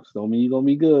Hard Knocks. Don't mean you're gonna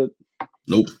be good.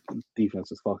 Nope.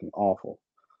 Defense is fucking awful.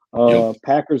 Yep.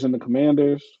 Packers and the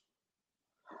Commanders.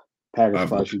 Packers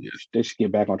probably should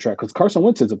get back on track because Carson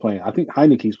Wentz isn't playing. I think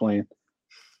Heineke's playing.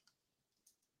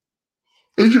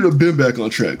 They should have been back on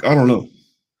track. I don't know.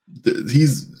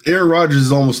 Aaron Rodgers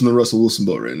is almost in the Russell Wilson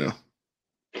boat right now.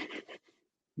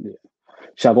 Yeah.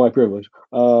 Shout out to white privilege.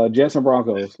 Jets and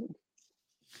Broncos.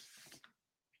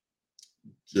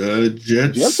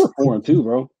 Jets are 4-2,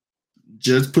 bro.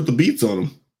 Jets put the beats on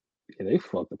them. Yeah, they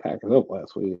fucked the Packers up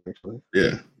last week, actually.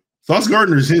 Yeah. Sauce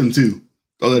Gardner's him, too.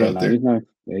 Throw that out there. He's nice.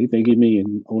 Yeah, he think he me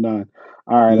in 09.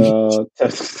 All right,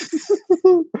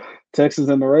 Texans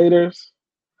and the Raiders.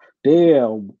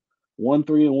 Damn.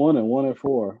 1-3-1 and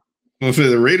 1-4. I'm say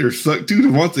the Raiders suck too.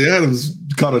 Devontae Adams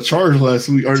caught a charge last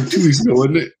week or 2 weeks ago,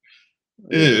 wasn't it?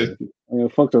 Yeah.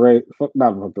 Fuck the Raiders.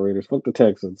 Not fuck the Raiders. Fuck the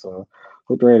Texans. Hope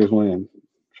the Raiders win.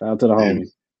 Shout out to the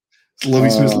homies. It's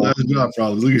Lovie Smith's last job,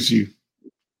 probably. Look at you.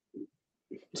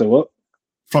 Say what?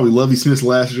 Probably Lovie Smith's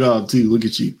last job too. Look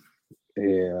at you.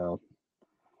 Yeah.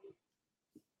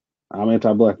 I'm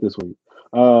anti-black this week.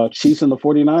 Chiefs and the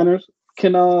 49ers.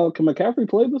 Can McCaffrey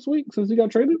play this week since he got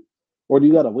traded? Or do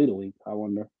you got to wait a week? I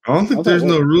wonder. I don't think there's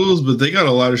no rules, but they got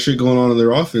a lot of shit going on in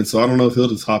their offense, so I don't know if he'll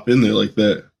just hop in there like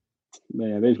that.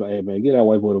 Man, they just like, hey, man, get that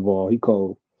white boy the ball. He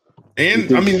cold.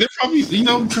 And, I mean, they're probably,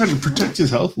 trying to protect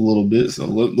his health a little bit. So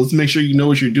let's make sure you know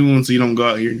what you're doing so you don't go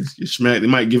out here and just get smacked. They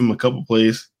might give him a couple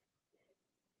plays.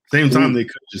 Same time, they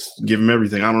could just give him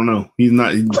everything. I don't know.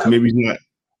 Maybe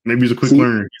he's a quick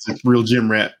learner. He's a real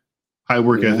gym rat. High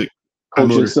work ethic.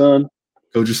 Coach's son,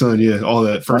 yeah. All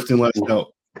that. First in, last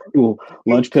out.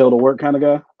 Lunch pail to work kind of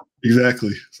guy.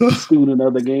 Exactly. Student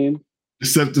of the game.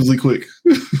 Deceptively quick.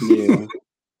 Yeah.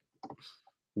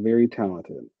 Very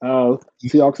talented.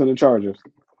 Seahawks and the Chargers.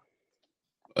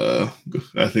 I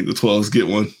think the 12s get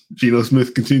one. Geno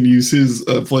Smith continues his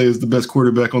play as the best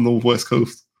quarterback on the West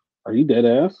Coast. Are you dead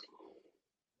ass?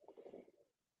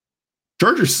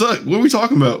 Chargers suck. What are we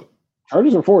talking about?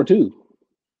 Chargers are 4-2.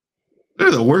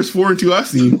 They're the worst 4-2 I've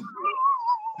seen.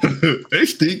 They're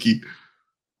stinky.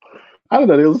 I didn't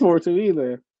know they was 4-2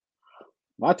 either.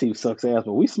 My team sucks ass,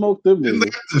 but we smoked them. Didn't they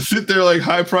have to sit there like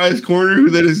high price corner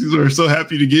who are so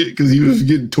happy to get because he was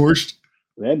getting torched?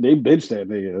 They benched that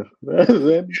nigga.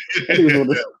 That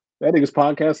nigga's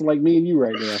podcasting like me and you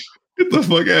right now. Get the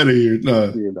fuck out of here.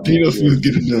 Nah. Geno Smith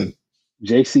get it done.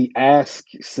 JC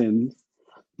Askson.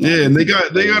 Yeah, and they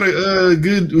got a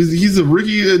good. He's a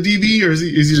rookie DB or is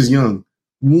he just young?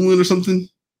 Woolen or something?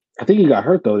 I think he got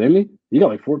hurt though, didn't he? He got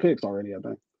like 4 picks already, I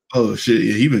think. Oh shit!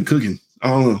 Yeah, he been cooking. I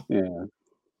don't know. Yeah.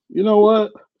 You know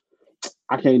what?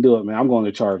 I can't do it, man. I'm going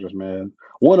to Chargers, man.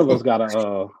 One of us got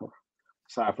to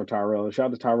side for Tyrell. Shout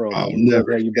out to Tyrell. I'll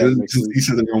never. He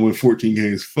said they're going to win 14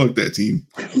 games. Fuck that team.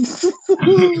 I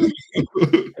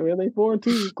mean, they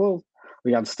 4-2, close.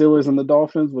 We got the Steelers and the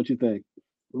Dolphins. What you think?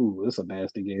 Ooh, this is a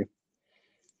nasty game.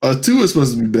 Tua is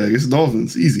supposed to be back. It's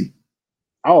Dolphins. Easy.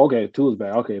 Oh, okay. Tua's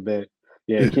back. Okay, bet.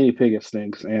 Yeah, Kenny Pickett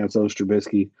stinks, and so is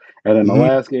Trubisky. And then the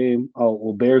last game,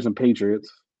 Bears and Patriots.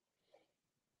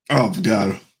 Oh,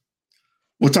 God.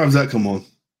 What time's that come on?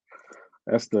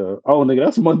 That's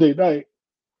that's Monday night.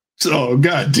 Oh,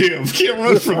 goddamn. Can't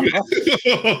run from it.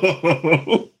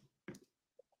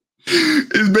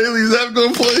 Is Bailey Zapp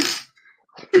going to play?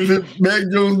 Or is it Mac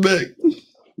Jones back?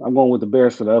 I'm going with the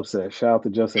Bears for the upset. Shout out to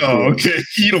Justin. Oh, okay.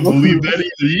 You don't believe that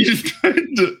either. You just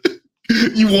trying to.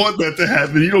 You want that to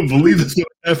happen. You don't believe that's going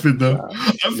to happen, though.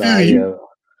 I feel you.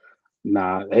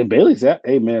 Nah. Hey, Bailey Zapp.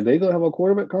 Hey, man, they going to have a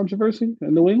quarterback controversy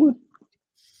in New England?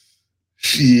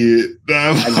 Shit.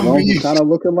 Kind of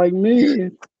looking like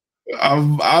me.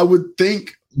 I would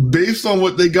think, based on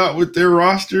what they got with their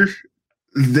roster,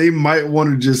 they might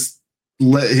want to just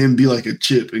let him be like a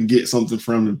chip and get something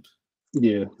from him.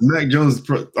 Yeah. Mac Jones,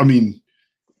 I mean,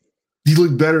 he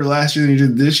looked better last year than he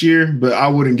did this year, but I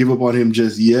wouldn't give up on him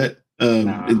just yet. I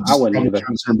wouldn't either.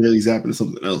 Trying to turn Bailey Zapp into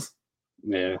something else.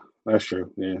 Yeah, that's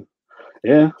true.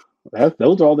 Yeah.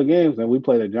 Those are all the games that we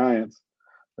play the Giants.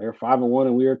 They're 5-1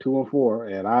 and we are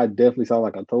 2-4. And I definitely sound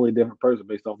like a totally different person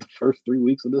based off the first 3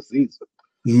 weeks of the season.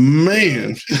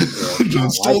 Man,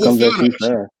 Life comes at you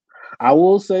fast. I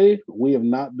will say we have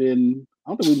not been.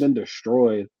 I don't think we've been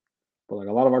destroyed, but like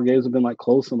a lot of our games have been like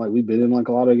close and like we've been in like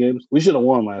a lot of games. We should have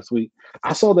won last week.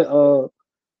 I saw that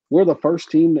we're the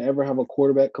first team to ever have a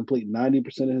quarterback complete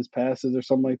 90% of his passes or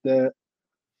something like that.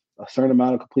 A certain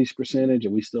amount of completion percentage,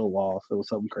 and we still lost. It was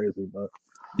something crazy, but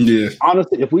yeah,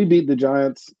 honestly, if we beat the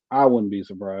Giants, I wouldn't be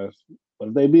surprised. But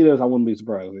if they beat us, I wouldn't be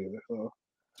surprised either. So.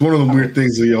 It's one of the weird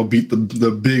things that y'all beat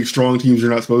the big, strong teams you're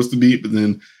not supposed to beat, but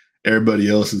then everybody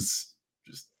else is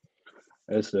just.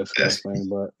 It's disgusting,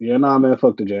 but yeah, man,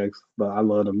 fuck the Jags. But I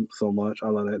love them so much. I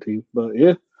love that team. But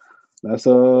yeah, that's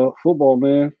football,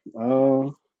 man.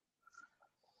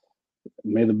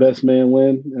 May the best man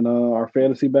win in our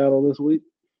fantasy battle this week.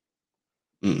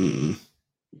 Mm-mm.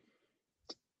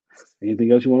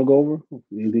 Anything else you want to go over?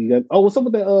 Anything you got? Oh, what's up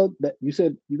with that you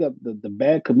said you got the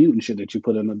bad commute and shit that you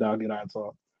put in the document I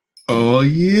saw. Oh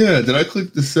yeah, did I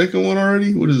click the second one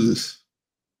already? What is this?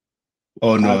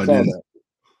 Oh no, I didn't. That.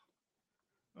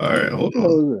 All right, hold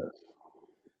on.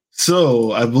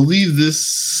 So I believe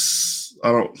this.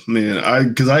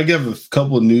 Because I have a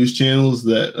couple of news channels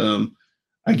that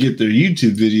I get their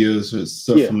YouTube videos and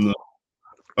stuff from the.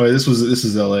 Oh, this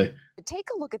is LA. Take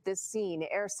a look at this scene.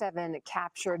 Air 7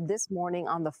 captured this morning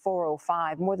on the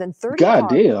 405. More than 30 God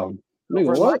cars damn.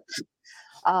 Nigga, what?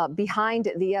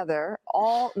 Behind the other,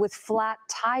 all with flat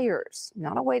tires.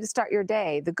 Not a way to start your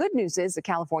day. The good news is the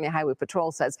California Highway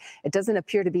Patrol says it doesn't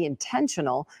appear to be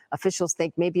intentional. Officials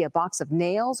think maybe a box of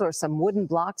nails or some wooden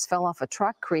blocks fell off a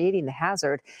truck, creating the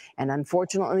hazard. And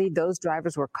unfortunately, those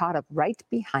drivers were caught up right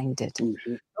behind it.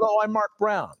 Hello, I'm Mark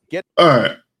Brown. All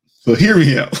right. So hear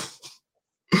me out.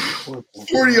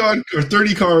 40 or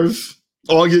 30 cars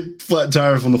all get flat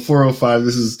tires on the 405.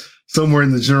 This is somewhere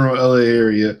in the general LA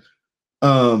area.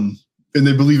 And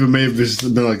they believe it may have just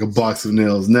been like a box of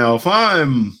nails. Now, if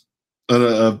I'm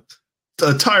a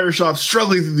tire shop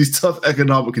struggling through these tough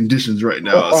economic conditions right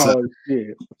now,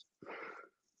 shit.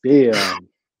 Damn.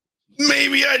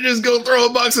 Maybe I just go throw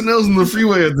a box of nails in the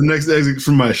freeway at the next exit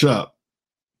from my shop.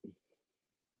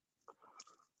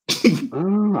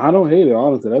 I don't hate it,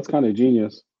 honestly. That's kind of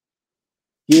genius.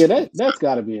 Yeah, that's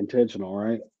got to be intentional,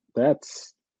 right? It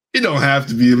don't have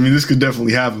to be. I mean, this could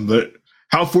definitely happen, but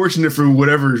how fortunate for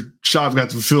whatever shop got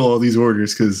to fulfill all these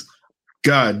orders, because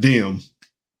god damn.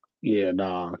 Yeah,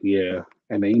 yeah.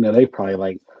 And then, they probably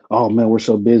like, oh man, we're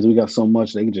so busy, we got so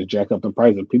much, they can just jack up the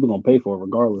price and people gonna pay for it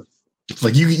regardless.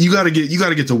 Like you gotta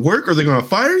get to work, or they're gonna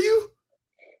fire you?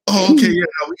 Oh, okay, yeah,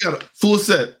 we got a full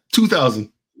set,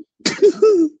 2,000.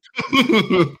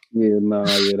 Yeah,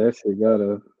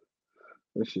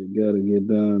 that shit gotta get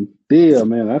done. Yeah,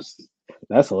 man,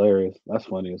 that's hilarious. That's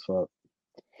funny as fuck.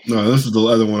 No, this is the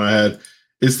other one I had.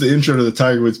 It's the intro to the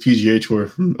Tiger Woods PGA Tour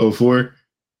from 2004.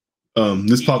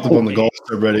 This popped up on the golf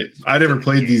subreddit. I never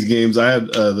played these games. I had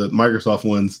the Microsoft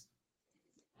ones.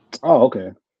 Oh,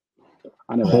 okay.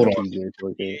 I never Hold had on. PGA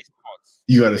Tour game.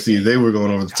 You got to see. They were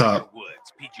going over the top.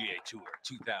 Woods PGA Tour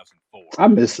 2004. I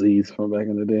miss these from back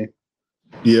in the day.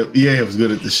 Yep, EA was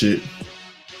good at this shit.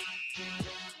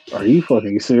 Are you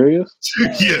fucking serious?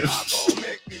 Yes.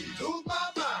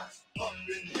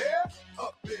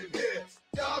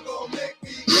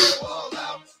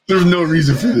 There's no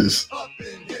reason for this.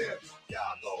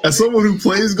 As someone who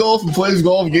plays golf and plays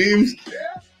golf games,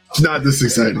 it's not this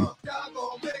exciting.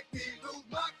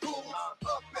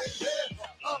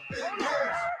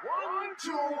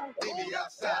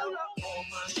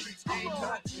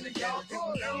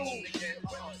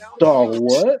 Dog,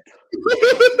 what?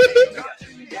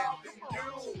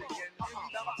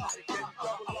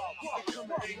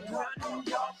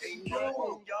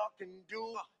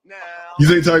 You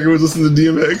think Tiger Woods listen to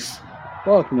DMX?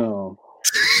 Fuck no.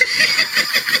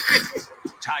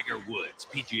 Tiger Woods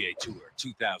PGA Tour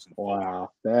 2004.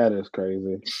 Wow, that is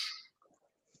crazy.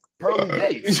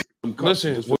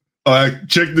 Listen,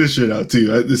 Check this shit out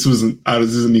too. This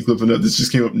isn't me clipping up. This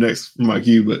just came up next from my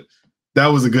queue, but that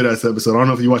was a good ass episode. I don't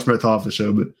know if you watched Matt Office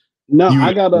show, but no,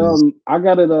 I got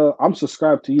it. I'm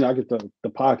subscribed to I get the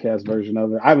podcast version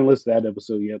of it. I haven't listened to that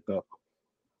episode yet though.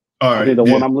 All right, I think the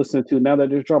one I'm listening to now that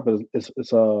just dropped is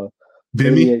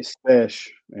 38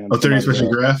 Special. 38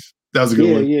 Special Graph. That was a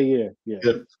good one.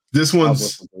 Yeah. This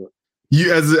one's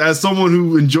you as someone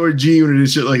who enjoyed G-Unit and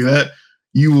shit like that,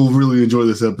 you will really enjoy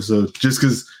this episode. Just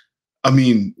because, I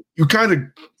mean, you kind of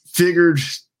figured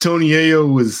Tony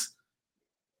Ayo was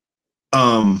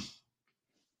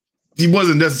he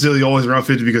wasn't necessarily always around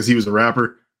 50 because he was a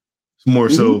rapper. More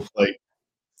so like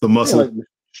the muscle. Yeah, like the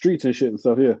streets and shit and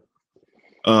stuff, yeah.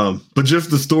 But just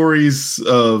the stories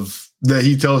of that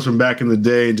he tells from back in the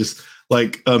day, and just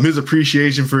like his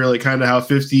appreciation for like kind of how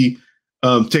 50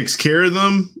 takes care of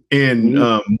them and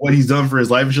what he's done for his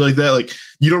life and shit like that. Like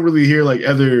you don't really hear like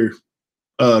other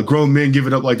grown men give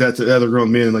it up like that to other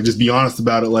grown men, like just be honest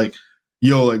about it. Like,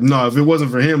 yo, like no, if it wasn't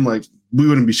for him, like we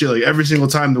wouldn't be shit. Like every single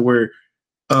time to where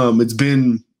it's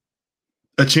been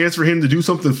a chance for him to do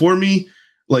something for me,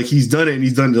 like he's done it, and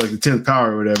he's done it like the 10th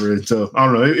power or whatever. And so I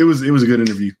don't know. It was a good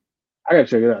interview. I gotta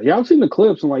check it out. Yeah, I've seen the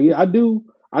clips and like yeah, I do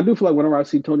feel like whenever I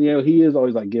see Tony Ayo, he is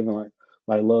always like giving like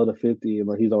love to 50 and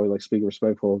like he's always like speaking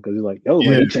respectful because he's like, yo,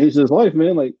 man, he changed his life,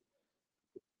 man. Like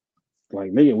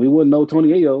nigga, we wouldn't know Tony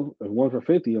Ayo if it wasn't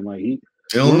for 50. And like he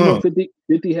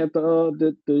 50 had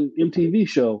the MTV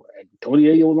show and Tony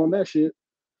Ayo was on that shit.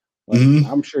 Like,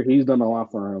 I'm sure he's done a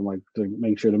lot for him, like to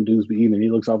make sure them dudes be eating. He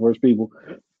looks out for his people.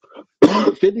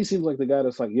 50 seems like the guy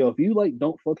that's like, yo, if you like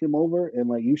don't fuck him over and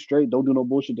like you straight, don't do no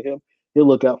bullshit to him, he'll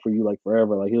look out for you like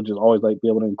forever. Like he'll just always like be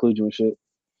able to include you and shit.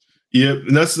 Yep,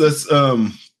 and that's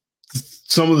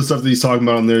some of the stuff that he's talking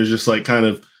about on there is just like kind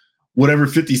of whatever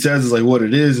 50 says is like what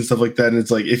it is and stuff like that. And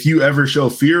it's like if you ever show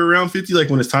fear around 50, like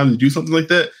when it's time to do something like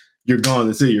that, you're gone.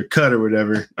 That's it. You're cut or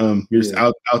whatever. You're just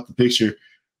out the picture.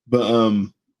 But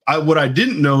what I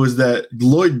didn't know is that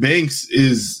Lloyd Banks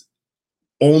is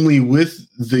only with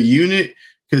the unit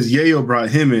because Yayo brought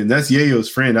him in. That's Yayo's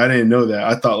friend. I didn't know that.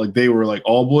 I thought like they were like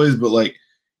all boys, but like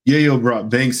Yayo brought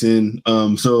Banks in.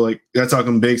 So like that's how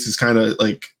come Banks is kind of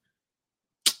like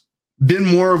been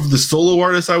more of the solo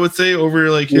artist, I would say, over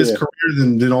like his career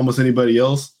than almost anybody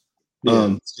else.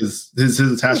 Because his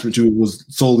attachment to it was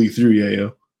solely through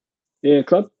Yayo. Yeah,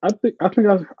 cause I think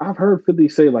I've heard 50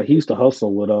 say like he used to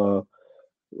hustle with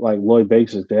like Lloyd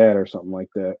Banks' dad or something like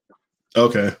that.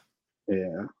 Okay.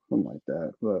 Yeah, something like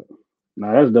that. But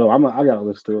nah, that's dope. I gotta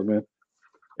listen to it, man.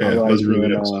 Yeah, I like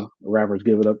really rappers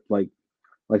give it up like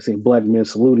seeing black men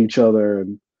salute each other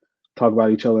and talk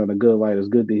about each other in a good light. It's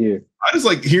good to hear. I just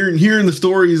like hearing the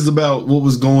stories about what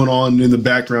was going on in the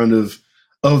background of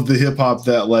the hip hop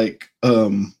that like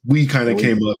we kind of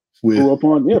came up with. Grew up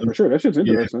on, yeah, for sure. That shit's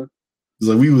interesting. Yeah. It's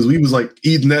like we was like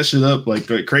eating that shit up like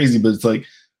crazy, but it's like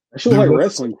that shit was like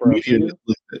wrestling for us.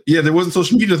 Yeah, there wasn't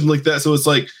social media nothing like that, so it's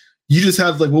like you just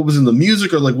have like what was in the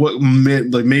music or like what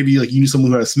meant like maybe like you knew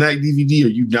someone who had a Smack DVD or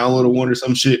you downloaded one or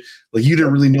some shit. Like you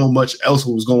didn't really know much else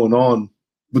what was going on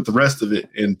with the rest of it,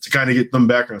 and to kind of get them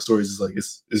background stories is like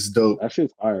it's dope. That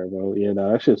shit's fire, bro. Yeah,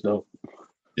 no, that shit's dope.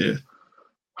 Yeah.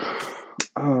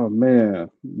 Oh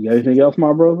man, you got anything else,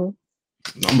 my brother?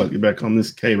 I'm about to get back on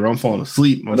this K, bro. I'm falling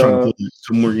asleep. I'm trying to play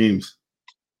 2 more games.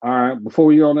 All right, before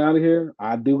we get on out of here,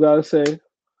 I do gotta say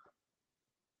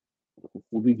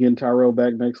we'll be getting Tyrell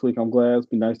back next week. I'm glad. It'd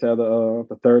be nice to have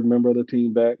the third member of the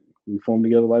team back. We form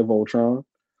together like Voltron.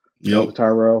 Yep.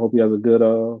 Tyrell, hope he has a good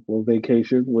little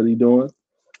vacation. What he doing?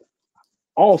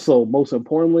 Also, most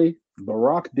importantly, The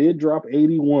Rock did drop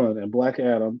 81 in Black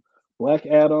Adam. Black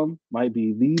Adam might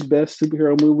be the best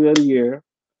superhero movie of the year.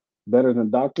 Better than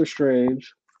Doctor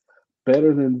Strange.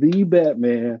 Better than The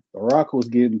Batman. The Rock was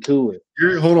getting to it.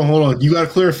 Hold on. You got to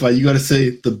clarify. You got to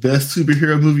say the best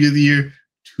superhero movie of the year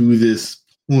to this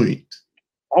point.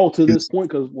 Oh, to this point,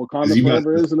 because Wakanda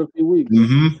Forever is in a few weeks.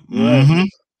 Yeah,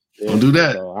 don't do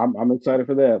that. So I'm excited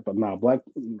for that. But nah,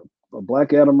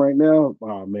 Black Adam right now,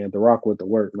 oh man, The Rock with the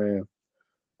work, man.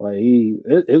 Like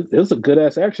it's a good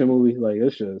ass action movie. Like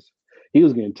it's just he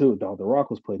was getting to it, dog. The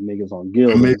Rock was putting niggas on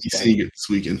gills. Maybe seeing it this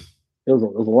weekend. It was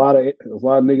a lot of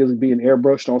niggas being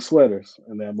airbrushed on sweaters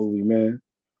in that movie, man.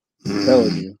 I'm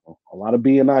telling you, a lot of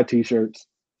B&I t-shirts.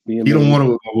 You don't want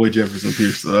to with my boy Jefferson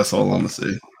Pierce, so that's all I'm gonna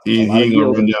say. He ain't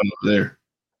gonna run down over there.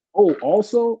 Oh,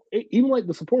 also, even like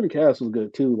the supporting cast was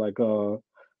good too. Like,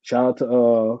 shout out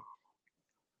to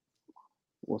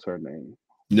what's her name?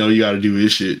 You know, you got to do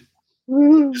his shit.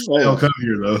 I'll come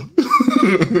here though.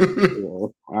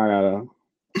 I gotta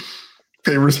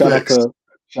pay respect.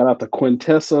 Shout out to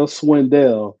Quintessa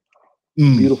Swindell,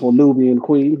 beautiful Nubian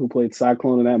queen who played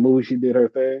Cyclone in that movie. She did her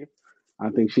thing. I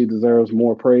think she deserves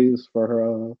more praise for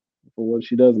her for what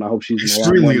she does, and I hope she's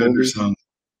extremely undersung.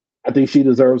 I think she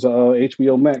deserves a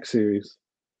HBO Max series.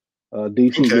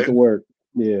 DC get to work.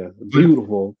 Yeah,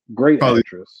 beautiful, great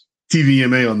actress.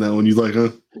 TVMA on that one. You like, huh?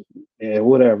 Yeah,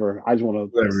 whatever. I just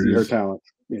want to see her talent.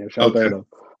 Yeah, shout out there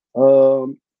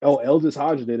though. Eldridge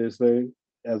Hodge did his thing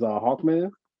as a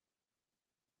Hawkman.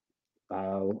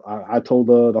 I told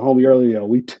the homie earlier,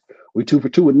 we 2 for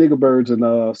 2 with nigga birds and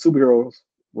superheroes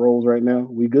roles right now.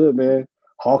 We good, man.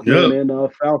 Hawkman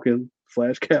and Falcon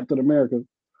 / Captain America.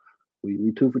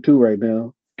 We 2 for 2 right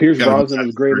now. Pierce Gotta be Brosnan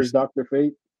is great as first. Dr.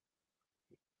 Fate.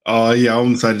 Oh yeah,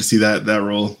 I'm excited to see that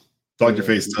role. Dr.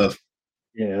 Fate's tough.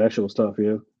 Yeah, that shit was tough.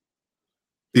 Yeah.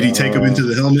 Did he take him into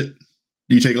the helmet?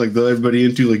 Do you take like everybody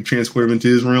into like transport him into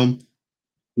his realm?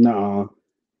 Nah.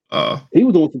 He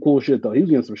was doing some cool shit though. He was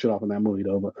getting some shit off in that movie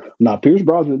though. But Pierce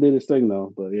Brosnan did his thing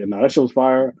though. But yeah, that show's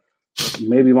fire.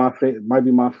 Maybe might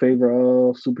be my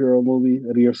favorite superhero movie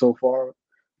of the year so far.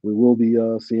 We will be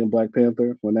seeing Black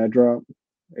Panther when that drops.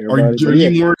 Are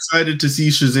you more excited to see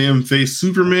Shazam face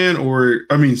Superman,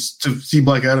 to see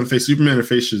Black Adam face Superman or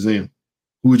face Shazam?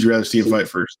 Who would you rather see him fight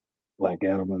first? Black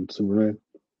Adam and Superman.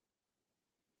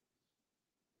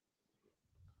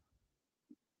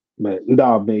 But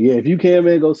man, yeah, if you can,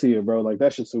 man, go see it, bro. Like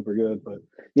that shit's super good. But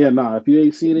yeah, if you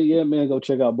ain't seen it yet, man, go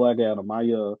check out Black Adam.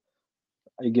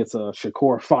 It gets a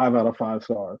Shakur 5 out of 5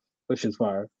 stars. That shit's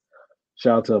fire.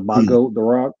 Shout out to my goat, The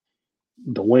Rock,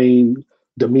 Dwayne,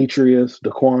 Demetrius,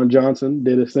 Daquan Johnson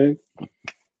did his thing.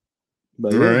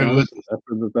 But yeah, that's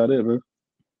about it, man.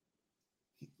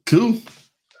 Cool.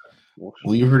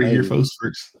 Well, you heard it here, folks.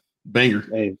 First banger.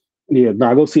 Hey, yeah,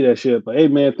 go see that shit. But hey,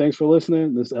 man, thanks for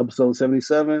listening. This is episode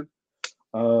 77.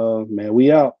 Man,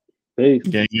 we out. Peace.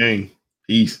 Gang.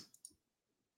 Peace.